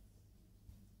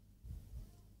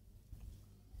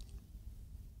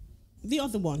 The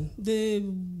other one, the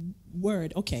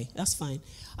word, okay, that's fine.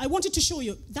 I wanted to show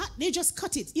you that they just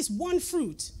cut it. It's one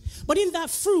fruit. But in that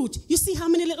fruit, you see how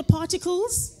many little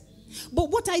particles?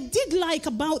 But what I did like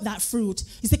about that fruit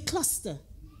is the cluster.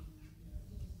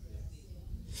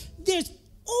 There's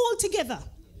all together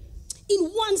in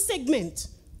one segment.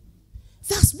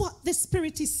 That's what the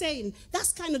Spirit is saying.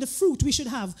 That's kind of the fruit we should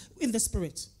have in the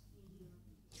Spirit.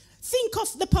 Think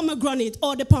of the pomegranate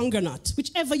or the panganut,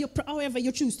 however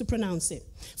you choose to pronounce it.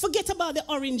 Forget about the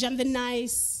orange and the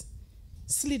nice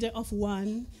slither of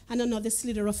one and another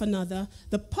slither of another.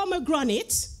 The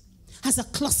pomegranate has a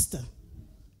cluster.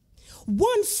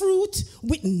 One fruit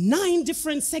with 9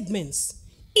 different segments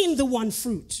in the one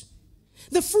fruit.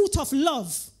 The fruit of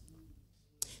love.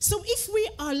 So if we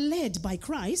are led by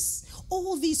Christ,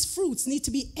 all these fruits need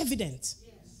to be evident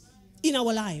in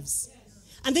our lives.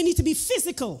 And they need to be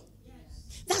physical.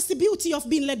 That's the beauty of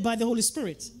being led by the Holy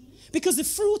Spirit. Because the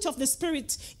fruit of the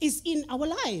Spirit is in our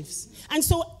lives. And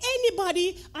so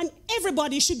anybody and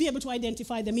everybody should be able to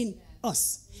identify them in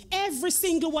us. Every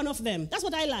single one of them. That's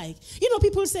what I like. You know,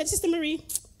 people said, Sister Marie,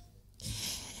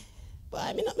 but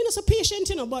I'm not so patient,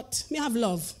 you know, but me have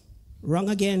love. Wrong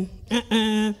again.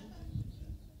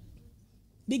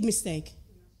 Big mistake.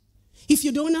 If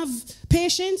you don't have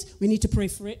patience, we need to pray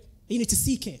for it. You need to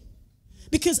seek it.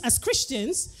 Because as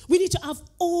Christians, we need to have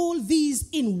all these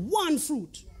in one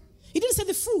fruit. He didn't say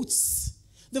the fruits.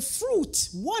 The fruit,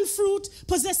 one fruit,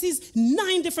 possesses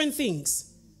 9 different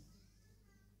things.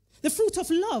 The fruit of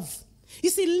love. You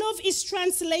see, love is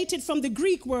translated from the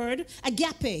Greek word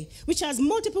agape, which has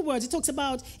multiple words. It talks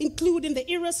about including the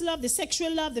eros love, the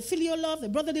sexual love, the filial love, the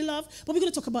brotherly love. But we're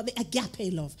going to talk about the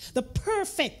agape love, the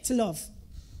perfect love.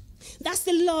 That's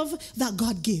the love that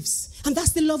God gives. And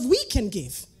that's the love we can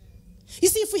give. You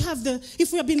see, if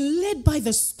we have been led by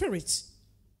the Spirit,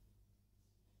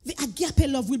 the agape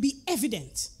love will be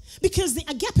evident. Because the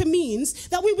agape means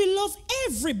that we will love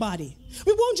everybody.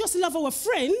 We won't just love our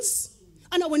friends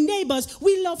and our neighbors.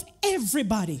 We love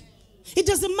everybody. It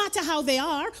doesn't matter how they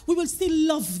are. We will still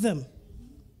love them.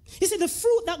 You see, the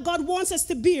fruit that God wants us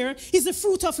to bear is the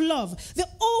fruit of love. The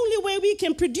only way we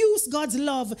can produce God's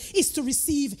love is to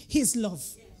receive His love.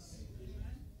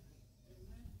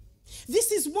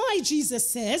 This is why Jesus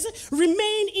says,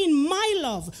 remain in my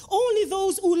love. Only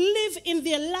those who live in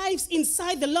their lives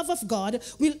inside the love of God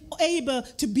will be able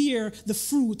to bear the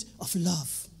fruit of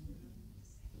love.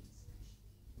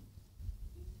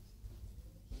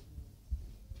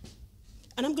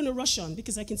 And I'm going to rush on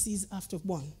because I can see it's after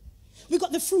 1. We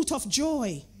got the fruit of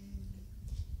joy,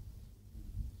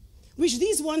 which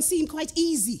these ones seem quite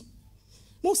easy.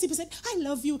 Most people say, I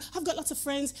love you, I've got lots of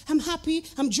friends, I'm happy,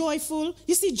 I'm joyful.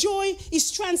 You see, joy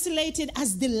is translated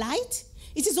as delight.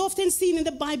 It is often seen in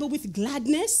the Bible with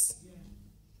gladness.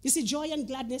 You see, joy and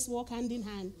gladness walk hand in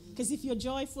hand. Because if you're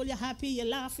joyful, you're happy, you're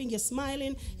laughing, you're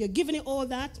smiling, you're giving it all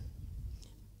that.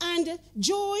 And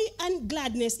joy and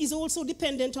gladness is also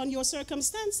dependent on your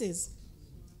circumstances.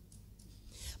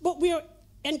 But we are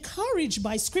encouraged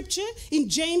by scripture in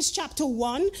James chapter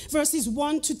 1, verses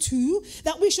 1 to 2,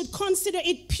 that we should consider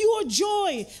it pure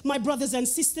joy, my brothers and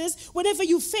sisters, whenever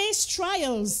you face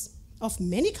trials of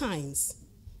many kinds,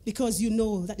 because you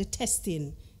know that the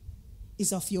testing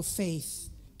is of your faith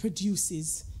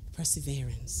produces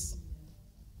perseverance.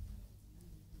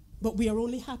 But we are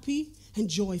only happy and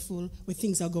joyful when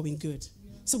things are going good.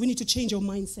 So we need to change our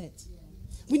mindset.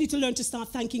 We need to learn to start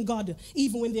thanking God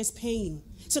even when there's pain,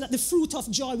 so that the fruit of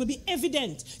joy will be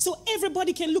evident. So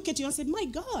everybody can look at you and say, my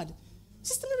God,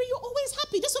 Sister Marie, you're always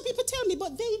happy. That's what people tell me,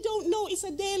 but they don't know it's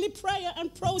a daily prayer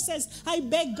and process. I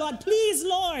beg God, please,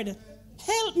 Lord,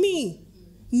 help me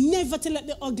never to let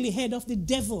the ugly head of the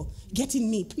devil get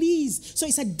in me, please. So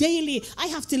it's a daily, I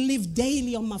have to live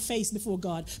daily on my face before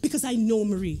God because I know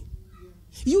Marie.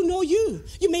 You know you.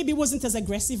 You maybe wasn't as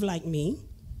aggressive like me,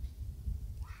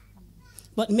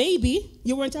 but maybe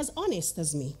you weren't as honest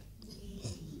as me.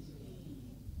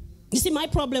 You see, my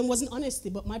problem wasn't honesty,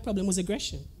 but my problem was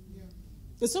aggression.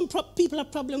 And some people have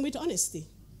a problem with honesty.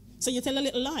 So you tell a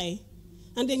little lie,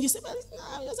 and then you say, well, no,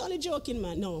 I was only joking,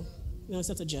 man. No, it's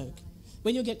not a joke.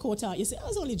 When you get caught out, you say, I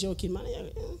was only joking, man.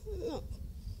 No,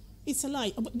 it's a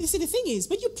lie. But you see, the thing is,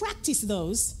 when you practice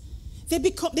those,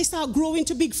 they start growing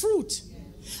to big fruit.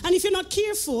 And if you're not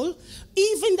careful,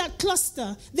 even that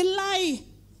cluster, the lie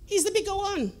is the bigger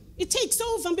one. It takes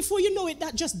over, and before you know it,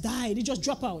 that just died. It just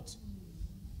dropped out.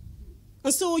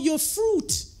 And so your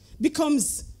fruit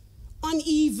becomes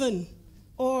uneven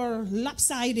or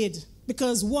lopsided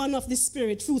because one of the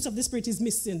spirit, fruits of the spirit is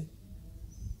missing.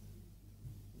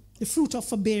 The fruit of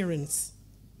forbearance.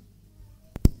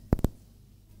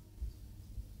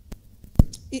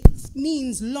 It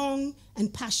means long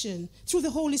and passion. Through the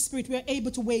Holy Spirit, we are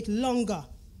able to wait longer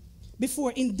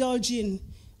before indulging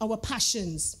our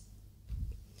passions.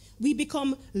 We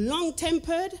become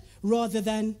long-tempered rather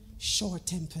than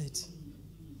short-tempered.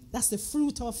 That's the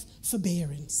fruit of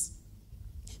forbearance.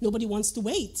 Nobody wants to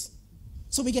wait.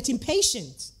 So we get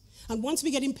impatient. And once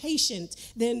we get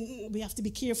impatient, then we have to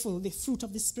be careful. The fruit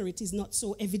of the Spirit is not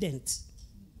so evident.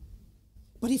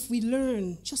 But if we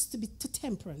learn just to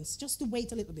temperance, just to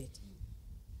wait a little bit,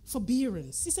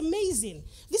 forbearance, it's amazing.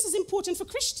 This is important for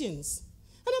Christians.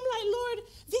 And I'm like, Lord,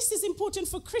 this is important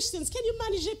for Christians. Can you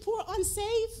manage the poor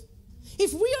unsaved?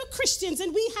 If we are Christians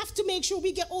and we have to make sure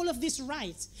we get all of this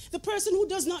right, the person who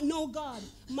does not know God,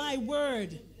 my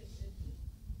word.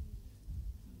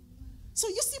 So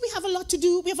you see, we have a lot to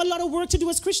do. We have a lot of work to do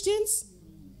as Christians.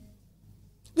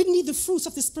 We need the fruits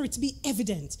of the Spirit to be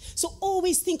evident. So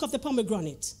always think of the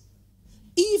pomegranate.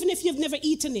 Even if you've never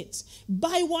eaten it,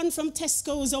 buy one from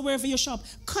Tesco's or wherever you shop.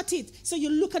 Cut it so you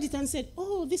look at it and say,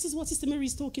 oh, this is what Sister Mary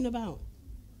is talking about.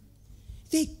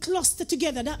 They cluster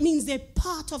together. That means they're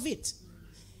part of it.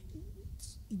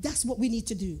 That's what we need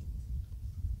to do.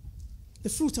 The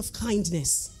fruit of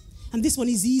kindness. And this one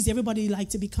is easy. Everybody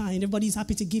likes to be kind. Everybody's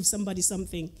happy to give somebody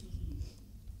something.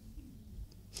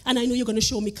 And I know you're going to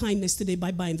show me kindness today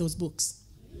by buying those books.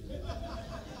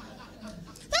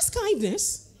 That's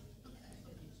kindness.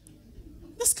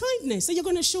 That's kindness. So you're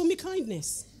going to show me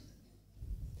kindness.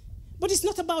 But it's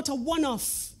not about a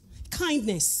one-off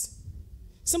kindness.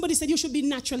 Somebody said you should be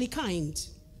naturally kind.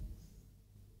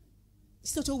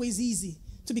 It's not always easy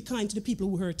to be kind to the people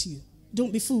who hurt you.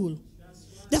 Don't be fooled.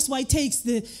 That's why it takes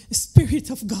the Spirit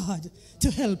of God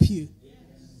to help you.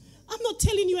 I'm not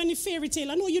telling you any fairy tale.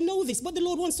 I know you know this, but the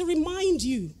Lord wants to remind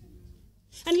you.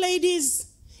 And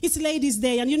ladies, it's Ladies'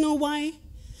 Day. And you know why?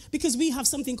 Because we have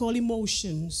something called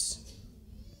emotions.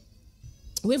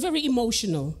 We're very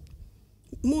emotional,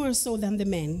 more so than the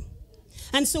men.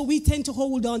 And so we tend to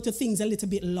hold on to things a little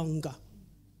bit longer.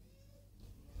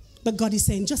 But God is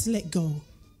saying, just let go.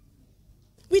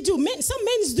 We do. Some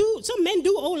men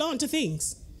do hold on to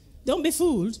things. Don't be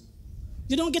fooled.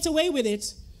 You don't get away with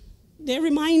it. They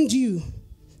remind you,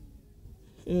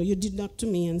 you did that to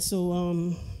me, and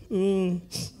so,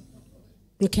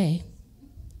 okay.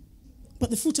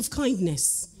 But the fruit of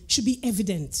kindness should be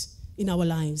evident in our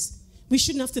lives. We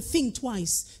shouldn't have to think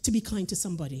twice to be kind to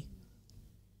somebody.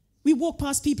 We walk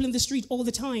past people in the street all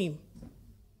the time.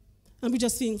 And we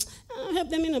just think, help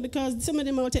them, because some of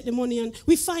them will take the money, and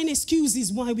we find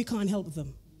excuses why we can't help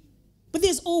them. But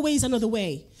there's always another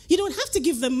way. You don't have to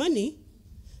give them money.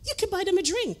 You could buy them a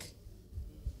drink.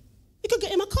 You could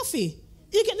get them a coffee.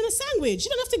 You get them a sandwich.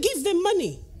 You don't have to give them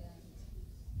money.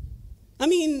 I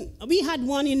mean, we had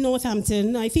one in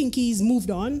Northampton. I think he's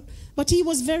moved on. But he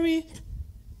was very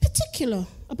particular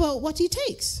about what he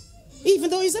takes, even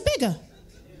though he's a beggar.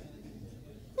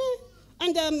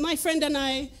 And my friend and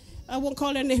I won't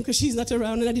call her name because she's not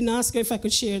around, and I didn't ask her if I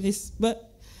could share this. But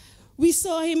we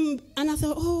saw him, and I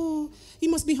thought, oh, he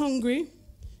must be hungry.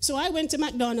 So I went to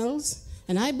McDonald's,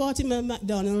 and I bought him a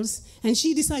McDonald's, and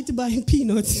she decided to buy him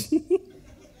peanuts.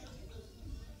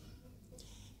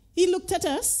 He looked at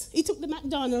us, he took the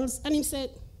McDonald's, and he said,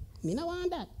 me no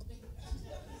want that.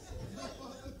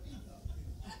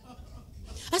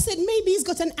 I said, maybe he's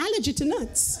got an allergy to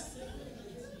nuts.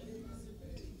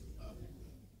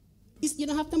 You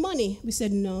don't have the money. We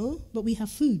said, no, but we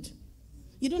have food.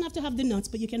 You don't have to have the nuts,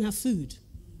 but you can have food.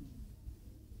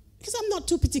 Because I'm not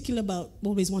too particular about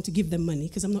always want to give them money,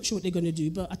 because I'm not sure what they're going to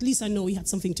do, but at least I know he had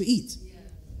something to eat. Yeah.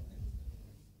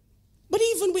 But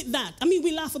even with that, I mean,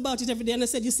 we laugh about it every day, and I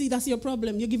said, you see, that's your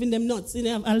problem. You're giving them nuts, and they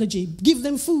have allergy. Give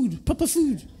them food, proper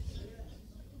food.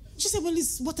 She said, well,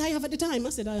 it's what I have at the time. I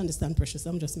said, I understand, precious.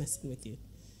 I'm just messing with you.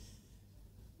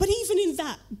 But even in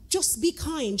that, just be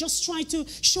kind. Just try to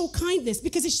show kindness,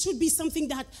 because it should be something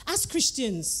that, as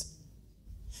Christians,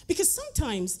 because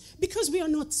sometimes, because we are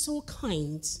not so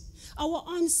kind, our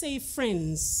unsafe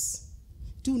friends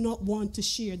do not want to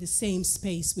share the same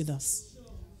space with us.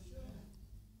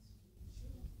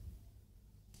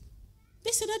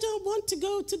 They said, I don't want to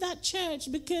go to that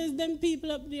church because them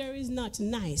people up there is not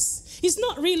nice. It's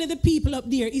not really the people up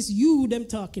there, it's you them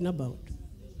talking about.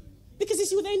 Because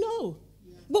it's you they know.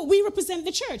 But we represent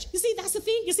the church. You see, that's the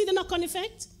thing. You see the knock-on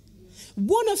effect?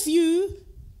 One of you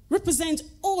represents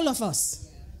all of us.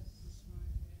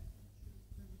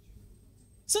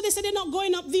 So they said they're not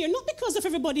going up there, not because of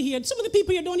everybody here. Some of the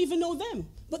people here don't even know them,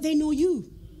 but they know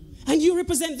you. And you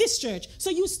represent this church, so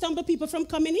you stumble people from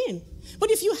coming in.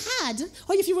 But if you had,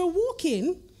 or if you were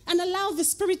walking and allowed the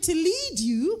Spirit to lead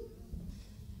you,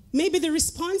 maybe the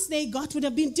response they got would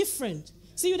have been different.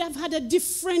 So you'd have had a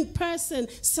different person,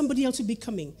 somebody else would be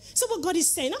coming. So what God is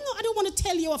saying, I don't want to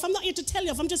tell you off. I'm not here to tell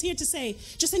you off. I'm just here to say,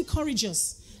 just encourage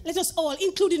us. Let us all,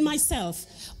 including myself,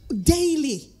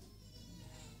 daily,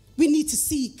 we need to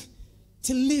seek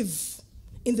to live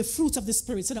in the fruit of the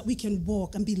Spirit so that we can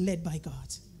walk and be led by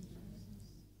God.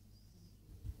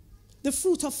 The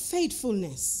fruit of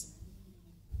faithfulness.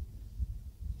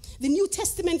 The New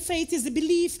Testament faith is the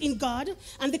belief in God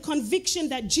and the conviction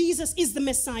that Jesus is the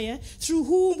Messiah through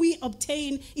whom we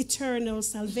obtain eternal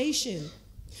salvation.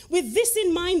 With this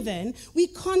in mind, then, we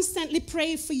constantly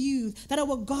pray for you that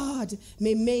our God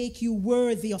may make you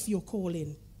worthy of your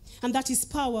calling, and that his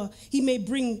power he may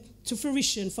bring to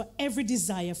fruition for every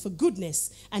desire for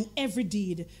goodness and every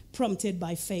deed prompted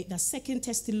by faith. That's 2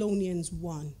 Thessalonians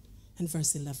 1 and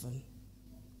verse 11.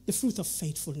 The fruit of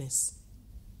faithfulness.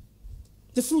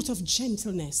 The fruit of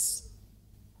gentleness.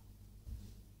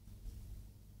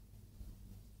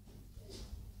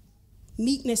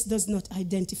 Meekness does not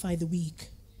identify the weak.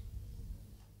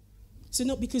 So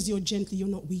not because you're gentle, you're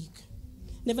not weak.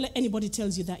 Never let anybody tell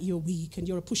you that you're weak and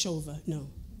you're a pushover. No.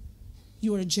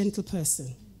 You are a gentle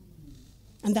person.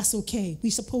 And that's okay.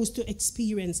 We're supposed to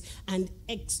experience and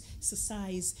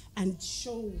exercise and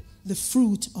show the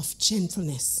fruit of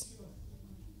gentleness.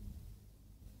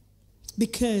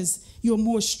 Because you're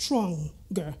more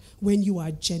stronger when you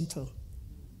are gentle.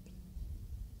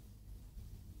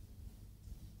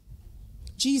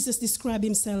 Jesus described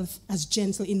himself as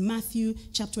gentle in Matthew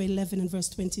chapter 11 and verse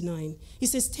 29. He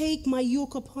says, take my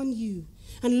yoke upon you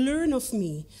and learn of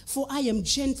me, for I am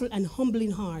gentle and humble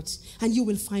in heart, and you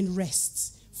will find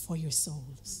rest for your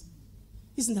souls.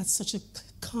 Isn't that such a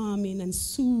calming and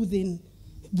soothing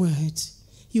word?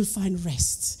 You'll find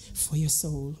rest for your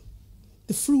soul.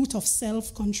 The fruit of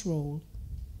self-control.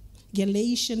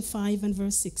 Galatians 5 and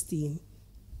verse 16.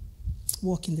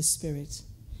 Walk in the Spirit,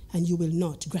 and you will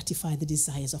not gratify the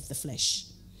desires of the flesh.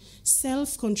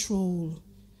 Self-control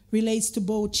relates to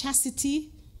both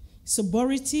chastity,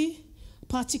 sobriety,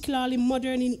 particularly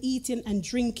modern in eating and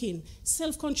drinking.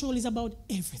 Self-control is about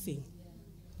everything.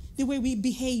 The way we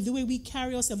behave, the way we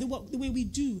carry ourselves, the way we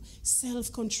do.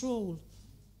 Self-control.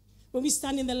 When we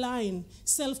stand in the line,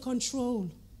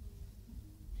 self-control.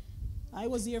 I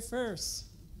was here first.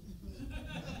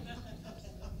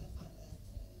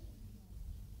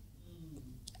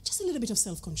 Just a little bit of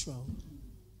self-control.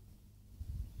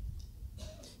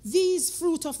 These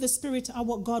fruit of the Spirit are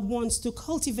what God wants to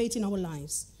cultivate in our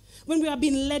lives. when we are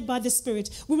being led by the Spirit,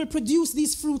 we will produce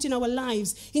these fruit in our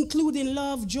lives, including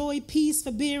love, joy, peace,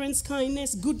 forbearance,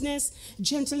 kindness, goodness,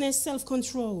 gentleness,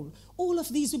 self-control. All of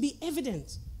these will be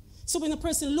evident. So when a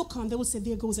person look on, they will say,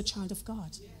 there goes a child of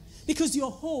God. Because you're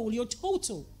whole, you're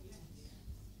total.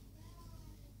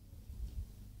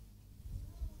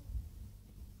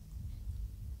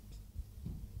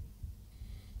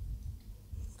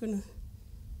 I'm going to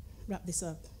wrap this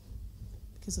up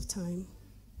because of time.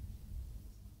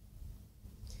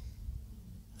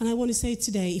 And I want to say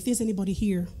today, if there's anybody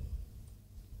here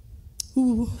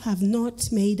who have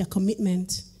not made a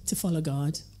commitment to follow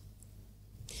God,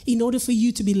 in order for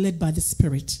you to be led by the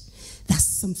Spirit, that's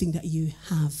something that you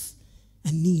have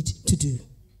and need to do.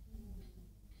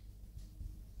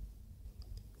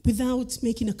 Without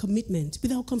making a commitment,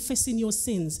 without confessing your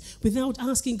sins, without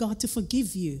asking God to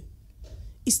forgive you,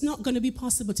 it's not going to be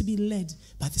possible to be led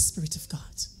by the Spirit of God.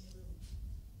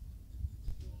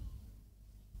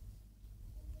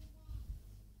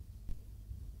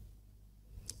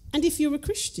 And if you're a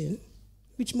Christian,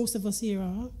 which most of us here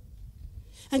are,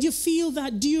 and you feel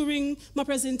that during my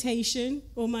presentation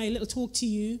or my little talk to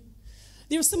you,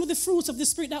 there are some of the fruits of the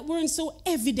Spirit that weren't so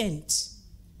evident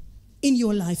in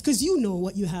your life, because you know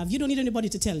what you have. You don't need anybody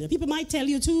to tell you. People might tell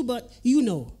you too, but you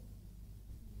know.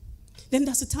 Then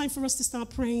that's the time for us to start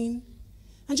praying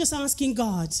and just asking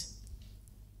God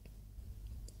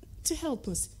to help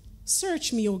us.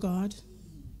 Search me, O God,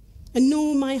 and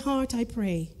know my heart, I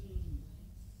pray.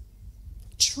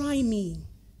 Try me.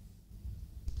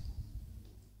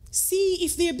 See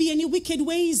if there be any wicked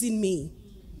ways in me.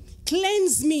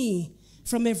 Cleanse me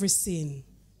from every sin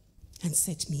and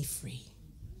set me free.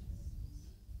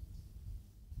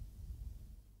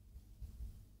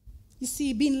 You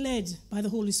see, being led by the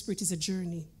Holy Spirit is a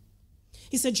journey.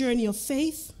 It's a journey of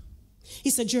faith.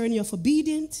 It's a journey of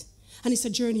obedience. And it's a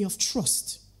journey of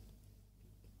trust.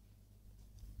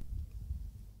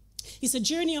 It's a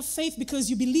journey of faith because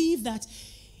you believe that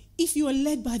if you are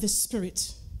led by the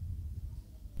Spirit,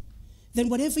 then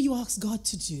whatever you ask God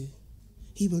to do,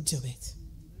 He will do it.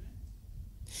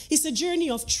 It's a journey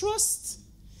of trust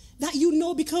that you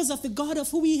know because of the God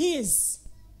of who He is,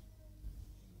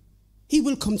 He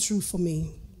will come through for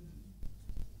me.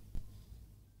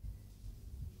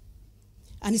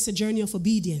 And it's a journey of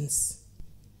obedience.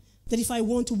 That if I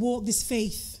want to walk this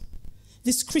faith,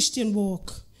 this Christian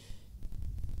walk,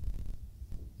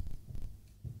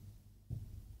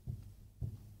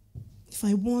 if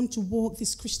I want to walk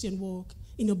this Christian walk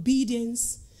in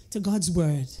obedience to God's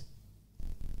word,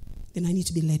 then I need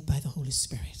to be led by the Holy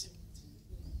Spirit.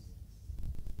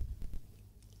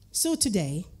 So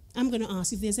today, I'm going to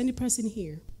ask if there's any person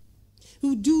here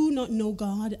who do not know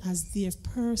God as their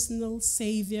personal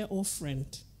Savior or friend.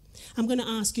 I'm going to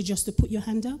ask you just to put your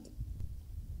hand up,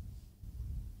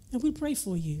 and we'll pray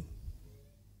for you.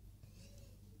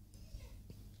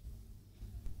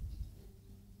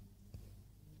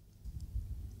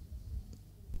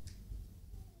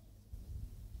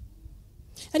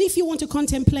 And if you want to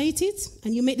contemplate it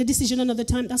and you make the decision another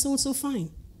time, that's also fine.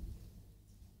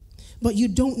 But you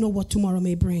don't know what tomorrow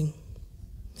may bring.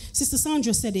 Sister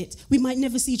Sandra said it. We might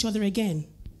never see each other again.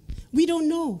 We don't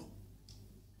know.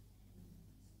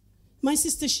 My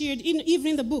sister shared, even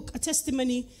in the book, a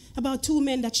testimony about two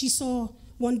men that she saw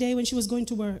one day when she was going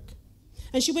to work.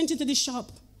 And she went into the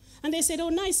shop. And they said, "Oh,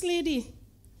 nice lady."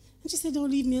 And she said, "Oh,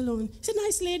 leave me alone." She said,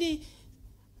 "Nice lady."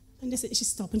 And they said, she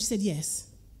stopped and she said, "Yes."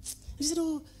 And she said,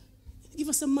 "Oh, give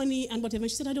us some money and whatever."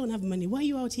 And she said, "I don't have money. Why are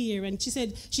you out here?" And she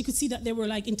said she could see that they were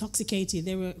like intoxicated.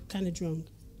 They were kind of drunk.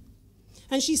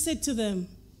 And she said to them,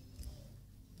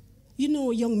 "You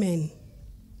know, young men,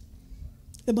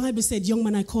 the Bible said, 'Young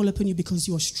man, I call upon you because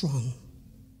you are strong.'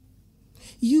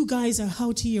 You guys are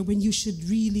out here when you should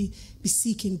really be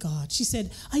seeking God." She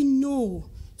said, "I know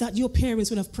that your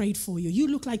parents would have prayed for you. You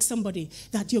look like somebody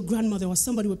that your grandmother or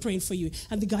somebody were praying for you."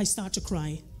 And the guy started to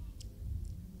cry.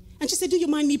 And she said, "Do you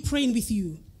mind me praying with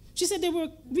you?" She said they were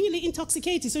really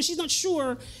intoxicated, so she's not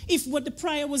sure if what the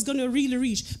prayer was going to really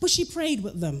reach. But she prayed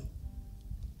with them.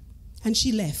 And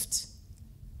she left.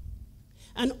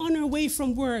 And on her way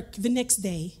from work the next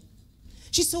day,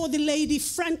 she saw the lady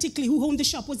frantically who owned the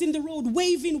shop was in the road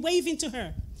waving to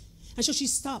her. And so she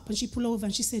stopped and she pulled over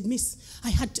and she said, "Miss,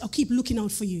 I'll keep looking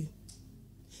out for you."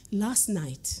 Last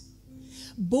night,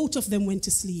 both of them went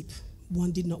to sleep.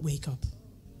 One did not wake up.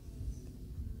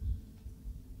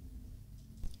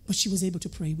 But she was able to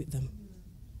pray with them.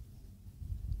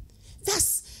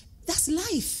 That's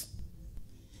life.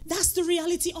 That's the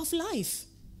reality of life.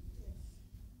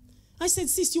 I said,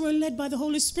 "Sis, you were led by the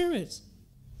Holy Spirit."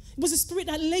 It was the Spirit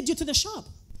that led you to the shop.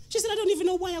 She said, "I don't even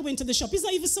know why I went to the shop. It's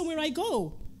not even somewhere I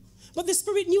go." But the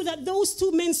Spirit knew that those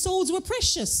two men's souls were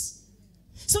precious.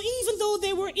 So even though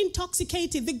they were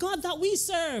intoxicated, the God that we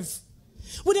serve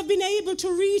would have been able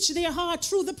to reach their heart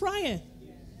through the prayer.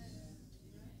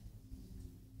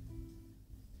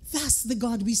 That's the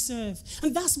God we serve.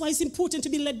 And that's why it's important to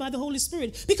be led by the Holy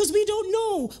Spirit, because we don't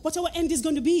know what our end is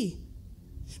going to be.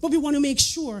 But we want to make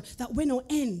sure that when our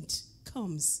end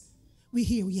comes, we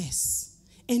hear, yes,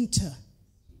 enter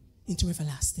into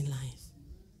everlasting life.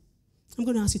 I'm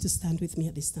going to ask you to stand with me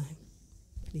at this time,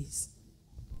 please.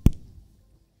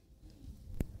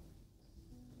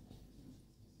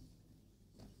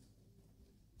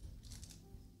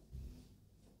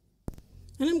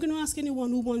 And I'm going to ask anyone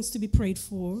who wants to be prayed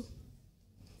for.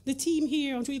 The team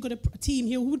here, I'm sure you've got a team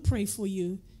here who would pray for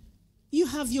you. You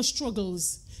have your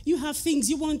struggles. You have things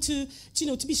you want to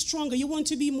be stronger. You want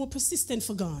to be more persistent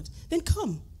for God. Then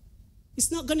come.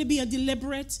 It's not going to be a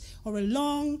deliberate or a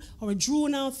long or a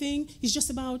drawn out thing. It's just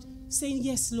about saying,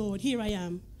 yes, Lord, here I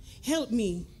am. Help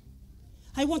me.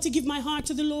 I want to give my heart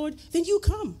to the Lord. Then you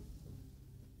come.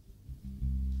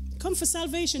 Come for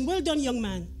salvation. Well done, young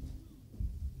man.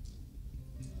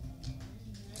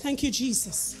 Thank you,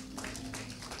 Jesus.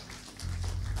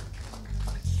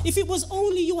 If it was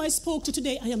only you I spoke to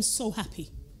today, I am so happy.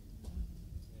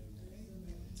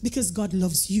 Because God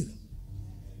loves you.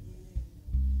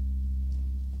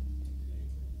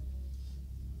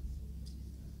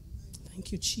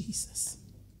 Thank you, Jesus.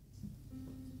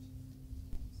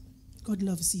 God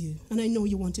loves you. And I know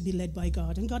you want to be led by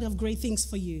God. And God have great things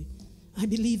for you. I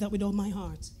believe that with all my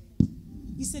heart.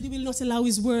 He said he will not allow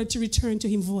his word to return to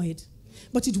him void,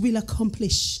 but it will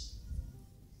accomplish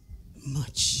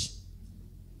much.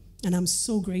 And I'm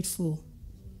so grateful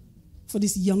for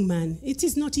this young man. It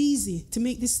is not easy to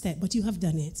make this step, but you have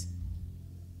done it.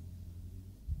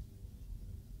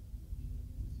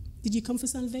 Did you come for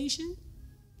salvation?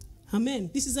 Amen.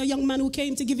 This is a young man who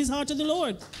came to give his heart to the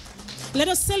Lord. Let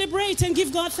us celebrate and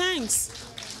give God thanks.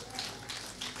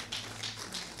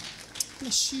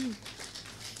 Bless you.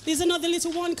 There's another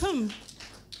little one. Come.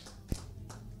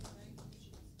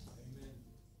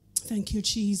 Thank you,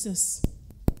 Jesus.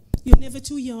 You're never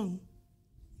too young.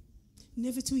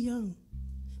 Never too young.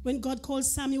 When God called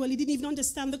Samuel, he didn't even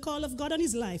understand the call of God on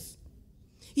his life.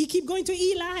 He kept going to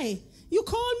Eli. You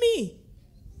call me.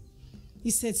 He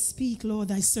said, speak, Lord,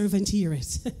 thy servant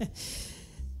heareth.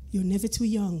 You're never too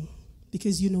young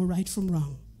because you know right from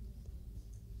wrong.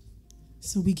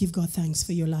 So we give God thanks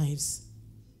for your lives.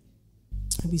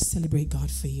 And we celebrate God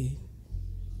for you.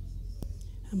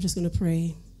 I'm just going to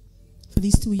pray for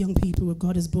these two young people who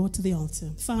God has brought to the altar.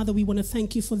 Father, we want to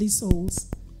thank you for these souls.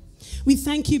 We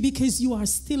thank you because you are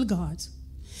still God.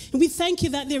 And we thank you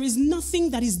that there is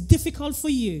nothing that is difficult for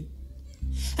you.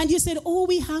 And you said all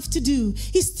we have to do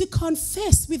is to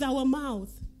confess with our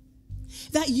mouth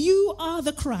that you are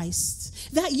the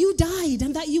Christ, that you died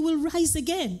and that you will rise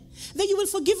again, that you will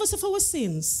forgive us of our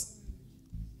sins,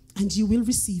 and you will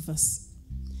receive us.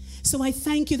 So I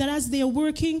thank you that as they are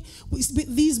working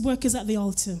with these workers at the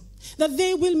altar, that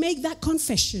they will make that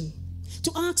confession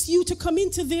to ask you to come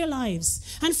into their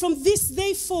lives. And from this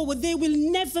day forward, they will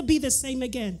never be the same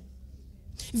again.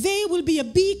 They will be a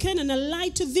beacon and a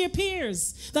light to their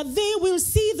peers, that they will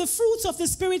see the fruits of the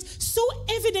Spirit so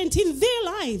evident in their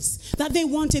lives that they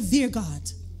wanted their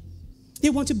God. They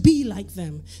want to be like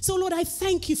them. So Lord, I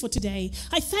thank you for today.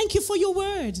 I thank you for your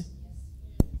word.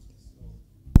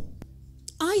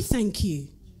 I thank you.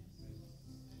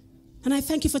 And I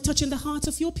thank you for touching the heart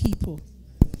of your people.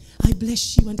 I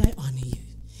bless you and I honor you.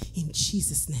 In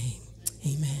Jesus' name,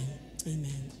 amen.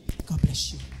 Amen. God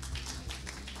bless you.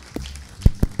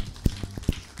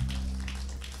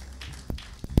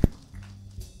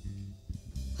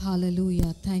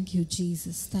 Hallelujah. Thank you,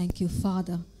 Jesus. Thank you,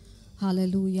 Father.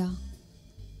 Hallelujah.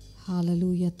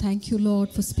 Hallelujah. Thank you,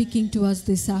 Lord, for speaking to us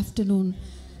this afternoon.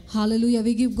 Hallelujah.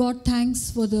 We give God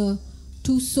thanks for the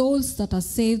two souls that are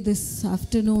saved this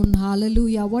afternoon.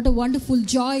 Hallelujah. What a wonderful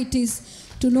joy it is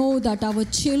to know that our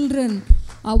children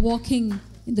are walking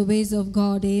in the ways of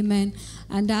God. Amen.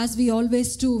 And as we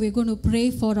always do, we're going to pray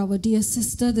for our dear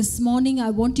sister this morning. I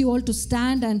want you all to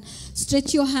stand and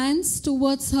stretch your hands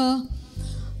towards her.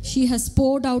 She has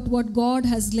poured out what God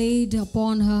has laid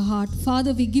upon her heart.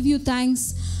 Father, we give you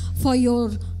thanks for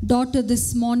your daughter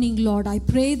this morning, Lord. I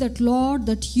pray that, Lord,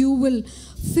 that you will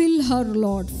fill her,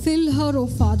 Lord. Fill her, oh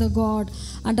Father God.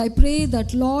 And I pray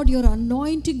that, Lord, your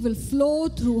anointing will flow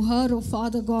through her, oh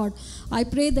Father God. I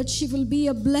pray that she will be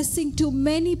a blessing to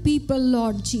many people,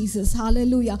 Lord Jesus.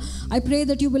 Hallelujah. I pray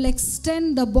that you will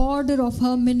extend the border of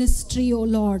her ministry, oh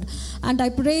Lord. And I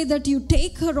pray that you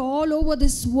take her all over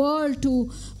this world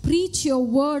to preach your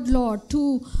word, Lord,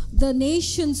 to the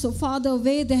nations, oh Father,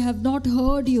 where they have not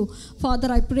heard you.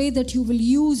 Father, I pray that you will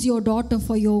use your daughter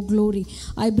for your glory.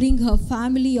 I bring her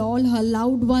family, all her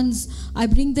loved ones, I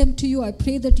bring them to you. I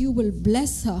pray that you will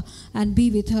bless her and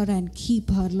be with her and keep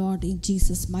her, Lord. In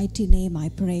Jesus' mighty name I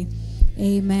pray.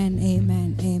 Amen,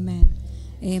 amen, amen,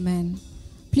 amen.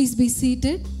 Please be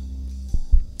seated.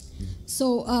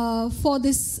 So for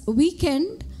this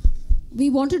weekend, we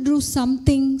want to do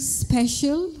something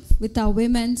special with our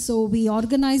women. So we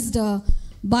organized a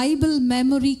Bible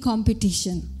memory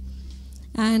competition.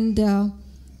 And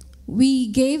we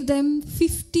gave them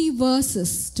 50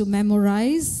 verses to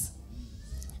memorize.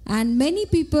 And many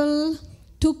people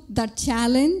took that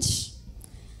challenge.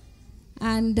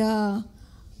 And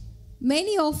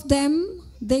many of them,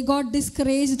 they got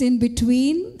discouraged in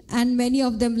between. And many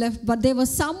of them left. But there were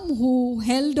some who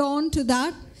held on to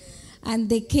that. And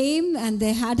they came and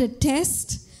they had a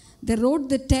test. They wrote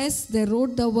the test, they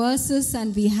wrote the verses,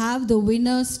 and we have the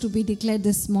winners to be declared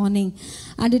this morning.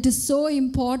 And it is so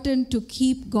important to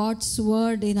keep God's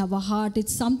word in our heart.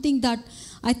 It's something that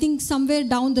I think somewhere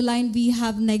down the line we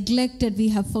have neglected, we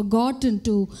have forgotten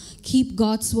to keep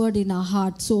God's word in our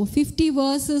heart. So 50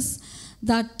 verses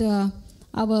that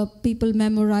our people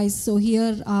memorize. So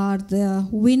here are the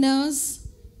winners.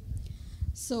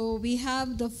 So we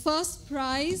have the first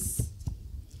prize,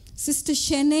 Sister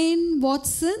Shanane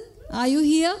Watson. Are you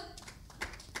here?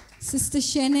 Sister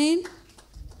Shanane?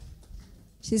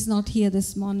 She's not here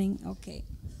this morning. Okay.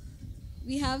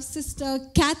 We have Sister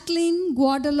Kathleen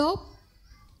Guadalupe.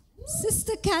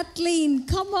 Sister Kathleen,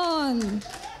 come on.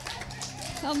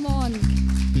 Come on.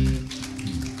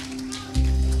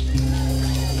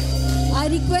 I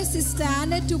request Sister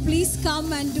Anna to please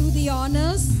come and do the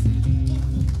honors.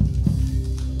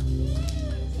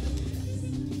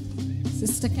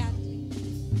 Sister Kathleen.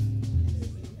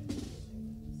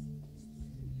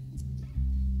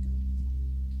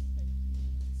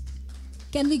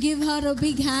 Can we give her a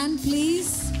big hand,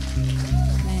 please?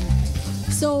 Amen.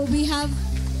 So we have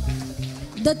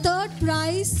the third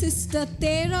prize, Sister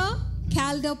Tara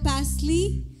Calder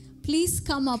Pasley. Please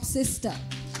come up, sister.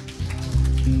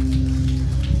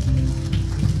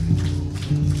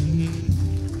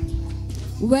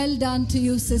 Well done to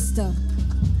you, sister.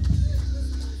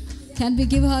 Can we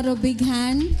give her a big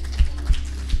hand?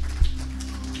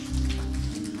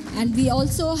 And we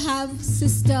also have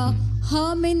Sister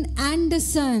Herman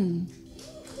Anderson.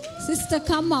 Sister,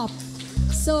 come up.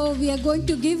 So we are going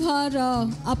to give her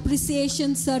an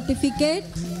appreciation certificate.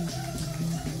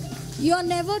 You are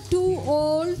never too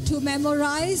old to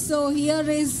memorize. So here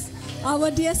is our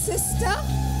dear sister.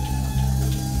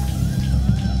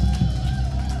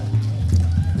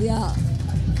 Yeah.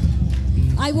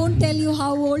 I won't tell you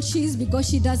how old she is because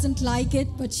she doesn't like it,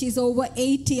 but she's over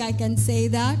 80, I can say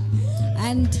that.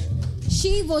 And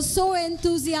she was so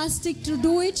enthusiastic to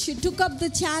do it. She took up the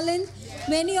challenge.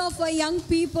 Many of our young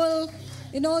people,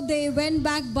 they went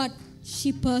back, but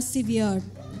she persevered.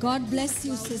 God bless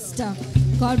you, sister.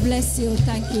 God bless you.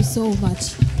 Thank you so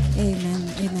much. Amen.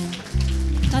 Amen.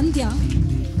 Tandya,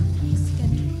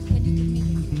 can you give me?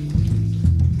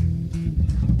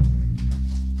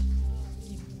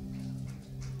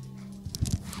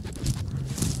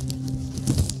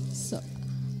 So,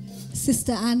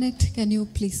 Sister Annette, can you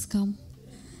please come?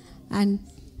 And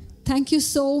thank you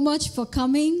so much for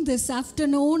coming this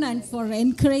afternoon and for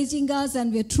encouraging us.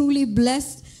 And we're truly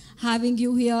blessed having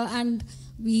you here. And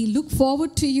we look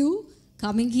forward to you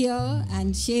coming here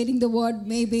and sharing the word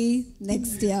maybe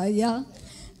next year. Yeah.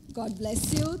 God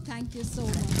bless you. Thank you so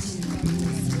much. God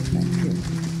bless you. Thank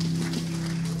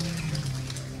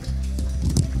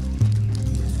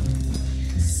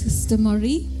you. Sister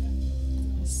Marie.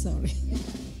 Sorry.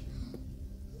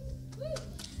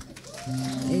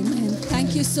 Amen.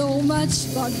 Thank you so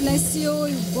much. God bless you.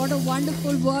 What a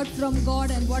wonderful word from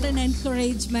God and what an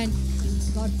encouragement.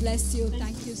 God bless you.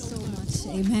 Thank you so much.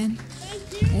 Amen.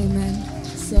 Amen.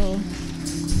 So,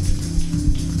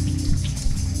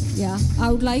 yeah,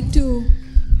 I would like to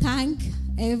thank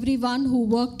everyone who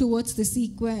worked towards this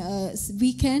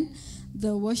weekend.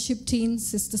 The worship team,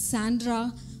 Sister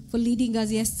Sandra, for leading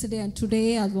us yesterday and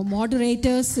today. Our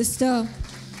moderators, Sister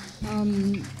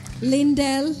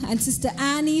Lindell and Sister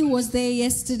Annie, who was there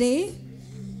yesterday.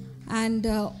 And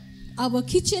our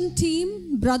kitchen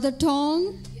team, Brother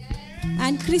Tom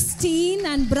and Christine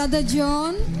and Brother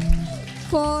John,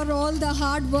 for all the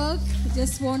hard work.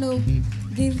 Just want to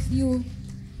give you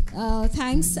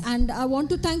thanks. And I want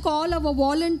to thank all our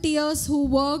volunteers who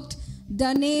worked,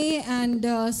 Danae and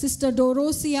Sister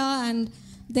Dorosia, and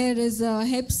there is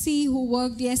Hepsi who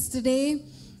worked yesterday,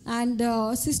 and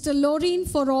Sister Lorraine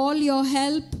for all your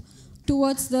help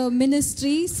towards the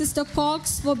ministry, Sister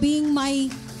Cox for being my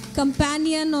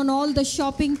companion on all the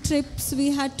shopping trips we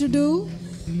had to do,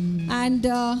 and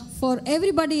for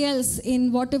everybody else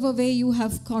in whatever way you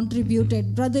have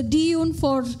contributed. Brother Diyun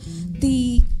for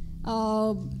the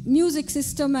music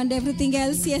system and everything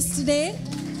else yesterday.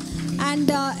 And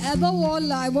above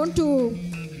all, I want to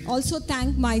also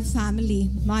thank my family,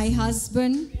 my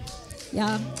husband,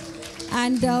 yeah.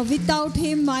 And without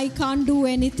him, I can't do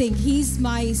anything. He's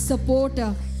my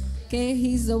supporter, okay?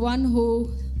 He's the one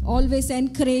who always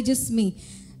encourages me.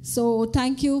 So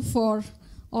thank you for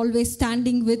always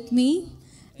standing with me.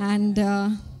 And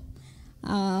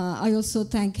I also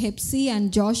thank Hepsi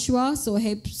and Joshua. So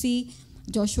Hepsi,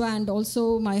 Joshua, and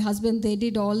also my husband, they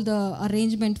did all the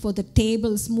arrangement for the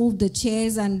tables, moved the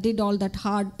chairs, and did all that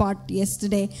hard part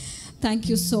yesterday. Thank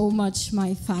you so much,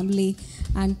 my family.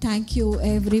 And thank you,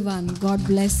 everyone. God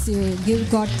bless you. Give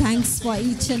God thanks for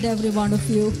each and every one of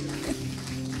you.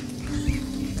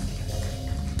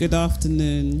 Good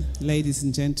afternoon, ladies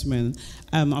and gentlemen.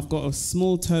 I've got a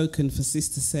small token for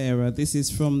Sister Sarah. This is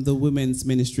from the Women's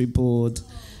Ministry Board.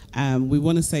 We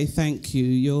want to say thank you.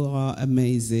 You are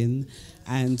amazing,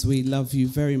 and we love you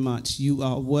very much. You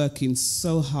are working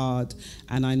so hard,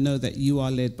 and I know that you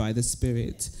are led by the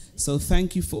Spirit. So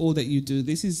thank you for all that you do.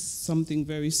 This is something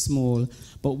very small,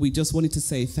 but we just wanted to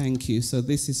say thank you. So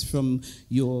this is from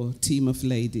your team of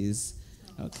ladies.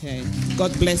 Okay.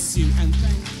 God bless you, and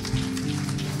thank you.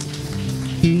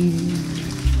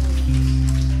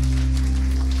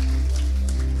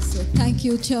 So thank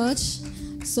you, church.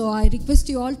 So I request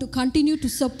you all to continue to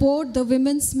support the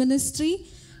women's ministry.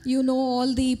 You know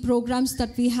all the programs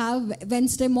that we have.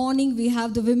 Wednesday morning, we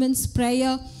have the women's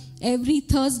prayer. Every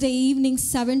Thursday evening,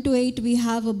 7 to 8, we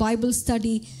have a Bible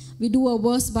study. We do a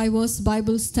verse-by-verse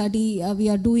Bible study. We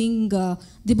are doing the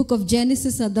book of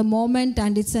Genesis at the moment,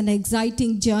 and it's an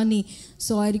exciting journey.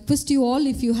 So I request you all,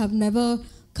 if you have never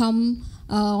come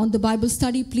on the Bible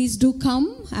study, please do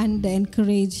come and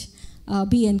encourage.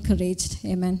 Be encouraged.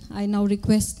 Amen. I now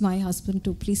request my husband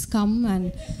to please come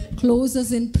and close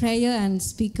us in prayer and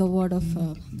speak a word of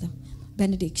the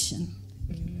benediction.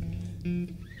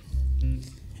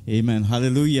 Amen.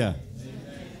 Hallelujah.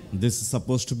 Amen. This is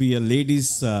supposed to be a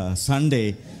ladies'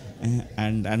 Sunday,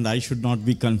 and I should not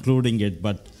be concluding it,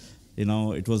 but you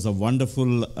know, it was a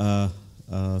wonderful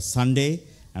Sunday,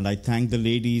 and I thank the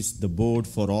ladies, the board,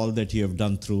 for all that you have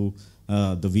done through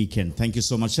the weekend. Thank you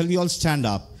so much. Shall we all stand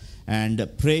up and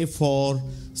pray for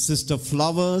Sister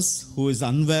Flowers, who is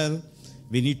unwell?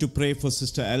 We need to pray for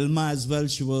Sister Elma as well.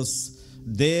 She was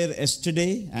there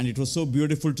yesterday, and it was so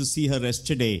beautiful to see her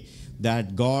yesterday,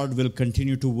 that God will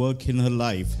continue to work in her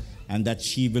life and that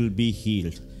she will be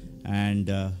healed. And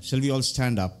shall we all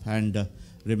stand up and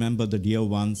remember the dear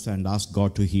ones and ask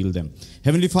God to heal them?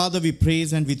 Heavenly Father, we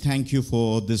praise and we thank you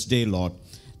for this day, Lord.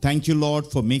 Thank you, Lord,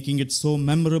 for making it so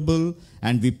memorable,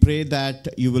 and we pray that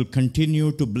you will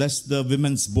continue to bless the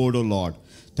women's board, O Lord.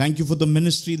 Thank you for the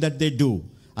ministry that they do.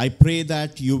 I pray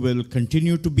that you will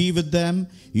continue to be with them,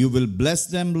 you will bless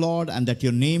them, Lord, and that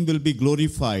your name will be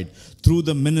glorified through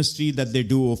the ministry that they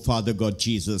do, O Father God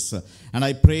Jesus. And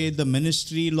I pray the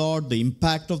ministry, Lord, the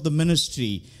impact of the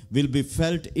ministry will be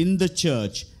felt in the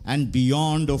church and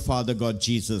beyond, O Father God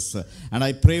Jesus. And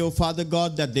I pray, O Father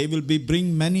God, that they will be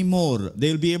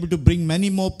they will be able to bring many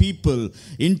more people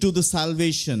into the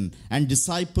salvation and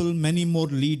disciple many more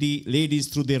ladies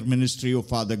through their ministry, O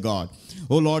Father God.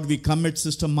 O Lord, we commit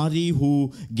Sister Marie,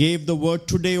 who gave the word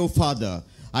today, O Father.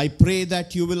 I pray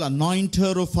that you will anoint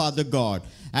her, O Father God.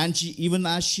 And she, even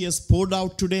as she has poured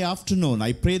out today afternoon,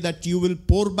 I pray that you will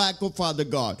pour back, O Father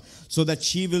God, so that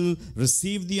she will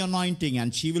receive the anointing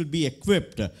and she will be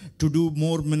equipped to do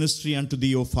more ministry unto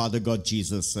thee, O Father God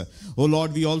Jesus. O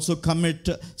Lord, we also commit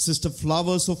Sister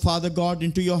Flowers, O Father God,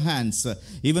 into your hands.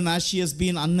 Even as she has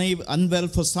been unwell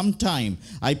for some time,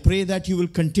 I pray that you will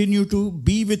continue to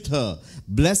be with her,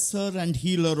 bless her and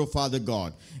heal her, O Father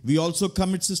God. We also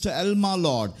commit Sister Elma,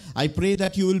 Lord. I pray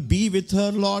that you will be with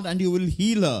her, Lord, and you will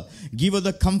heal her. Give her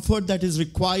the comfort that is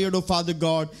required, O Father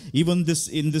God, even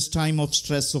in this time of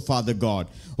stress, O Father God.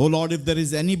 O Lord, if there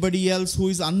is anybody else who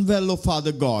is unwell, O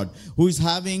Father God, who is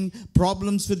having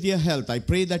problems with their health, I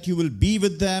pray that you will be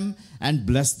with them and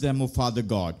bless them, O Father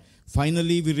God.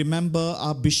 Finally, we remember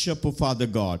our bishop, oh Father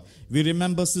God. We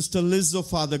remember Sister Liz, oh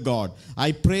Father God.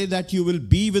 I pray that you will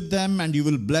be with them and you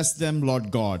will bless them,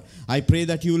 Lord God. I pray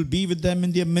that you will be with them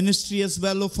in their ministry as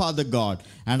well, oh Father God,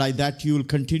 and that you will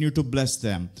continue to bless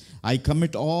them. I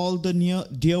commit all the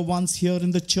dear ones here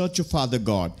in the church, oh Father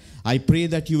God. I pray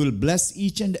that you will bless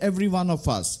each and every one of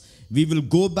us. We will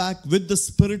go back with the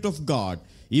Spirit of God,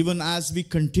 even as we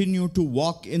continue to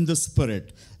walk in the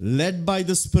Spirit, led by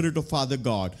the Spirit of Father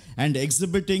God, and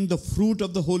exhibiting the fruit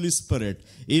of the Holy Spirit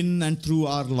in and through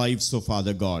our lives, O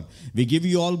Father God. We give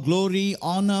you all glory,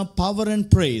 honor, power, and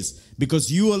praise,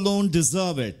 because you alone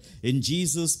deserve it. In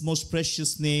Jesus' most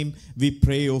precious name, we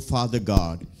pray, O Father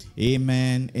God.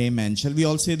 Amen, amen. Shall we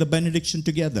all say the benediction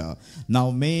together?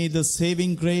 Now may the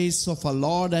saving grace of our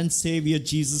Lord and Savior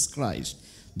Jesus Christ,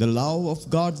 the love of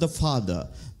God the Father,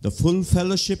 the full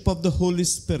fellowship of the Holy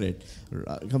Spirit,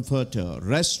 Comforter,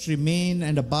 rest, remain,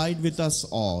 and abide with us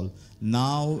all,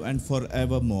 now and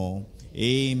forevermore.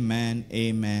 Amen,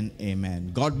 amen,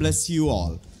 amen. God bless you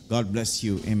all. God bless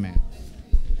you. Amen.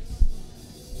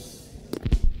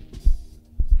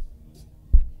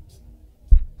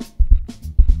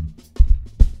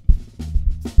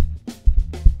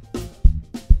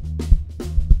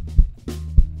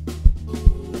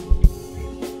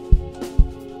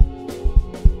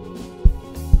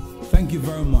 Thank you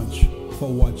very much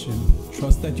for watching.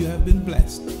 Trust that you have been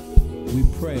blessed. We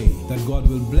pray that God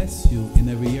will bless you in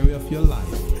every area of your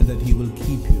life and that He will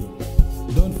keep you.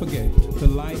 Don't forget to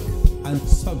like and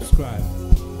subscribe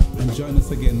and join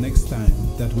us again next time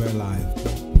that we're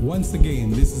live. Once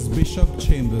again, this is Bishop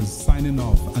Chambers signing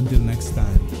off until next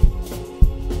time.